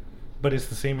 Right. But it's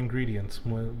the same ingredients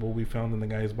what we found in the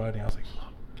guy's body." I was like, "Oh,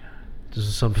 God."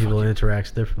 Just some people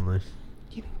interacts differently.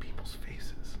 Eating people's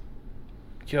faces.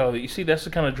 Yo, you see, that's the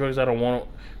kind of drugs I don't want.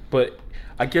 But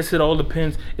I guess it all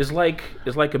depends. It's like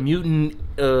a mutant,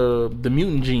 the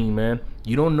mutant gene, man.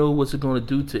 You don't know what's it going to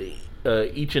do to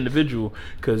each individual,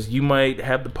 because you might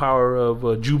have the power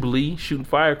of Jubilee shooting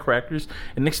firecrackers,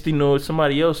 and next thing you know,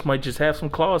 somebody else might just have some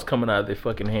claws coming out of their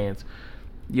fucking hands.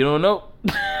 You don't know.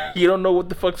 You don't know what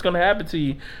the fuck's gonna happen to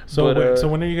you. So, so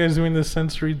when are you guys doing this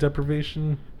sensory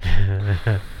deprivation?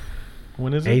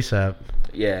 When is it? ASAP.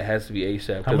 Yeah, it has to be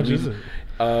ASAP. How much is it?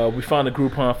 We found a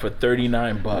Groupon for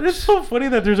 $39. It's so funny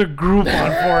that there's a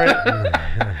Groupon for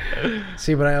it.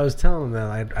 See, but I was telling them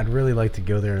that I'd really like to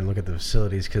go there and look at the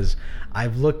facilities, because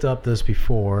I've looked up this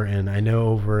before, and I know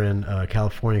over in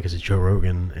California because of Joe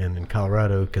Rogan, and in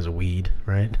Colorado because of weed,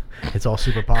 right? It's all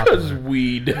super popular. Because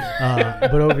weed.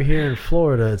 But over here in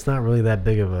Florida, it's not really that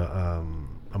big of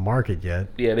a market yet.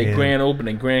 Yeah, they grand open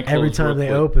and grand close. Every time real they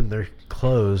quick. open, they're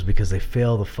closed because they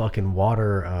fail the fucking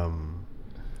water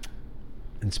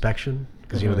inspection.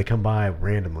 Because, they come by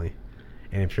randomly.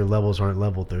 And if your levels aren't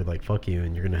leveled, they're like, fuck you.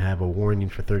 And you're going to have a warning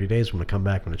for 30 days. I'm going to come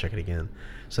back. I'm going to check it again.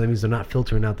 So that means they're not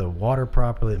filtering out the water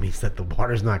properly. It means that the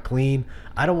water's not clean.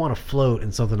 I don't want to float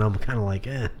in something I'm kind of like,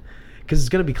 because it's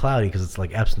going to be cloudy because it's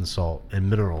like Epsom salt and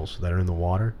minerals that are in the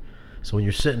water. So when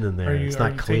you're sitting in there, it's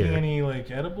not clear. Taking any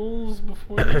edibles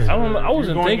before? I don't know. I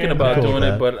wasn't thinking about doing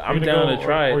it, but I'm down to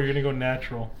try it. Or you're gonna go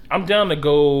natural. I'm down to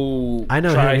go. I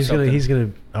know try him. something. He's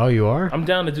gonna. Oh, you are? I'm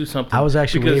down to do something. I was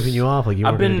actually because waving you off like you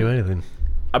weren't gonna do anything.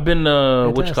 I've been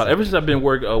what you call it? Ever since I've been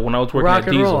when I was working Rock at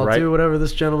and Diesel, roll. right? Do whatever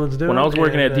this gentleman's doing. When I was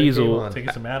working at Diesel,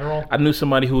 Taking some Adderall. I knew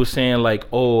somebody who was saying like,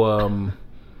 "Oh,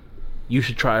 you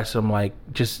should try some like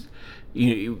just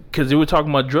because they were talking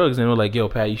about drugs and they were like, yo,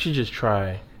 Pat, you should just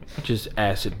try." Just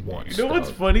acid once. You know what's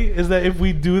funny is that if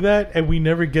we do that and we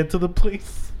never get to the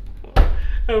place,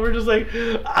 and we're just like,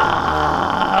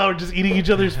 we're just eating each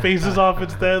other's faces off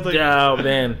instead. Like, oh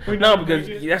man, no, because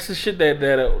that's the shit that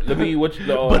let me what you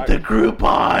know. But the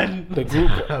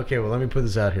Groupon, Okay, well, let me put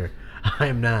this out here. I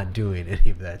am not doing any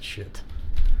of that shit.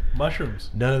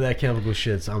 Mushrooms. None of that chemical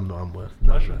shits. I'm with.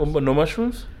 Mushrooms. But no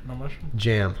mushrooms. No mushrooms.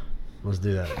 Jam. Let's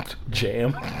do that.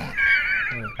 Jam.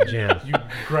 Jam. You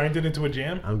grind it into a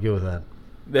jam? I'm good with that.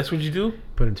 That's what you do?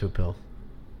 Put it into a pill.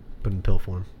 Put it in pill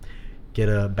form. Get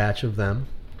a batch of them.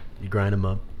 You grind them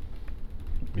up.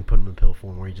 You put them in pill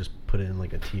form, or you just put it in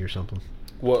like a tea or something.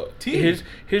 Well, here's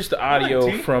the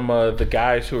audio from the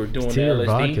guys who are doing the LSD.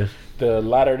 Vodka. The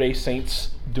Latter-day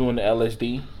Saints doing the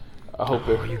LSD. I hope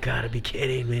Oh, you gotta be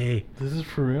kidding me. This is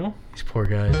for real? These poor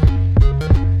guys.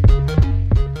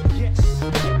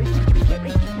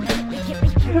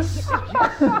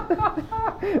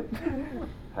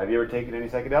 Have you ever taken any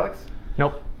psychedelics?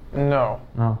 Nope. No.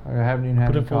 No, I haven't even had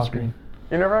Put any it full coffee. screen.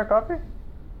 You never had coffee?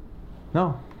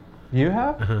 No. You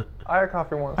have? I had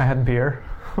coffee once. I had beer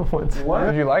once. What?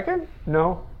 Did you like it?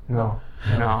 No. No.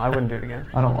 No, I wouldn't do it again.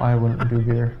 I wouldn't do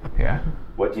beer. Yeah.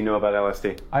 What do you know about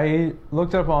LSD? I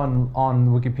looked up on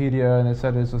Wikipedia and it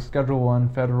said it's a Schedule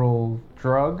 1 federal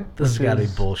drug. This has which gotta be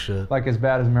is bullshit. Like as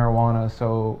bad as marijuana,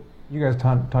 so you guys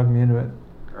talked me into it.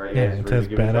 All right, Yeah, guys, it's ready as to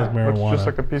give it a bad as shot? marijuana. It's just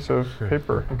like a piece of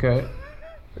paper. Okay.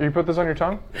 You put this on your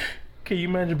tongue? Can you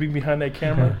imagine being behind that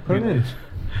camera? Put it in.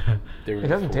 It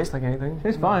doesn't taste like anything.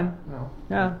 It's fine. No.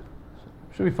 Yeah.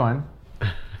 Should be fine.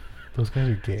 Those guys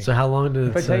are gay. So how long did it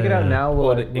If I take it out now, will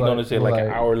Well, I, they're gonna say like an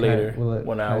hour later, Will it,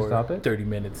 1 can I hour, stop it? 30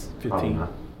 minutes, 15.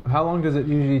 How long does it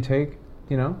usually take?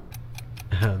 You know?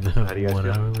 How do you guys 1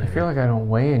 feel? hour I later. feel like I don't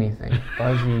weigh anything.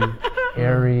 Fuzzy,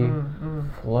 hairy,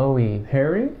 flowy,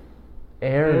 Hairy?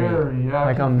 airy. yeah,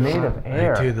 Like I'm made of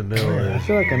air. Like, dude, the middle I is.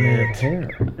 feel like I'm made of hair.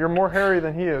 You're more hairy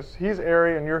than he is. He's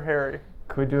airy and you're hairy.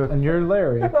 Could we do it? And you're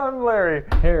Larry. I'm Larry.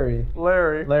 Harry.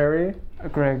 Larry. Larry.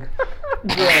 Greg.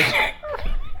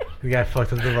 The guy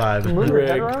fucked up the vibe. Move your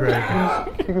head Greg,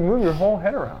 around. You can move your whole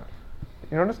head around.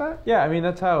 You notice that? Yeah, I mean,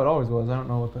 that's how it always was. I don't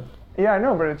know what the... Yeah, I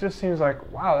know, but it just seems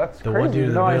like, wow, that's The crazy. one dude in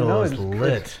the No, I middle know, is it's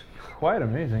lit. Quite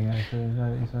amazing, actually. Now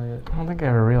that you say it. I don't think I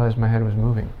ever realized my head was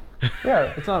moving.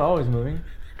 Yeah, It's not always moving.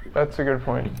 that's a good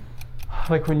point.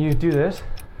 Like when you do this.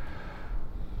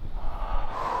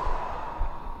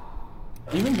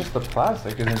 Even just the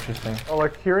plastic is interesting. Oh,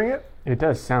 like hearing it? It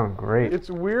does sound great. It's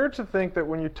weird to think that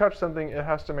when you touch something, it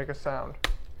has to make a sound.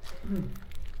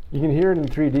 You can hear it in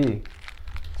 3D.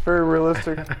 It's very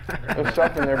realistic. There's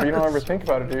stuff in there, but you don't ever think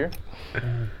about it, do you?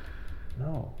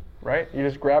 No. Right? You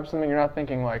just grab something, you're not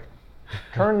thinking like,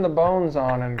 turn the bones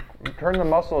on and turn the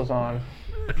muscles on.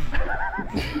 You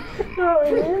know what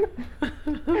I mean?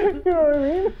 You know what I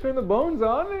mean? Turn the bones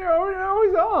on, they're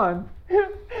always on. I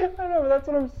know, but that's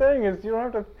what I'm saying is you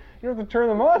don't have to turn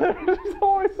them on. They're just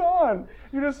always on.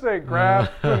 You just say grab,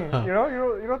 and, you know,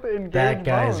 you don't have to engage. That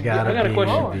guy's bones. got I got a to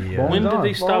question. be. When did on.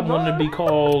 they stop Bones wanting to on. be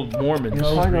called Mormons? You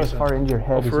probably go as far into your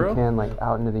head as for you real? can, like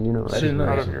out into the universe. Shit, Out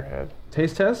nice. of your head.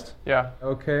 Taste test? Yeah.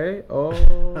 Okay. Oh.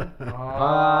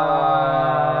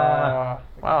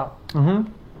 Wow.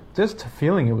 Mm-hmm. Just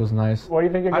feeling it was nice. What do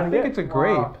you think you're I gonna think get? it's a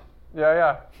grape. Wow.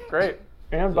 Yeah. Great.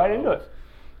 And bite into it.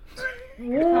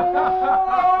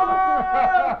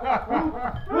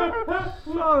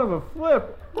 Son of a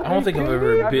flip. I don't think I've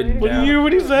ever bitten What do down. you hear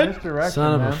what he said? Misdirection,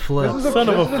 Son of man. a flip. Son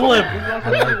of a flip. I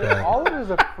like that. All of it is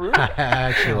a fruit. I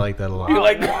actually like that a lot. You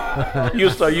like that? You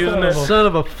start using that? Son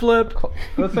of a flip.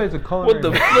 Let's say it's a culinary. What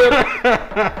the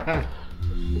flip?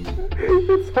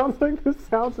 It sounds like the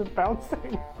sounds of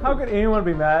bouncing. How could anyone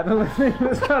be mad listening to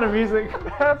this kind of music?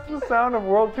 That's the sound of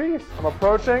world peace. I'm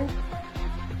approaching.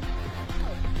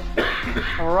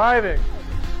 I'm arriving.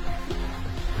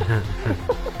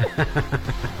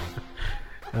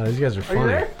 These guys are Are you funny.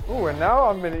 there? Ooh, and now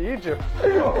I'm in Egypt. I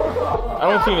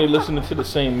don't think they listening to the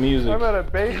same music. I'm at a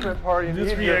basement party in This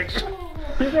Egypt. reaction.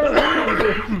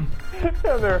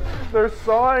 And they're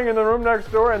sawing in the room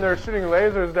next door and they're shooting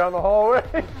lasers down the hallway.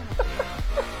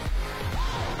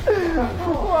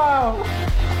 Wow.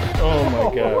 Oh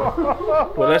my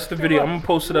god. Well, that's the video. I'm gonna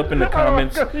post it up in the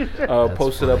comments.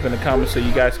 Post it up in the comments so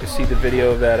you guys can see the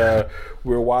video that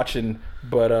we're watching.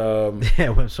 But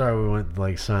Yeah, I'm sorry we went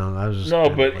like silent. I was just no,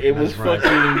 kinda, but like, it was mesmerized.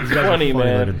 fucking These guys are funny,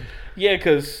 man. looking. Yeah,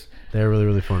 cause They're really,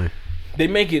 really funny. they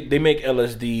make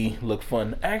LSD look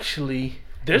fun. Actually,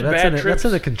 there's That's bad in trips.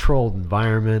 that's in a controlled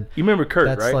environment. You remember Kurt,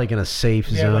 That's right? like in a safe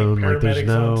Yeah, zone. like Like, there's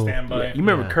paramedics on no. standby. You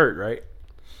remember Yeah. Kurt, right?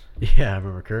 Yeah, I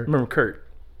remember Kurt. Remember Kurt?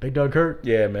 Big Dog Kurt.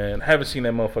 Yeah, man. I haven't seen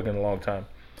that motherfucker in a long time.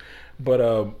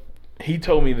 But he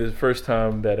told me the first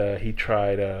time that he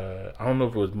tried, I don't know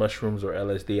if it was mushrooms or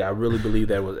LSD. I really believe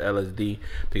that it was LSD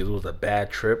because it was a bad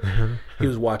trip. He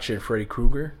was watching Freddy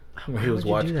Krueger. When he was would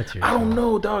you watching, do that to I don't yourself?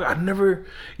 know, dog. I never,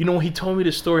 when he told me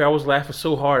this story, I was laughing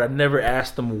so hard. I never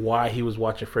asked him why he was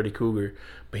watching Freddy Krueger,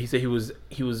 but he said he was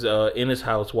in his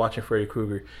house watching Freddy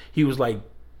Krueger. He was like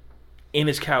in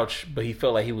his couch, but he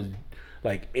felt like he was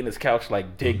like in his couch,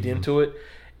 like digged into it.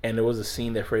 And there was a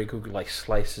scene that Freddy Krueger like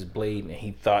sliced his blade, and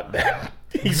he thought that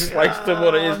he sliced him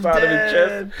on the inside of his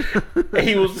chest. And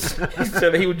he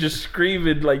said he was just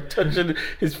screaming, like touching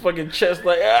his fucking chest,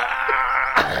 like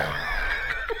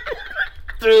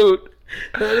dude.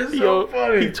 That is so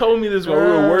funny. He told me this while we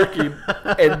were working,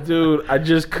 and dude, I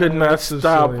just could not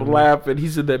stop silly, man. laughing. He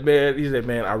said,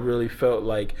 man, I really felt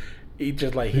like he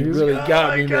really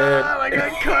got me, man. I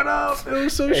got cut up. It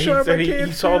was so And he sharp. said I can't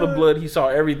he saw the feel it. blood, he saw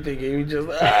everything, and he just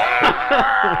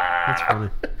That's funny.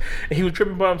 and he was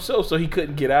tripping by himself, so he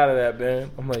couldn't get out of that, man.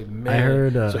 I'm like, man. I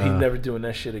heard, so he's never doing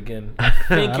that shit again. I I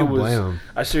think don't it was. blame him.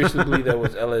 I seriously believe that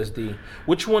was LSD.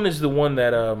 Which one is the one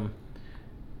that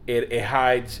it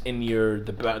hides in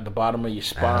the bottom of your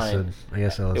spine? Acid. I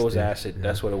guess LSD. It was acid. Yeah.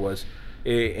 That's what it was.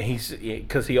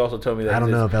 Because he also told me that. I don't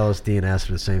know if LSD and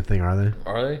acid are the same thing, are they?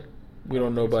 Are they? We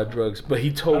don't know about drugs, but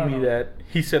he told me that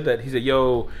he said,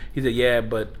 yeah,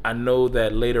 but I know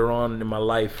that later on in my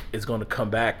life it's going to come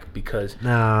back because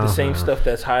No, the same no. stuff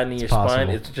that's hiding in your spine,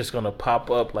 possible. it's just going to pop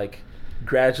up, like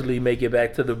gradually make it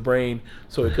back to the brain.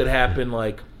 So it could happen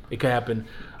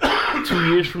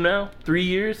 2 years from now, 3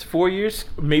 years, 4 years,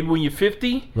 maybe when you're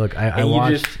 50. Look, I and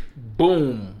watched. you just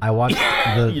boom. I watched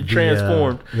You're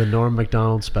transformed. the Norm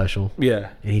Macdonald special, Yeah.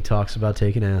 and he talks about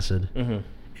taking acid, Mm-hmm.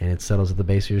 and it settles at the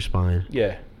base of your spine.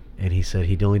 Yeah. And he said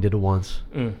he only did it once,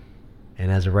 Mm.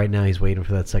 and as of right now, he's waiting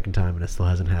for that second time, and it still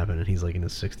hasn't happened. And he's like in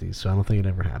his 60s, so I don't think it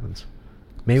ever happens.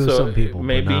 Maybe with So, some people,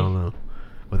 maybe. but I don't know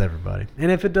with everybody.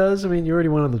 And if it does, I mean, you already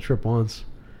went on the trip once.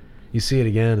 You see it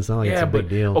again. It's not like it's a big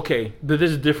deal. Okay,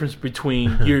 there's a difference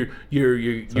between you're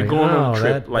like, going on oh, a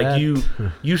trip.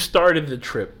 that- You started the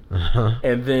trip, Uh-huh.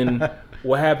 and then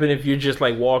what happened if you're just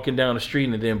like walking down the street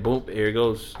and then boom, here it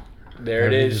goes. There it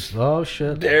Everything is. just- oh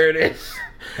shit! There it is.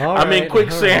 All I'm in right,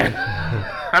 quicksand. all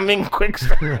right. I'm in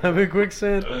quicksand. I'm in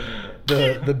quicksand.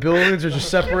 The buildings are just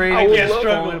separating. I would It's love-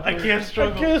 falling apart. I can't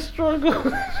struggle. I can't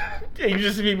struggle. And you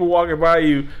just see people walking by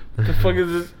you. What the fuck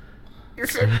is this?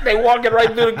 They walking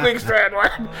right through the quicksand.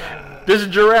 There's a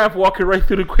giraffe walking right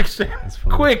through the quicksand. That's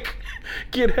funny. Quick,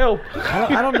 get help.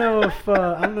 I don't know if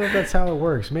that's how it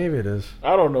works.Maybe it is.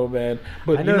 I don't know, man.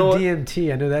 But I know, you know what?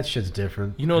 DMT. I know that shit's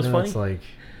different. You know what's I funny? It's like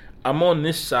I'm on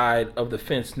this side of the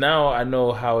fence now. I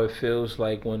know how it feels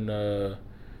like when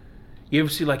you ever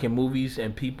see like in movies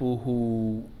and people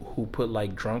who put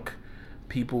like drunk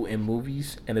people in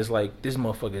movies, and it's like this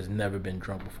motherfucker has never been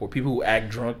drunk before. People who act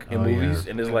drunk in Oh, movies,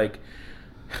 yeah. and it's like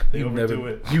They you've overdo never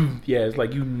it. it's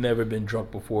like you've never been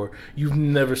drunk before. You've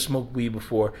never smoked weed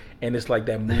before, and it's like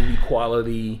that movie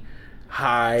quality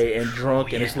high and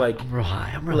drunk, and it's like I'm real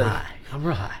high. I'm real like- high. I'm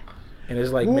real high. and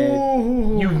it's like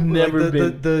man, you've never like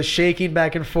been. the shaking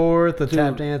back and forth, the Dude,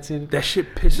 tap dancing. That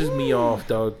shit pisses me off,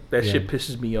 dog. That Yeah. shit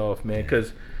pisses me off, man.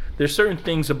 Because there's certain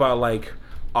things about like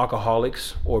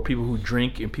alcoholics or people who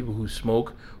drink and people who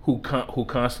smoke who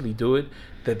constantly do it,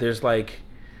 that there's like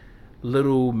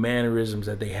little mannerisms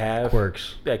that they have,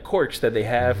 Quirks. that they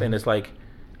have, and it's like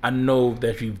I know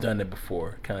that you've done it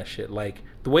before, kind of shit. Like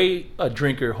the way a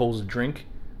drinker holds a drink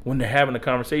when they're having a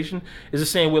conversation is the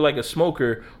same way like a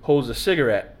smoker holds a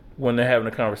cigarette when they're having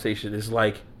a conversation. It's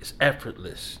like it's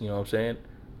effortless. You know what I'm saying?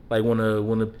 Like when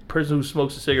a person who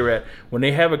smokes a cigarette, when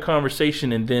they have a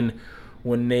conversation and then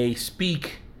when they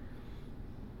speak,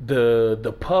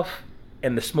 the puff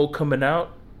and the smoke coming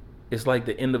out is like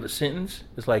the end of a sentence.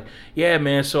 It's like, yeah,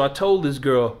 man. So I told this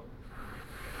girl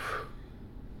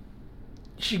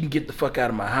she can get the fuck out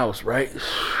of my house, right?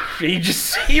 You just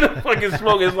see the fucking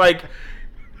smoke. It's like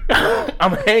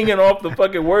I'm hanging off the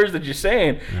fucking words that you're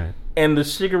saying. Right. And the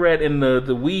cigarette and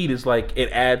the weed is like, it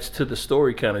adds to the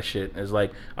story kind of shit. It's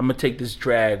like, I'm going to take this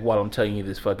drag while I'm telling you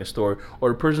this fucking story. Or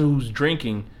the person who's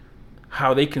drinking,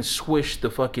 how they can swish the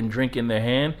fucking drink in their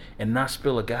hand and not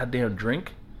spill a goddamn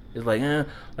drink. It's like,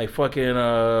 like fucking,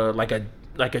 like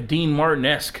a Dean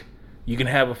Martin-esque. You can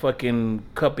have a fucking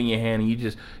cup in your hand and you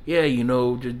just, yeah, you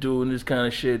know, just doing this kind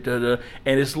of shit. And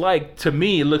it's like, to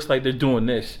me, it looks like they're doing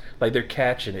this. Like they're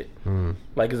catching it.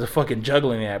 Like it's a fucking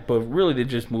juggling act. But really, they're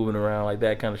just moving around like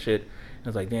that kind of shit. And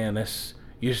it's like, damn, that's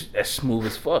smooth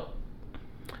as fuck.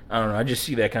 I don't know. I just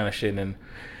see that kind of shit. And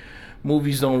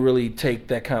movies don't really take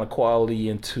that kind of quality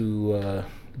into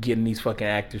getting these fucking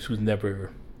actors who's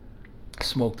never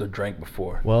smoked or drank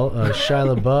before. Well,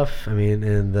 Shia LaBeouf, I mean,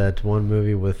 in that one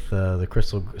movie with the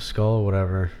Crystal Skull or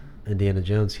whatever, Indiana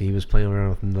Jones, he was playing around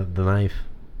with the knife.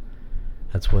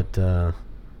 That's what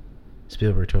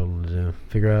Spielberg told him to do.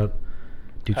 Figure out,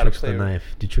 do How to tricks with a play knife.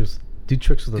 Do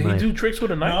tricks with a Did he knife. do tricks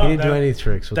with a knife? No. He didn't do that- any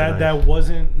tricks with a knife.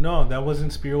 That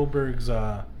wasn't Spielberg's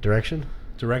Direction?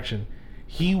 direction.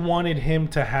 He wanted him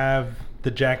to have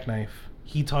the jackknife.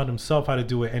 He taught himself how to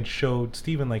do it and showed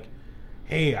Steven like,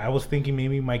 hey, I was thinking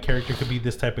maybe my character could be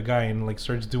this type of guy, and like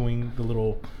starts doing the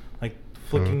little like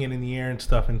flicking it in the air and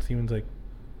stuff, and Steven's like,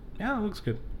 yeah, it looks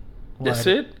good. That's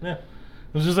Well, it? Yeah. It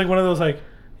was just like one of those like,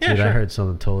 yeah, Dude, sure. I heard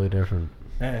something totally different.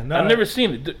 Yeah, no, I've never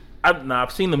seen it.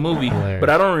 I've seen the movie, Hilarious. but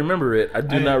I don't remember it. I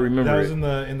do not remember that it. was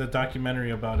in the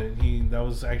documentary about it. That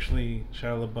was actually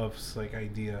Shia LaBeouf's like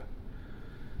idea.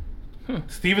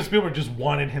 Steven Spielberg just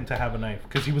wanted him to have a knife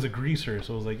because he was a greaser,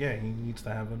 so it was like, yeah, he needs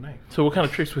to have a knife. So what kind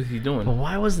of tricks was he doing? But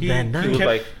why was He- that he He was knife? kept-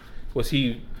 like, was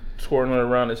he twirling it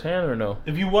around his hand or no?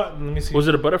 If you want, let me see. Was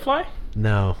it a butterfly?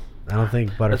 No, I don't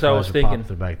think what I was butterflies were thinking.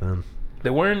 popular back then. They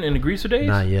weren't in the greaser days?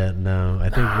 Not yet, no. I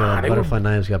think Nah, they were- butterfly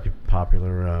knives got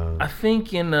popular I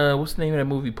think in what's the name of that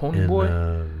movie? Pony in Boy.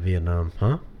 Vietnam.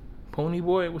 Huh? Pony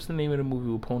Boy. What's the name of the movie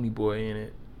with Pony Boy in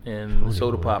it and Pony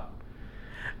Soda Boy. Pop?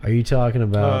 Are you talking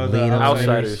about The Lean on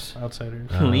Outsiders.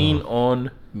 Outsiders. Oh. Lean on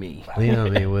Me. Me? Lean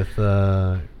on Me with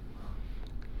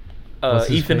what's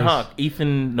his Ethan face? Hawke.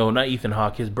 Not Ethan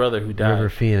Hawke. His brother who died. River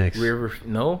Phoenix.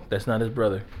 No, that's not his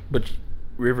brother. But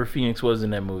River Phoenix was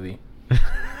in that movie.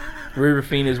 River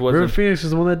Phoenix wasn't. River Phoenix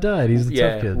is the one that died. He's the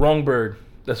tough kid. wrong bird.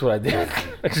 That's what I did.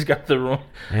 I just got the wrong.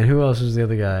 And who else is the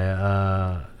other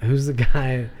guy? Who's the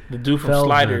guy? The dude from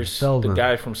Sliders. The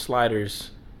guy from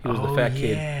Sliders. He was the fat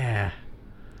kid. Yeah.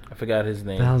 I forgot his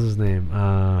name. What the hell's his name?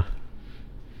 Man,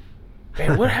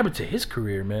 what happened to his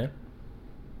career, man?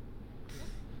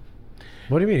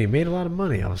 What do you mean? He made a lot of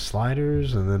money off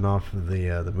Sliders, and then off of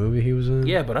the movie he was in.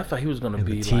 Yeah, but I thought he was gonna and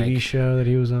be the TV like. show that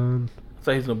he was on. I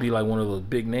thought he was gonna be like one of those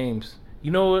big names.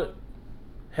 You know what?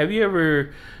 Have you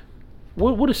ever?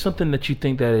 What is something that you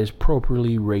think that is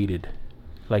appropriately rated?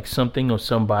 Like something or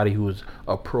somebody who is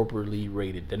appropriately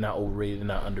rated. They're not overrated, they're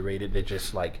not underrated. They're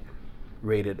just like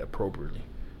rated appropriately.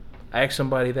 I asked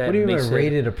somebody that. What do you and they mean said,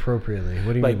 rated appropriately?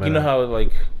 What do you like mean by you know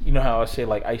that? how I say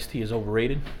like Ice-T is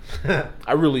overrated?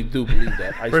 I really do believe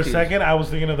that. For a second, I was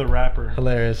thinking of the rapper.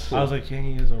 Hilarious. I was like, yeah,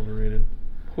 he is overrated.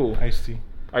 Who? Ice-T.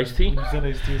 Ice-T? You said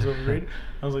Ice-T is overrated?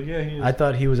 I was like, yeah, he is. I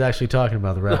thought he was actually talking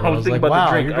about the rapper. No, I I was was thinking like, about the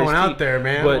wow, drink, you're going Ice-T. out there,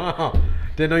 man. But- Wow.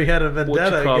 Didn't know you had a What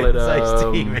vendetta you call against it?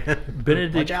 Ice-T, man.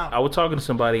 Benedict. Watch out. I was talking to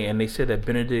somebody and they said that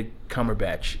Benedict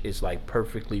Cumberbatch is like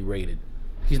perfectly rated.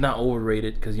 He's not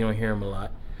overrated because you don't hear him a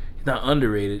lot. He's not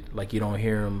underrated like you don't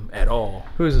hear him at all.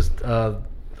 Who is this?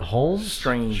 Holmes?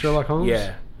 Strange. Sherlock Holmes?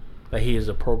 Yeah, like he is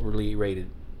appropriately rated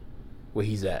where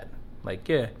he's at. Like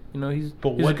yeah, you know he's.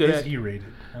 But he's what a good is actor. he rated?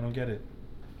 I don't get it.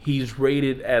 He's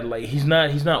rated at like he's not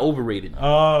overrated.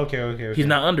 Oh, okay. He's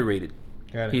not underrated.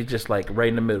 Got it. He's just like right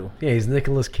in the middle. Yeah, he's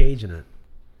Nicolas Cage in it.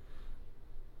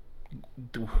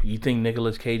 You think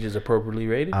Nicolas Cage is appropriately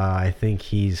rated? I think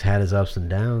he's had his ups and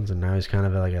downs, and now he's kind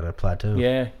of like at a plateau.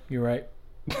 Yeah, you're right.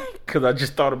 Because I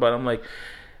just thought about it. I'm like,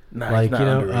 nah, he's Like, not you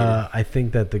know, underrated. I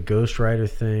think that the Ghost Rider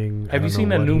thing... Have you seen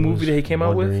that new movie that he came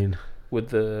out with? wondering. With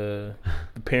the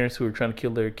parents who were trying to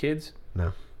kill their kids?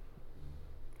 No.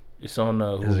 It's on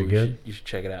Hulu. Is it good? You should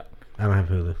check it out. I don't have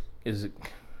Hulu. Is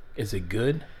it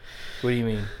good? What do you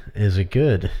mean? Is it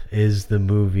good? Is the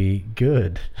movie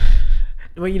good?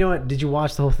 Well, you know what? Did you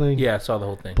watch the whole thing? Yeah, I saw the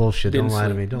whole thing. Bullshit. Didn't Don't lie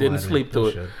to sleep- me. Don't Didn't lie to me. sleep through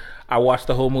it. Bullshit. I watched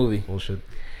the whole movie. Bullshit.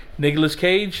 Nicolas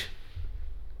Cage,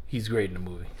 he's great in the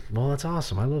movie. Well, that's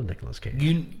awesome. I love Nicolas Cage.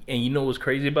 You know what's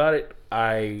crazy about it?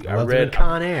 I I loved him in read.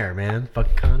 Con Air, man.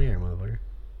 Fucking Con Air, motherfucker.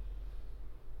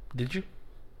 Did you?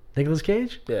 Nicolas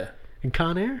Cage? Yeah. In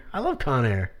Con Air? I love Con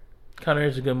Air. Con Air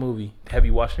is a good movie. Have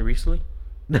you watched it recently?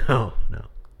 No.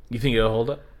 You think it'll hold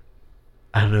up?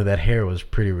 I don't know. That hair was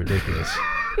pretty ridiculous.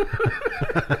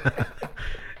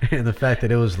 And the fact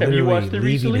that it was Have you literally watched it leaving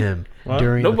recently? him What?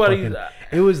 during Nobody- the fucking...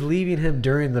 It was leaving him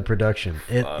during the production.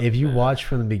 If you watch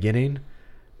from the beginning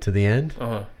to the end,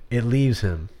 Uh-huh. it leaves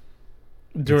him.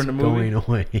 During It's the movie? going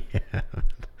away. Yeah.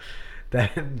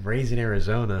 That Raising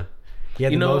Arizona. He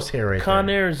had You the know, most hair right Con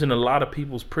there. Air is in a lot of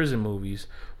people's prison movies,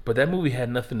 but that movie had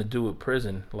nothing to do with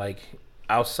prison. Like,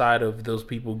 outside of those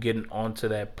people getting onto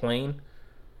that plane,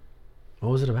 What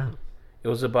was it about? it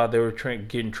was about they were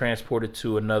getting transported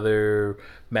to another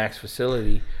max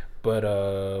facility, but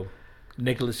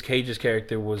Nicolas Cage's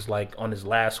character was like on his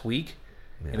last week,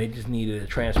 and they just needed to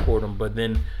transport him. But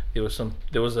then they would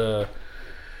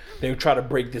try to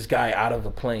break this guy out of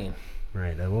the plane.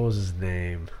 Right. What was his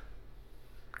name?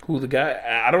 Who the guy?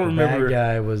 I don't The remember. bad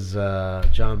guy was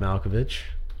John Malkovich.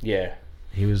 Yeah,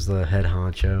 He was the head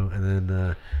honcho, and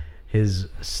then his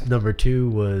number two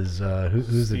was who's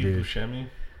the Steve dude? Buscemi.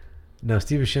 No,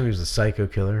 Steve Buscemi was the psycho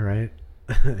killer, right?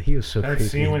 He was so That creepy.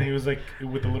 scene when he was like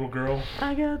with the little girl.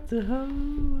 I got the hoe.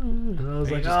 And I was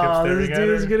He like, just kept oh, this staring at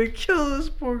dude's her. gonna kill this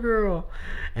poor girl.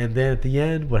 And then at the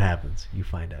end, what happens? You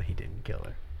find out he didn't kill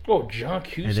her, Oh, John and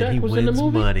Cusack then he was in the wins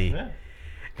movie. money. Yeah.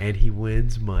 And he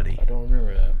wins money, I don't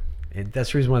remember that. and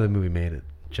that's the reason why the movie made it.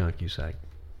 John Cusack,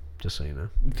 just so you know.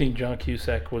 You think John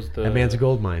Cusack was the? That man's a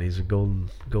gold mine. He's a golden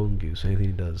goose. Anything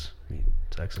he does, I mean,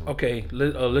 it's excellent. Okay,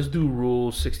 let's do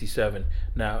Rule 67.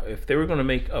 Now, if they were going to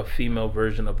make a female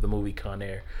version of the movie Con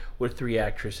Air, what three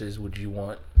actresses would you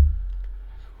want?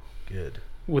 Good.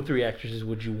 What three actresses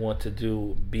would you want to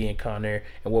be in Con Air,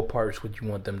 and what parts would you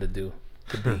want them to be?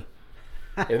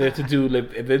 If they're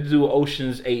to do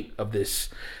Ocean's 8 of this,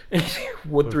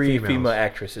 what With three females. female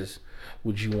actresses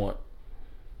would you want?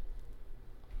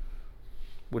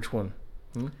 Which one?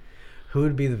 Who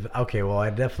would be the? Okay, well, I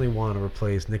definitely want to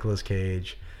replace Nicolas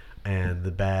Cage and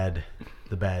the bad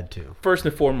two. First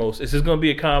and foremost, is this going to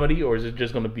be a comedy, or is it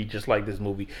just going to be just like this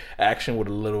movie, action with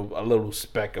a little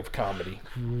speck of comedy,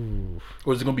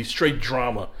 or is it going to be straight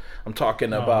drama? I'm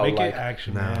talking about make like it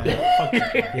action, Nah. man. Fuck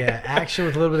it. Yeah, action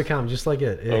with a little bit of comedy, just like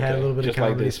it. It had a Okay, little bit of just like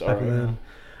comedy this, speckled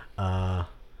alright. in.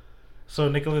 So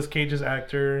Nicolas Cage's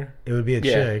actor. It would be a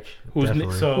Yeah. chick. who's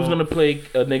definitely. who's going to play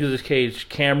Nicolas Cage?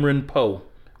 Cameron Poe,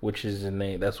 which is his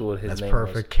name. That's what his That's name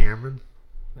perfect, was. Cameron.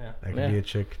 Yeah. That could Yeah. be a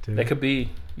chick too. That could be,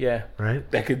 yeah. right.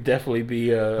 That could definitely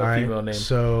be a All right. female name.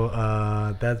 So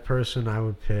that person I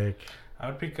would pick. I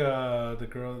would pick the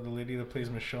lady that plays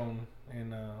Michonne in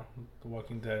The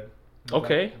Walking Dead.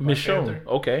 Okay, Black Michonne. Panther.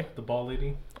 Okay, The ball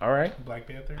lady, all right. Black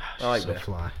Panther. I like She's so that.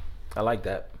 fly. I like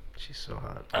that. She's so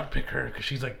hot. I'd pick her because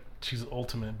she's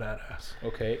ultimate badass.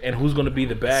 Okay, and who's gonna be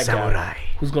the bad guy? Samurai.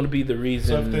 Who's gonna be the So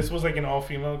reason? if this was like an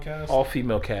all-female cast, all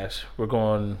female cast, we're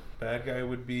going. bad guy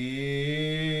would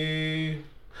be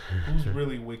who's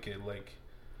really wicked,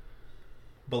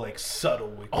 but like subtle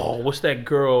wicked. Oh, what's that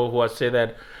girl who I say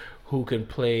that who can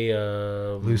play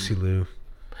Lucy Liu.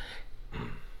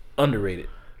 underrated?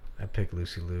 I pick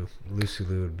Lucy Liu. Lucy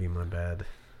Liu would be my bad.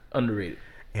 Underrated.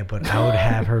 Yeah, but I would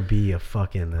have her be a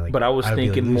fucking. Like, But I was I'd be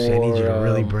thinking Lucy, I need you to more,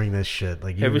 really bring this shit.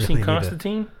 Like, you Have you really seen need to-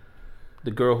 Constantine?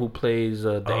 The girl who plays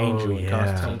the Oh, angel in yeah.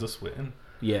 Constantine. Tilda Swinton.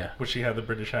 Yeah, Would she have the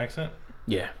British accent?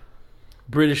 yeah.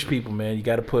 British people, man. You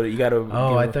got to put it. You got to.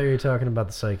 Oh, I thought you were talking about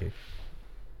the psychic.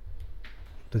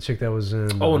 The chick that was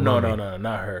in. Oh The no, Mummy. no,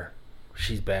 not her.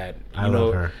 She's bad. I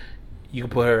love her. You can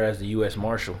put her as the U.S.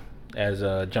 Marshal, as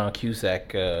John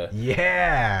Cusack.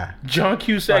 Yeah. John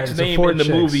Cusack's Right, name support in the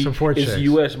chicks, movie support is chicks.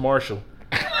 U.S. Marshal.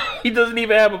 He doesn't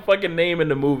even have a fucking name in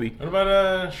the movie What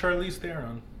about Charlize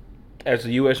Theron? as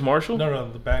the U.S. Marshal.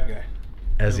 No, the bad guy.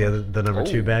 As the number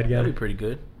 2 bad guy. That'd be pretty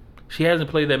good. She hasn't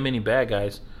played that many bad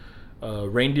guys.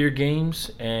 Reindeer Games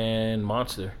and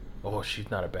Monster. Oh, she's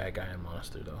not a bad guy in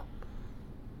Monster though.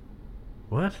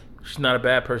 What? She's not a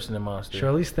bad person in Monster.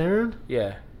 Charlize Theron?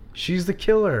 Yeah, She's the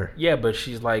killer. yeah, but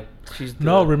she's the,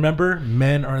 No, remember,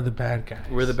 men are the bad guys.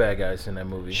 we're the bad guys in that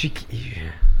movie.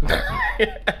 Yeah.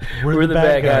 We're the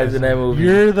bad guys in that movie.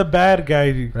 You're the bad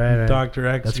guy, Right. Dr.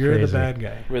 X. That's You're crazy. the bad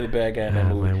guy. We're the bad guy in that Ah,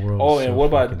 movie. my world Oh, is and so what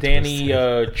about fucking Danny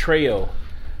twisted. Trejo,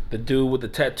 the dude with the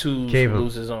tattoos Cave who him.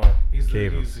 loses his arm? He's the,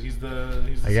 Gave him. he's the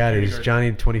I got it. security He's guard.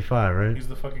 Johnny 25, right? He's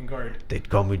the fucking guard. They'd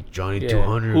call me Johnny Yeah.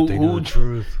 200 Who- if they knew who- the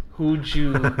truth. Who'd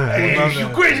you? Hey, love you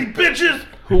that. crazy bitches!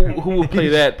 Who would play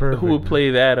He's that? perfect, Who would man. play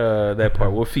that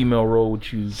part? What female role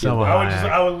would you? Give Selma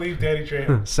them? I would leave Danny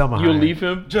Trejo. Selma You'll Hayek. leave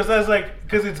him? Just as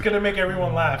because it's gonna make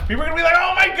everyone laugh. People are gonna be like,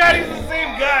 "Oh my god, he's the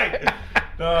same guy."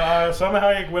 Salma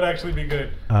Hayek would actually be good.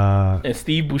 And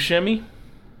Steve Buscemi?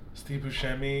 Steve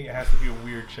Buscemi, it has to be a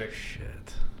weird chick,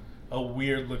 Shit. a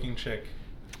weird looking chick.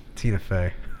 Tina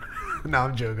Fey. No,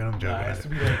 I'm joking. I'm joking. Nah, it has to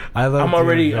be like I love I'm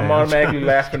Tina Fey. automatically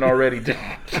laughing already.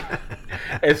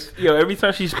 It's every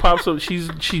time she pops up,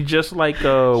 she just like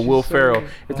Will Ferrell.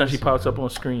 Every time she pops up on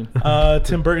screen.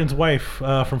 Tim Burton's wife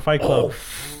from Fight Club. Oh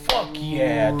fuck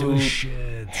yeah, Oh, dude!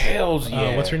 shit. Hell's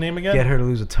yeah! What's her name again? Get her to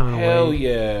lose a ton of Hell weight.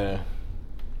 yeah!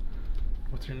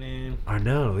 What's her name? I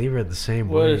know. Leave her at the same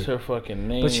What weight. is her fucking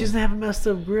name? But she doesn't have a messed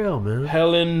up grill, man.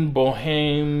 Helen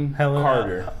Bohem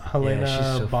Carter. Helena Yeah,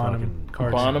 she's so Bonham fucking-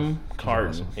 Carter. Bonham Carter.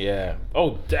 awesome. Yeah.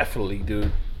 Oh, definitely,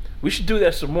 dude. We should do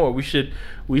that some more. We should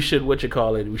what you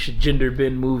call it? We should gender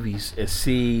bend movies and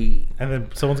see. And then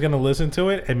someone's gonna listen to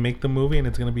it and make the movie, and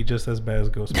it's gonna be just as bad as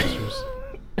Ghostbusters.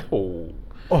 Oh.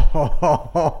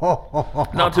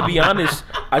 Now, to be honest,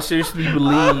 I seriously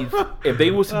believe if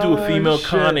they was to do a female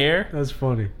Con Air, That's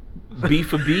funny. beat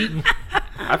for beat,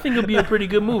 I think it'd be a pretty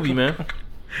good movie, man.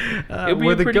 It'd be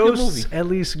Were a the pretty good ghosts movie. at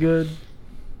least good?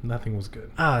 Nothing was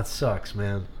good. Ah, it sucks,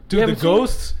 man. Dude, You the haven't seen it?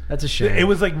 ghosts. That's a shame. It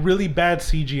was like really bad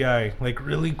CGI, like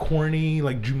really corny,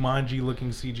 like Jumanji looking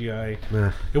CGI.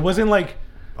 Nah. It wasn't like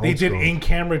they Old did school.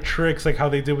 in-camera tricks like how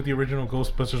they did with the original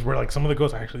Ghostbusters, where like some of the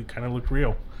ghosts actually kind of looked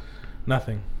real.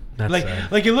 Nothing. That's like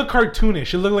sad. like it looked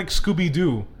cartoonish. It looked like Scooby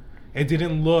Doo. It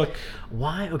didn't look.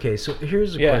 Why? Okay, so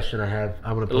here's a Yeah. question I have.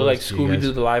 I want It to looked pose like to you Scooby guys.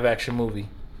 Doo, the live action movie.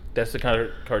 That's the kind of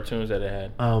cartoons that it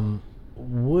had.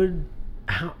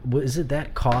 Is it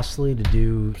that costly to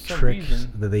do some tricks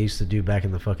reason. that they used to do back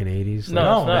in the fucking 80s?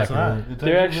 No, Like, it's it's not. It's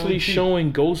They're actually actually really cheap.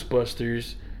 showing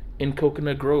Ghostbusters in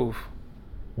Coconut Grove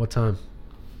What time?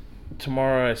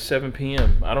 tomorrow at 7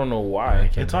 p.m. I don't know why.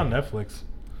 Can't It's on make Netflix.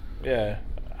 Yeah,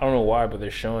 I don't know why, but they're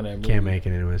showing that movie. Can't make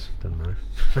it anyways. Doesn't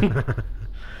matter.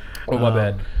 Oh, my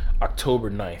bad.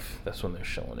 October 9th. That's when they're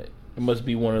showing it. It must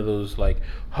be one of those, like,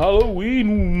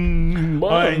 Halloween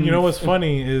months. And you know what's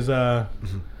funny is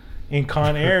in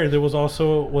Con Air there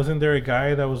wasn't there a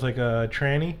guy that was like a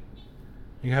tranny?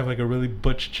 You have like a really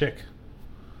butch chick.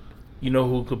 You know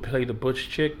who could play the butch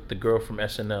chick? The girl from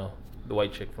SNL. The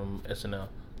white chick from SNL.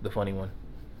 The funny one.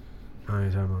 Oh, you're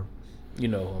talking about. You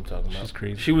know who I'm talking about. She's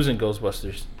crazy. She was in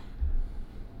Ghostbusters.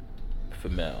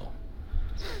 Female.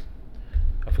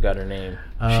 I forgot her name.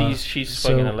 She's so-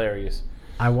 fucking hilarious.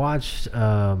 I watched.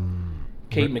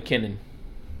 Kate McKinnon.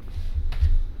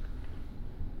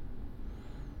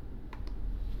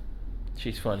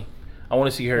 She's funny. I want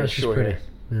to see her Oh, in she's short pretty. hair.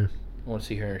 Yeah. I want to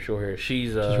see her in short hair.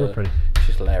 She's real pretty.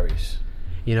 She's hilarious.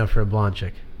 You know, for a blonde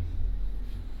chick.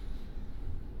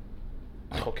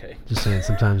 Okay. Just saying,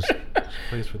 sometimes. She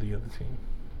plays for the other team.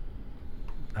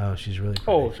 Oh, she's really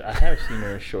pretty. Oh, I have seen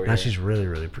her in short Now hair. she's really,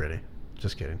 really pretty.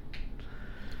 Just kidding.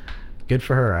 Good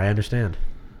for her. I understand.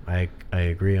 I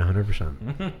agree 100%.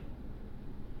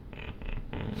 She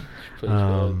plays for the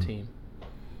other team.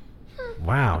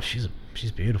 Wow, she's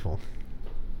beautiful.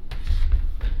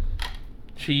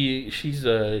 She's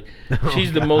Oh,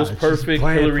 the God, most she's perfect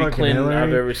playing Hillary fucking Clinton Hillary?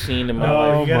 I've ever seen in my No,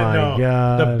 life. Oh you gotta my know.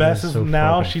 God, The best that's is so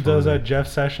now fucking she does funny. Jeff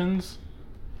Sessions,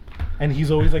 and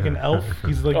he's always like an elf.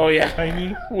 He's like Oh yeah,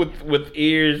 tiny. with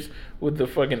ears, with the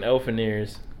fucking elfin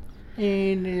ears. So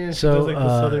Does like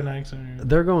the southern accent.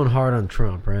 they're going hard on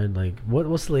Trump, right? Like,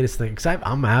 what's the latest thing? Because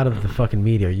I'm out of the fucking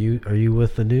media. Are you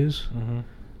with the news? Mm-hmm.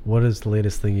 What is the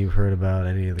latest thing you've heard about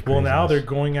any of the? Well, now they're craziness?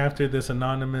 going after this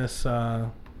anonymous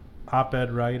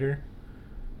op-ed writer.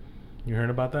 You heard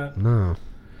about that? No.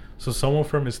 So someone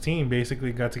from his team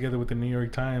basically got together with the New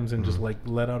York Times and just like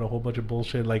let out a whole bunch of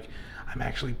bullshit. Like, I'm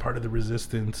actually part of the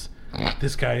resistance.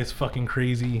 This guy is fucking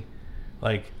crazy.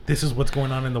 Like, this is what's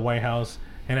going on in the White House.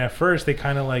 And at first, they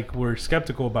kind of like were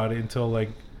skeptical about it until like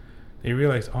they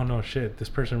realized, oh no, shit, this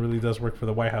person really does work for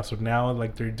the White House. So now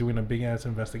like they're doing a big ass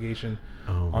investigation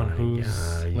Oh on my who's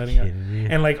God, are you letting out. kidding me?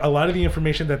 And like a lot of the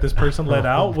information that this person let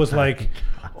out was my like,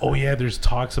 oh yeah, there's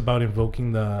talks about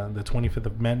invoking the 25th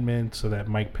Amendment so that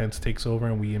Mike Pence takes over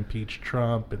and we impeach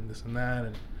Trump and this and that.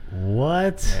 And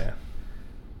What? yeah.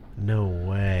 No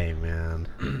way,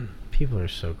 man. People are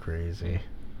so crazy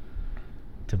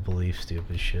to believe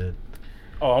stupid shit.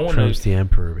 Oh, I want Trump's to the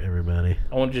emperor, everybody.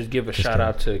 I want to just give a Just shout kidding.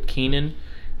 out to Keenan.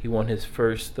 He won his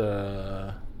first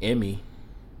Emmy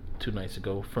 2 nights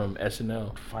ago from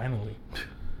SNL Finally.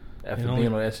 after It only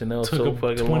being on SNL Took so him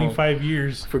fucking 25 long.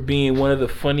 years. For being one of the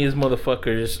funniest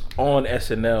motherfuckers on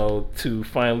SNL to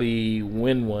finally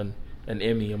win an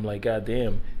Emmy. I'm like, God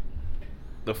damn,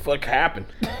 the fuck happened?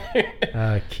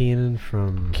 Keenan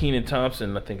from. Keenan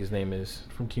Thompson, I think his name is.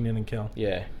 From Keenan and Kel.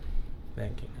 Yeah,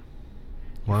 Thank you.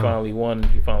 he Wow. finally won.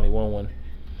 He finally won one.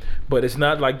 But it's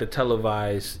not like the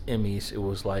televised Emmys. It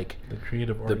was like The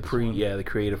creative arts. the one. the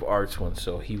creative arts one.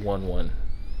 So he won one.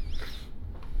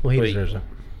 Well, he But- deserves it.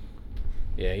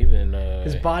 Yeah, even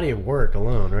His body of work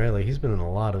alone, right? Like, he's been in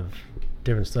a lot of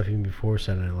different stuff even before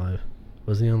Saturday Night Live.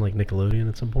 Wasn't he on, like, Nickelodeon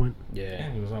at some point? yeah.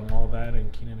 Yeah, he was on All That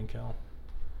and Keenan and Kel.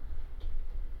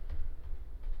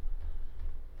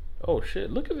 Oh shit!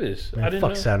 Look at this. I Man, didn't fuck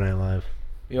know. Saturday Night Live.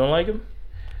 You don't like him?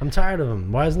 I'm tired of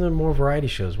him. Why isn't there more variety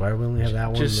shows? Why do we only have that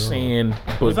one? Just No. saying.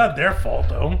 It was But not their fault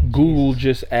though. Google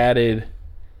just added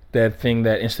that thing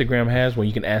that Instagram has where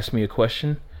you can ask me a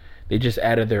question. They just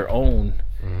added their own,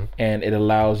 and it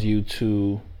allows you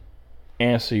to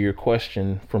answer your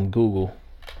question from Google.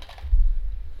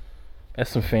 That's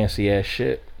some fancy ass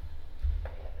shit.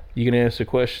 You can answer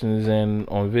questions and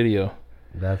on video.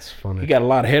 That's funny. You got a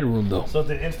lot of headroom though. So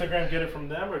did Instagram get it from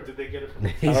them or did they get it from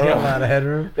He's I don't got a know. lot of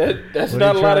headroom. That's What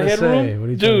not are a you lot of trying to say? headroom, What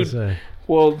are you trying dude. to say?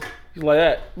 Well, he's like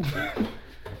that.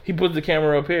 He puts the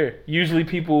camera up here. Usually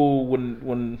people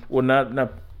would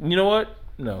not. You know what?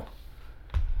 No.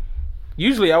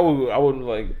 Usually I would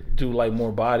like do like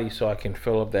more body so I can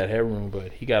fill up that headroom,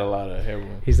 but he got a lot of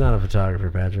headroom. He's not a photographer,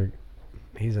 Patrick.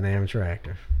 He's an amateur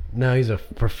actor. No, he's a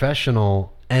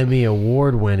professional Emmy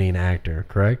award-winning actor,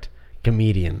 correct?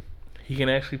 Comedian. He can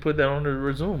actually put that on the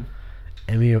resume.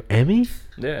 Emmy?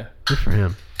 Yeah, Good for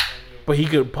him. but he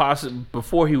could possibly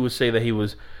before he would say that he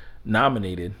was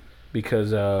nominated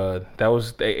because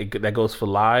that goes for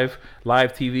live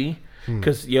TV.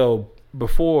 Because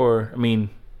before, I mean,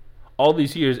 all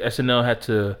these years SNL had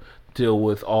to deal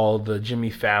with all the Jimmy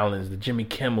Fallons, the Jimmy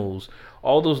Kimmels,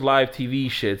 all those live TV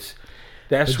shits.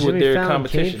 That's But what Jimmy their Fallon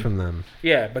competition. came from them.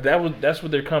 Yeah, but that's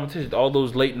what their competition. All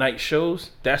those late night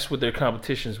shows. That's what their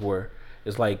competitions were.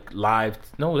 It's like live.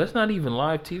 No, that's not even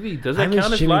live TV. Does I that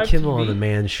count miss as Jimmy live Kimmel TV? on The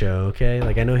Man Show, okay?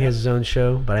 Like, I know he has his own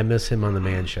show, but I miss him on The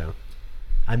Man Show.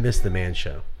 I miss The Man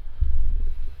Show.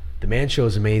 The Man Show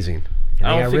is amazing. And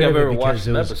I they don't got think rid I've of it ever because watched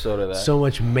there an was episode of that. so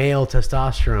much male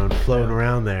testosterone floating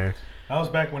around there. That was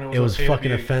back when It was okay to fucking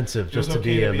be offensive it was just to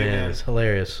okay be a man. man. It's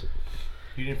hilarious.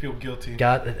 You didn't feel guilty.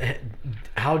 God,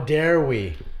 how dare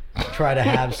we try to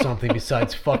have something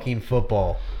besides fucking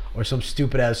football or some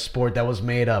stupid ass sport that was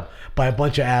made up by a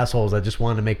bunch of assholes that just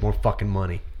wanted to make more fucking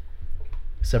money.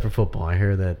 Except for football. I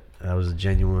hear that was a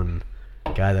genuine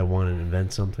guy that wanted to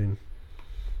invent something.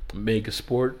 Make a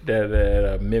sport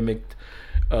that mimicked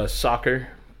soccer,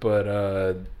 but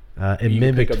It You can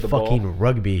mimicked pick up the fucking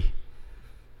rugby.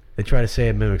 They try to say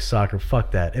it mimics soccer.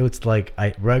 Fuck that. It was like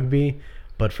rugby,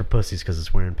 but for pussies because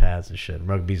it's wearing pads and shit.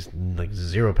 Rugby's like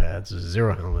 0 pads,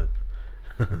 0 helmet,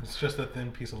 It's just a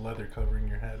thin piece of leather covering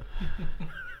your head.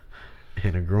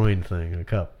 and a groin thing, a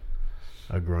cup,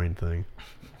 a groin thing.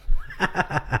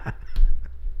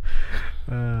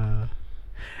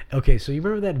 Okay, so you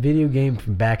remember that video game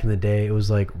from back in the day? It was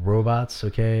like robots,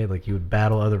 okay? Like you would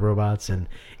battle other robots, and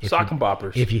Sock and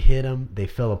boppers. if you hit them, they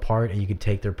fell apart, and you could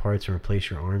take their parts and replace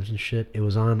your arms and shit. It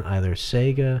was on either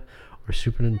Sega or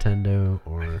Super Nintendo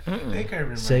or I think I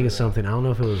remember Sega that. something. I don't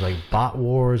know if it was like Bot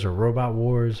Wars or Robot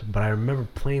Wars, but I remember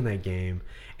playing that game,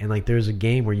 and like there's a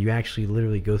game where you actually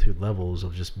literally go through levels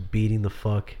of just beating the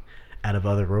fuck out of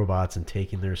other robots and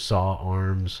taking their saw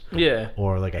arms Yeah.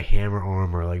 or like a hammer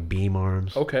arm or like beam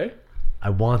arms. Okay.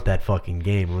 I want that fucking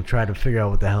game. I'm trying to figure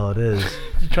out what the hell it is.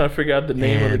 You trying to figure out the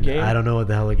name of the And game? I don't know what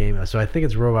the hell the game is. So I think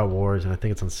it's Robot Wars, and I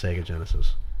think it's on Sega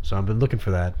Genesis. So I've been looking for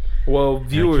that. Well, and I can't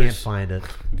viewers, find it.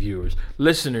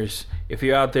 listeners, if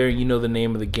you're out there and you know the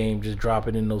name of the game, just drop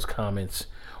it in those comments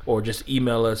or just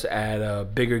email us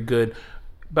at Bigger Good.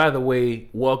 By the way,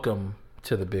 welcome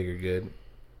to the Bigger Good.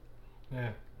 Yeah.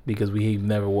 Because we've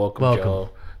never welcomed Welcome. y'all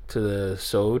to the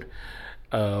Sode.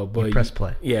 But You press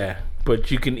play. Yeah, but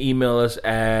you can email us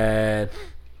at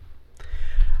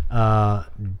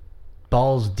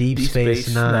Balls Deep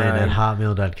Space 9 at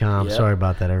hotmail.com. Yep. Sorry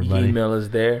about that, you everybody. can email us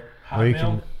there. Or you Hotmail?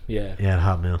 can, Yeah. yeah,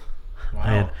 Hotmail. Wow.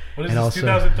 And- What is and this, also-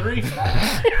 2003?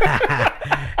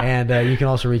 And you can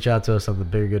also reach out to us on the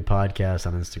Bigger Good Podcast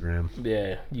on Instagram.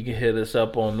 Yeah, you can hit us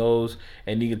up on those,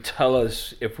 and you can tell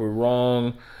us if we're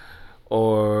wrong,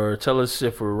 or tell us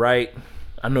if we're right.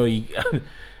 I know you.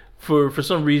 For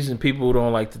some reason, people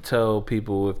don't like to tell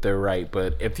people if they're right,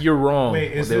 but if you're wrong,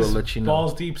 Wait, is they will this let you know.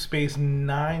 Balls Deep Space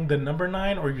 9, the number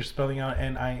 9, or you're spelling out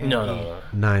N-I-N-E? No.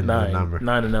 9 the number.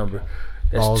 9 a number.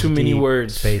 That's Balls too many Deep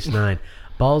words. Space 9.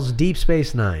 Balls Deep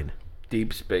Space 9.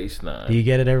 Deep Space 9. Do you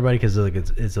get it, everybody? Because like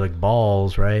it's like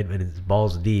balls, right? And it's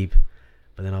balls deep.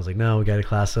 But then I was like, no, we got to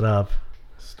class it up.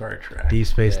 Star Trek. Deep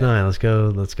Space Yeah. 9. Let's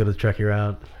go to check your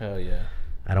out. Hell yeah.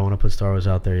 I don't want to put Star Wars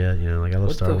out there yet. You know, like I love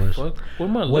What Star the Wars. fuck? What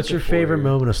am I What's your looking for favorite here?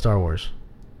 moment of Star Wars?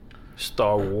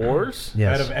 Star Wars?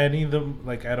 Yes. Out of any of them,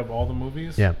 like out of all the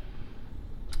movies? Yeah.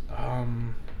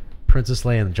 Princess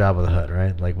Leia and the Jabba the Hutt,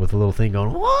 right? Like with the little thing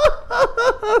going,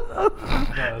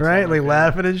 that's right? not my Like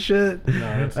laughing and shit. No,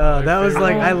 that's not my That was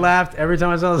favorite. like, I laughed every time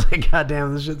I saw it. I was like, God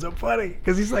damn, this shit's so funny.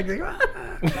 Because he's like,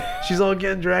 she's all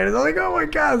getting dragged. And I'm like, oh my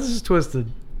God, this is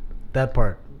twisted. That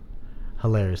part,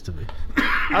 hilarious to me.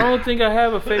 I don't think I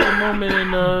have a favorite moment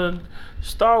in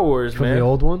Star Wars, From man. the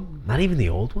old one? Not even the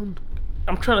old one?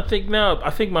 I'm trying to think now. I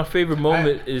think my favorite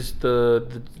moment is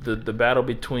the battle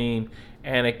between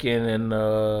Anakin and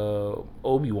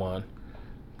Obi-Wan.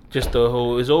 Just the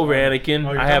whole, it's over, Anakin.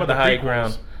 Oh, you're I talking have the about the high prequels.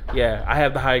 ground. Yeah, I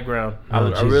have the high ground. Oh, I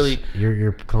Jesus. really,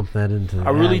 You're clumping that into. I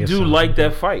really guess do so. like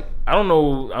that fight. I don't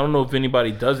know if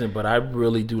anybody doesn't, but I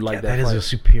really do like Yeah, that that is fight. a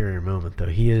superior moment, though.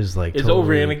 He is like. It's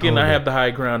totally over, Anakin. owned I it. have the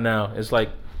high ground now. It's like,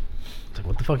 It's like,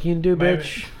 what the fuck you gonna do, My-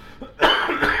 bitch?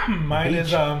 Mine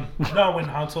is no, when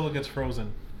Han Solo gets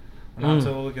frozen. When Han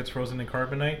Solo gets frozen in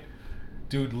carbonite,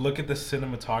 dude, look at the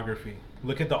cinematography.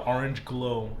 Look at the orange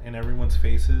glow in everyone's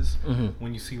faces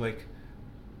when you see like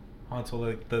Han Solo,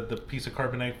 like the piece of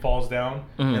carbonite falls down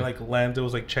and like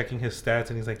Lando's like checking his stats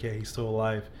and he's like, yeah, he's still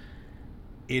alive.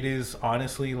 It is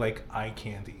honestly like eye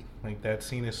candy. Like that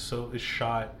scene is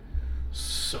shot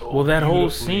so well, that whole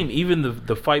beautifully. scene, even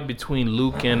the fight between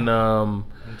Luke and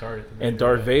and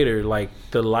Darth Vader, like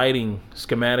the lighting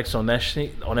schematics on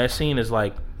that scene is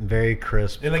like, Very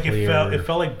crisp. It, like, it clear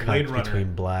felt like cut Blade Runner.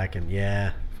 between black and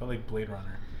It felt like Blade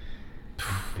Runner.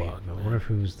 fuck, I wonder if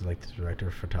who's like the director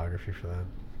of photography for that.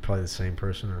 Probably the same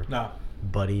person or No,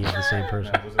 buddy of the same no,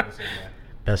 person. it wasn't the same guy.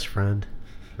 Best friend.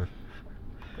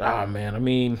 man. I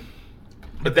mean,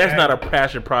 if that's not a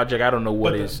passion project, I don't know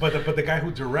what is. But the guy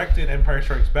who directed Empire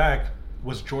Strikes Back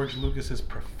was George Lucas's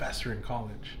professor in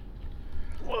college.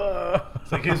 Whoa.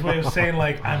 It's like his way of saying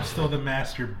like, I'm still the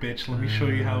master, bitch. Let me show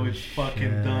you how it's fucking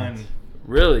shit. done.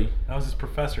 Really? That was his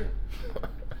professor.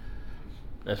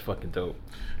 That's fucking dope.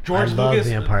 George I love Lucas.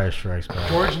 The Empire Strikes Back.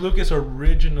 George Lucas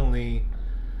originally,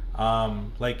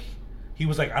 like, he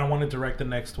was like, I don't want to direct the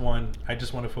next one. I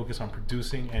just want to focus on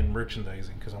producing and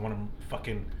merchandising because I want to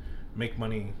fucking make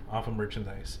money off of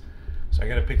merchandise. So I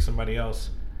got to pick somebody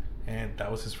else. And that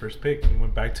was his first pick. He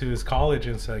went back to his college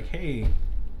and said, hey,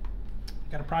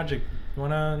 I got a project. You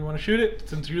wanna shoot it?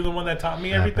 Since you're the one that taught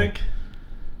me everything. Epic.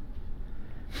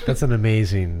 That's an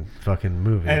amazing fucking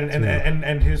movie. And too.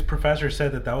 and his professor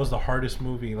said that was the hardest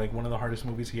movie, like one of the hardest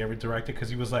movies he ever directed, because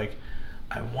he was like,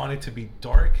 I want it to be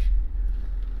dark,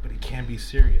 but it can't be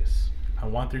serious. I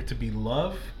want there to be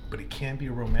love, but it can't be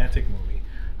a romantic movie.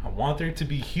 want there to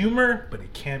be humor, but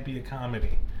it can't be a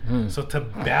comedy. So to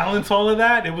balance all of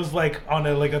that, it was like on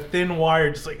a thin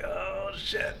wire, just like, oh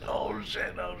shit.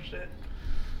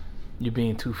 You're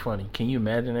being too funny. Can you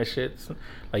imagine that shit?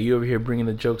 Like you over here bringing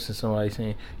the jokes and somebody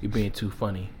saying you're being too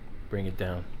funny. Bring it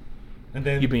down. And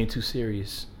then You're being too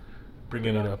serious. bring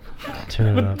it up. Turn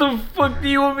it What up. the fuck do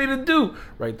you want me to do?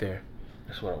 Right there.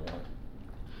 That's what I want.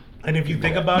 And if you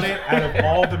think about it, out of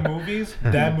all the movies,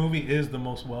 that movie is the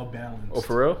most well balanced. Oh,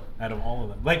 for real? Out of all of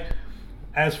them, like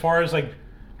as far as like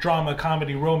drama,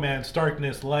 comedy, romance,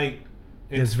 darkness, light,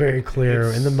 It's very clear.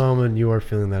 it's- In the moment, you are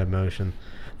feeling that emotion.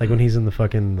 Like when he's in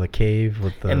the cave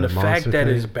with the And the monster fact that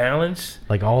thing. it's balanced,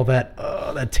 like all that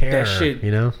terror, shit-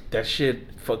 you know? that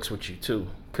shit fucks with you too.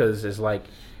 Because it's like,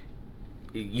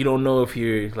 you don't know if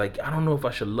you're like, I don't know if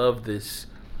I should love this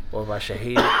or if I should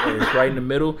hate it. And it's right in the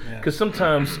middle. Yeah. Because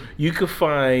sometimes you could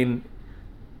find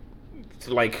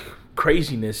like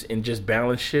craziness in just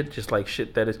balanced shit, just like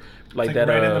shit that is like like that.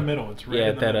 right in the middle. It's right yeah,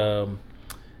 in the that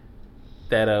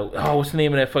middle. oh, what's the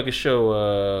name of that fucking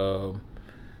show?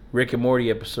 Rick and Morty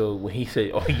episode when he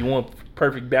said, "Oh, you want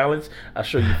perfect balance? I'll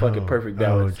show you fucking perfect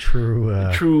balance." true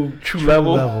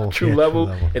Level, level. true Yeah, level. true level.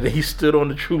 And then he stood on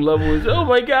the true level and said, "Oh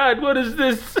my God, what is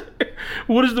this?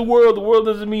 What is the world? The world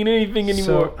doesn't mean anything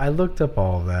anymore." So I looked up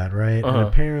all of that, right? Uh-huh. And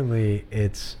apparently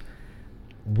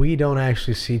we don't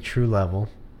actually see true level.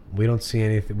 We don't see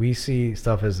anything. We see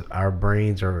stuff as our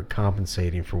brains are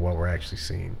compensating for what we're actually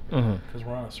seeing. Because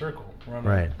we're on a circle. We're on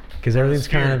Right. A, Because everything's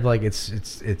kind sphere. of like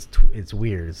it's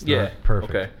weird. It's Yeah, not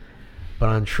perfect. okay. But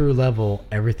on true level,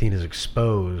 everything is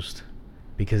exposed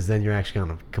because then you're actually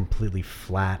on a completely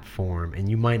flat form, and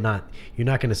you're not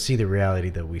going to see the reality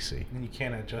that we see. and you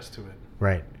can't adjust to it.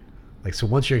 Right. Like, so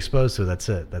once you're exposed to it, that's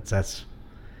it. That's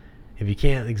if you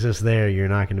can't exist there, you're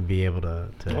not going to be able to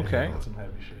Okay. handle That's it. some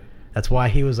heavy shit. That's why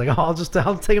he was like, "Oh,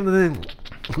 I'll take him to the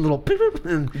little beep, beep,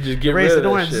 and Just get erase rid the of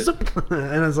door that and shit. zip."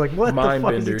 And I was like, "What Mind the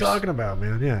fuck is he benders. talking about,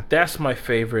 man?" Yeah. That's my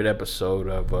favorite episode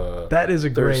of That is a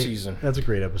third great season. That's a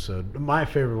great episode. My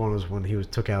favorite one was when he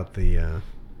took out the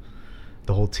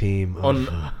whole team of,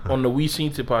 On the We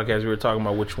Seen It podcast, we were talking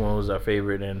about which one was our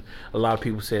favorite, and a lot of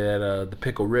people say that the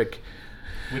Pickle Rick.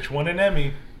 Which one an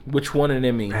Emmy? Which one an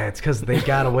Emmy? It's because they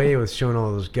got away with showing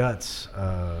all those guts.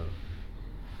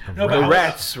 No, The I was-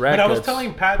 rats, rat But I was guts.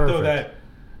 telling Pat though Perfect. that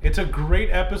it's a great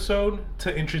episode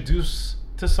to introduce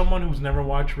to someone who's never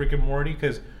watched Rick and Morty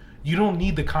because you don't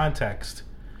need the context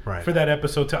right. for that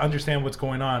episode to understand what's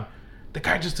going on. The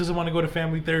guy just doesn't want to go to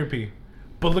family therapy.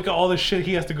 But look at all the shit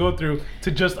he has to go through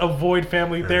to just avoid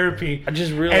family therapy. I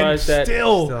just realized and that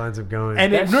Still ends up going.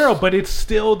 And That's- but it's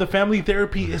still the family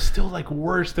therapy is still like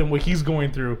worse than what he's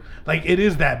going through. Like it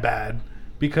is that bad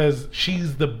because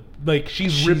she's she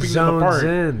ripping them zones apart.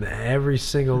 in every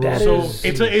single That little.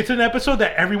 is- So it's an episode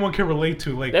that everyone can relate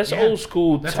to. Like that's yeah, old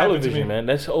school that's happened to television, me. man.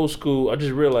 That's old school. I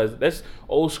just realized that's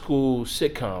old school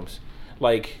sitcoms.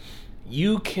 Like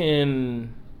you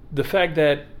can, the fact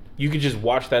that you can just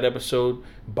watch that episode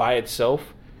by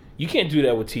itself. You can't do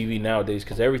that with TV nowadays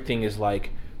because everything is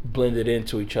like blended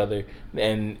into each other.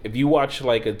 And if you watch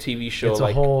like a TV show, It's a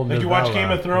like whole. Like you watch novella,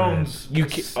 Game of Thrones, You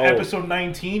it's can- episode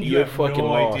 19, you you're have fucking no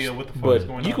lost. idea what the fuck but is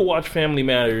going you on. can watch Family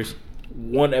Matters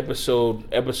one episode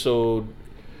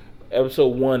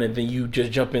 1, and then you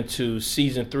just jump into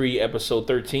season 3, episode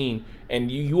 13,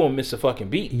 and you won't miss a fucking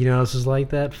beat. You know, this is like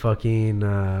that. Fucking.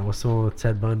 What's the one with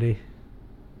Ted Bundy?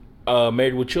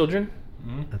 Married with Children,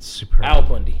 That's super. Al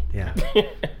Bundy. Yeah.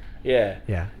 Yeah.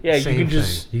 Yeah. Yeah, you Same can thing.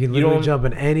 just- You can you literally don't- jump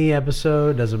in any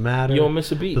episode. Doesn't matter. You don't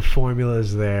miss a beat. The formula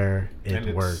is there. And It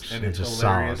it's- works. and It's it's just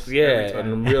hilarious. solid. Yeah, every time.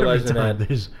 and I'm Every realizing time that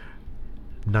there's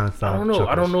nonstop. I don't know. I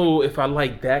chuckles. don't know if I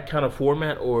like that kind of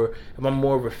format or if I'm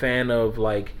more of a fan of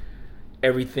like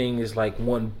everything is like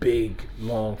one big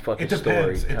long fucking It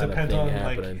depends. story. It kind of depends thing on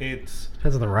happening. like it's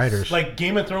Depends on the writers. like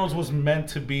Game of Thrones was meant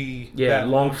to be Yeah, that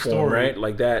long form, story, right?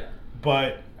 Like that.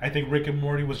 But I think Rick and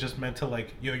Morty was just meant to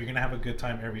like, yo, you're gonna have a good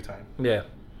time every time. Yeah.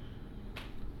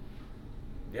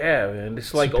 Yeah, man.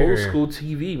 It's like Superior. old school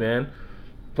TV, man.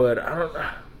 But I don't.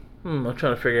 I'm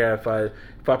trying to figure out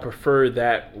if I prefer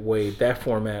that way, that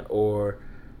format, or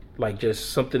like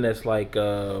just something that's like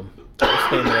what's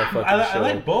the name of that fucking I show?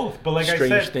 like both, but like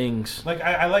Strange I said, Things. like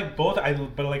I like both.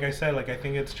 But like I said, like I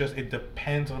think it's just it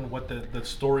depends on what the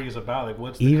story is about. Like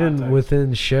what's the Even context.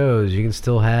 within shows, you can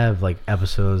still have like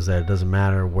episodes that it doesn't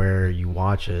matter where you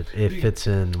watch it; it fits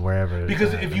in wherever. it's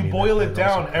Because at. if I you mean, boil that it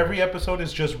down, also- every episode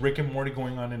is just Rick and Morty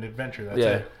going on an adventure. That's Yeah.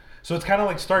 it. So it's kind of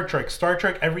like Star Trek. Star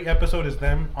Trek, every episode is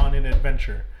them on an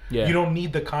adventure. Yeah. You don't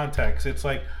need the context. It's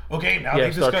like, okay, now Yeah,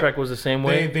 they Star disco- Trek was the same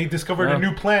way. They discovered Yeah. a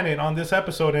new planet on this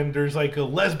episode, and there's like a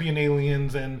lesbian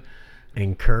aliens, and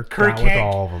And Kirk got with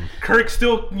all of them. Kirk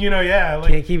still,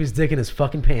 like, Can't keep his dick in his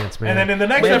fucking pants, man. and then in the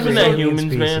next Isn't episode, that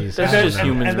humans, man? Species. That's I don't just know.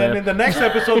 humans, and then man. in the next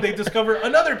episode, they discover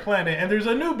another planet, and there's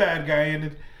a new bad guy,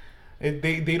 and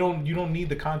you don't need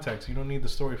the context, you don't need the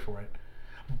story for it.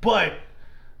 But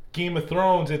Game of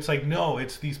Thrones, it's like, no,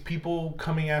 it's these people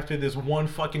coming after this one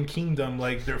fucking kingdom,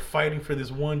 like they're fighting for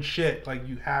this one shit. Like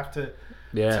you have to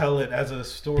tell it as a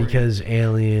story Because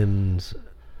aliens.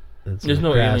 There's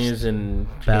no aliens in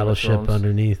battleship Game of Thrones.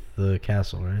 underneath the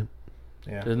castle, right?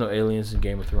 Yeah, There's no aliens in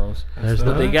Game of Thrones. There's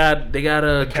But not. they got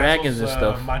The dragons and castle's,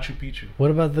 stuff. Machu Picchu.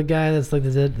 What about the guy that's like the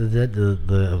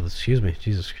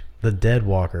dead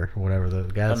walker or whatever, the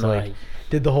guy that's I know, like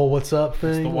did the whole what's up thing?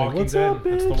 It's the like, Walking what's Dead. up,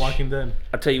 It's the bitch? Walking Dead.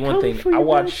 I'll tell you one Coming thing. for I you,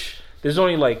 watch. There's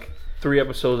only like 3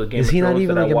 episodes of Game Is of he Thrones not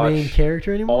even that like I a watch main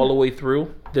character anymore? all the way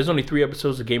through. There's only 3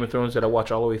 episodes of Game of Thrones that I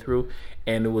watch all the way through,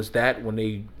 and it was that when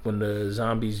the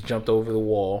zombies jumped over the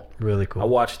wall. Really cool. I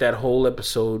watched that whole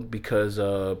episode because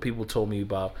people told me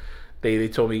about. They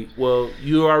told me, well,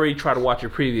 you already tried to watch it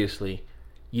previously,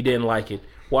 you didn't like it.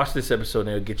 Watch this episode and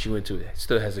it'll get you into it. It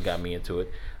still hasn't got me into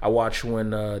it. I watched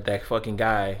when that fucking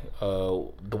guy,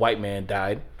 the white man,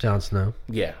 died. Jon Snow.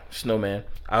 Yeah, Snowman.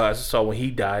 I saw when he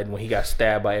died, when he got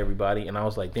stabbed by everybody, and I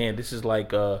was like, damn, this is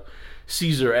like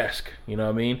Caesar-esque, you know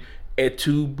what I mean? Et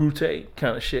tu, Brute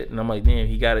kind of shit. And I'm like, damn,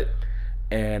 he got it.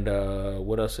 And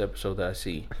what else episode did I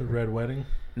see? The Red Wedding.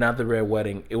 Not the Red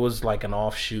Wedding. It was like an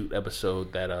offshoot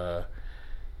episode that I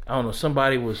don't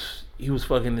know. He was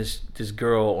fucking this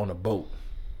girl on a boat,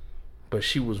 but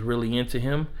she was really into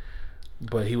him,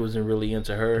 but he wasn't really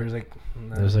into her. There's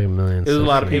like a million. There's a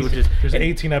lot of people just. There's and-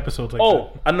 18 episodes like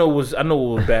Oh, that. I know what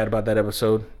was bad about that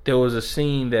episode. There was a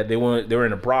scene that they were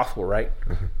in a brothel, right?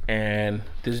 And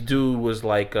this dude was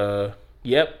like,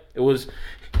 yep, it was.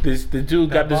 The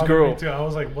dude got this bothered girl. me too. I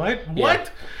was like, what? Yeah.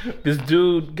 What? This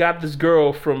dude got this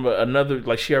girl from another,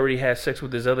 like she already had sex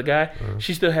with this other guy.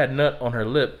 She still had nut on her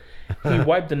lip. He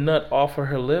wiped the nut off of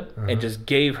her lip and just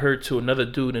gave her to another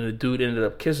dude, and the dude ended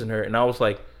up kissing her. And I was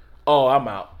like, oh, I'm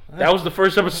out. That was the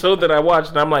first episode that I watched,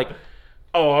 and I'm like,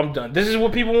 oh, I'm done. This is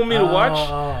what people want me to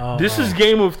watch? This is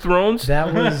Game of Thrones?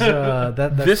 That was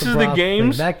that's This is the broth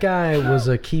games? thing. That guy was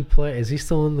a key player. Is he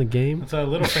still in the game? It's a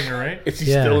Littlefinger, right? Is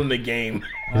he Yeah. still in the game?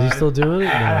 Is he still doing it?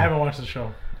 No. I haven't watched the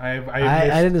show. I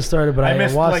I didn't start it, but I I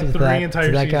missed, watched like, it to 3 that, entire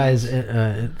to that guy's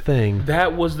seasons. thing.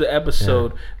 That was the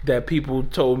episode that people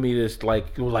told me this,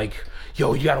 like,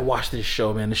 yo, you gotta watch this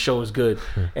show, man. The show is good.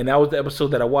 And that was the episode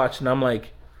that I watched, and I'm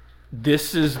like,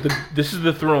 this is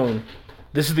the throne.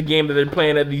 This is the game that they're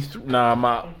playing at these. Nah, I'm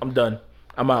out. I'm done.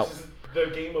 I'm out.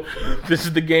 The Game of Thrones. This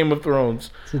is the Game of Thrones.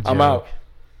 It's a I'm joke. out.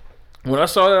 When I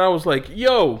saw that, I was like,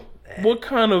 yo, what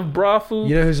kind of brothel?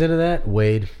 You know who's into that?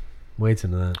 Wade. Wade's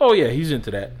into that. Oh yeah, he's into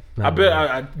that. Not I bet. really.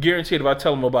 I guarantee it if I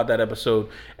tell him about that episode.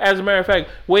 As a matter of fact,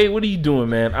 Wade, what are you doing,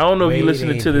 man? I don't know if you Wade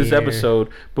listening ain't to this here. episode,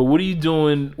 but what are you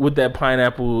doing with that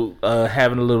pineapple?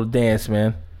 Having a little dance,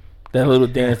 man. That little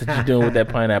dance that you're doing with that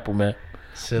pineapple, man.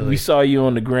 Silly. We saw you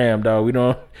on the gram, dog. We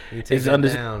don't. You take it's that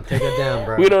under- down. Take it down,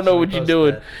 bro. We don't know Somebody what you're post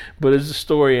doing, that. but it's a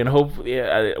story, and hopefully,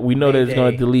 we know that it's going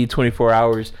to Mayday. delete 24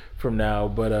 hours from now.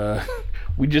 But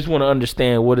we just want to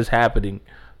understand what is happening.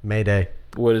 Mayday.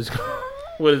 What is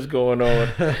going on?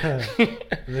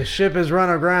 The ship is run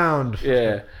aground.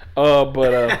 Yeah.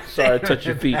 But sorry, I touched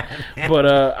your feet. But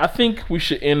I think we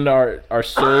should end our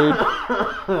sode.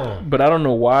 But I don't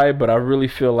know why. But I really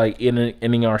feel like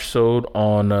ending our sode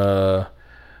on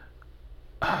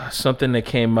something that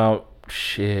came out.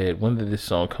 Shit, when did this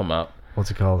song come out? What's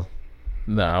it called?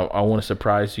 Nah, I want to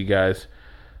surprise you guys.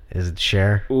 Is it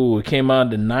Cher? Ooh, it came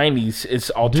out in the 90s. It's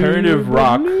alternative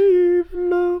rock.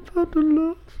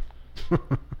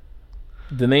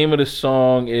 The name of the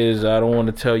song is, I don't want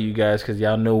to tell you guys because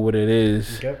y'all know what it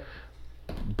is. Okay.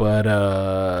 But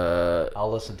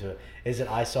I'll listen to it. Is it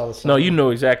I Saw the Sign? no, you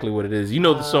know exactly what it is. You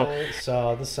know the song. I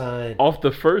saw the sign. Off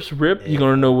the first rip, you're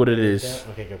going to know what it is.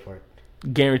 Okay, go for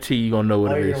it. Guarantee you're going to know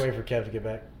what Oh, it you're is. going to wait for Kev to get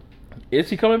back? Is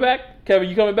he coming back? Kevin,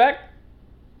 you coming back?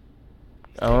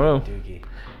 I don't know. Dookie.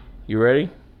 You ready?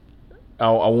 I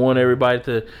want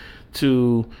everybody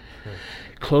to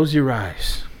close your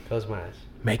eyes. Close my eyes.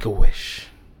 Make a wish.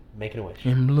 Making a wish.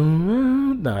 In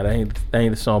blue. Nah, that ain't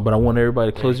the song. But I want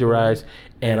everybody to close your eyes,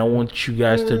 and I want you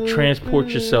guys to transport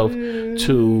yourself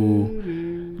to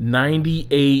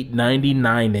 98,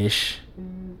 99-ish.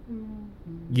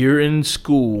 You're in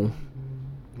school.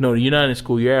 No, you're not in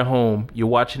school. You're at home. You're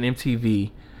watching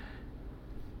MTV.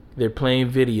 They're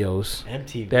playing videos.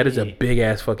 MTV. That is a big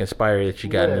ass fucking spider that you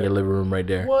got in Where? your living room right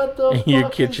there. What the in fuck your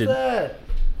kitchen. is that?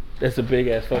 That's a big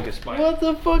ass fucking spider. What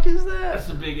the fuck is that? That's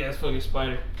a big ass fucking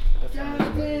spider. God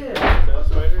damn. That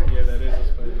spider? Yeah, that is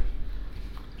a spider.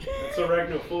 It's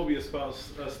arachnophobia style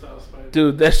spider.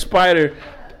 Dude, that spider.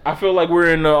 I feel like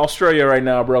we're in Australia right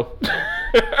now, bro.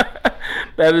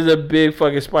 That is a big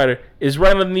fucking spider. It's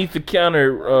right underneath the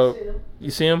counter.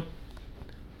 You see him?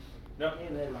 No.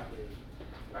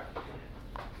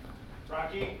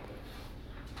 Rocky.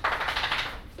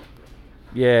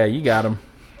 Yeah, you got him.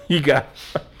 You got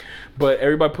him. But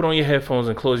everybody put on your headphones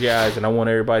and close your eyes, and I want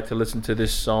everybody to listen to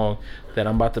this song that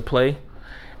I'm about to play.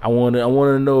 I want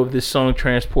to know if this song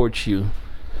transports you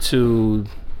to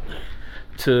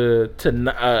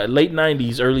late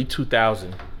 90s, early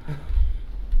 2000.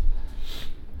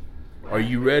 Are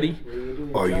you ready?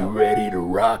 Are you ready to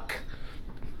rock?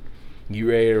 You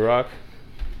ready to rock?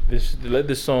 Let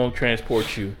this song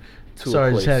transport you to Sorry, a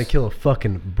I place. just had to kill a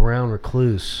fucking brown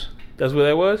recluse. That's what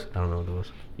that was? I don't know what it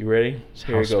was. You ready?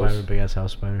 Here House it goes. spider, big ass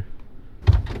house spider.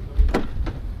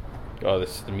 Oh,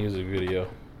 this is the music video.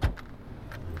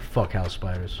 Fuck house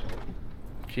spiders.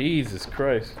 Jesus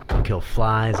Christ. I'll kill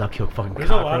flies. I'll kill fucking There's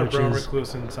a lot of brown cockroaches.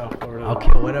 recluse in South Florida. I'll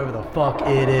kill whatever the fuck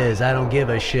it is. I don't give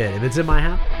a shit. If it's in my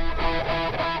house,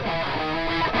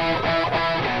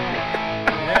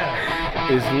 Yeah,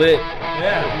 It's lit.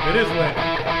 yeah, it is lit.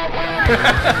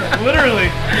 Literally.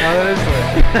 oh, that is lit.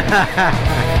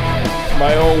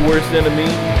 My own worst enemy.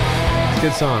 It's a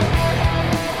good song.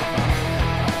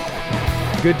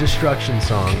 Good destruction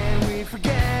song.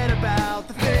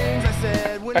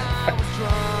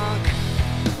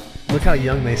 Look how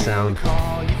young they sound.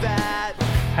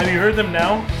 Have you heard them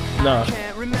now? No.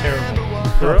 Terrible.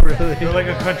 Oh, really? They're like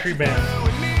a country band.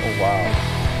 Oh, wow.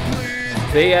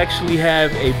 They actually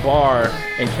have a bar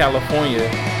in California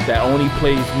that only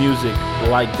plays music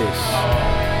like this.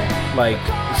 Like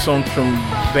songs from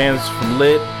bands from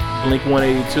Lit, Blink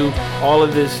 182, all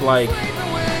of this like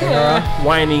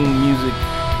whining music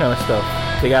kind of stuff.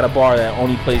 They got a bar that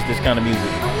only plays this kind of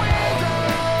music.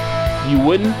 You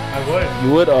wouldn't? I would.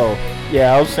 You would? Oh.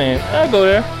 Yeah, I was saying, I'll go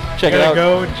there. Check it Gotta out.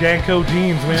 go Janko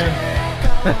jeans, man.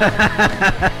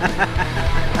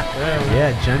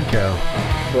 Yeah, Genko.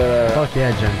 But, Fuck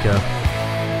yeah, Genko.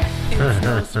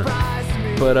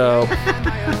 but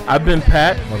I've been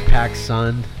Pat. Or Pac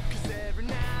Sun.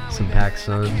 Some Pac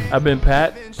Sun. I've been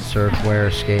Pat. Surfwear,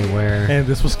 skatewear. And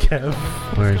this was Kev.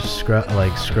 Or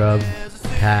scrub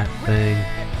hat thing.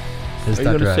 His Are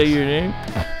you gonna say your name?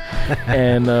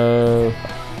 And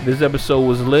this episode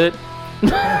was lit.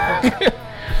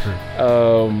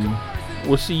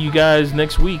 We'll see you guys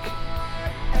next week.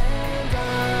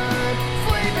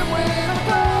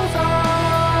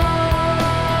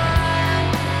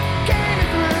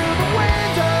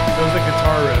 That was a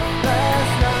guitar riff.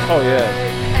 Oh yeah.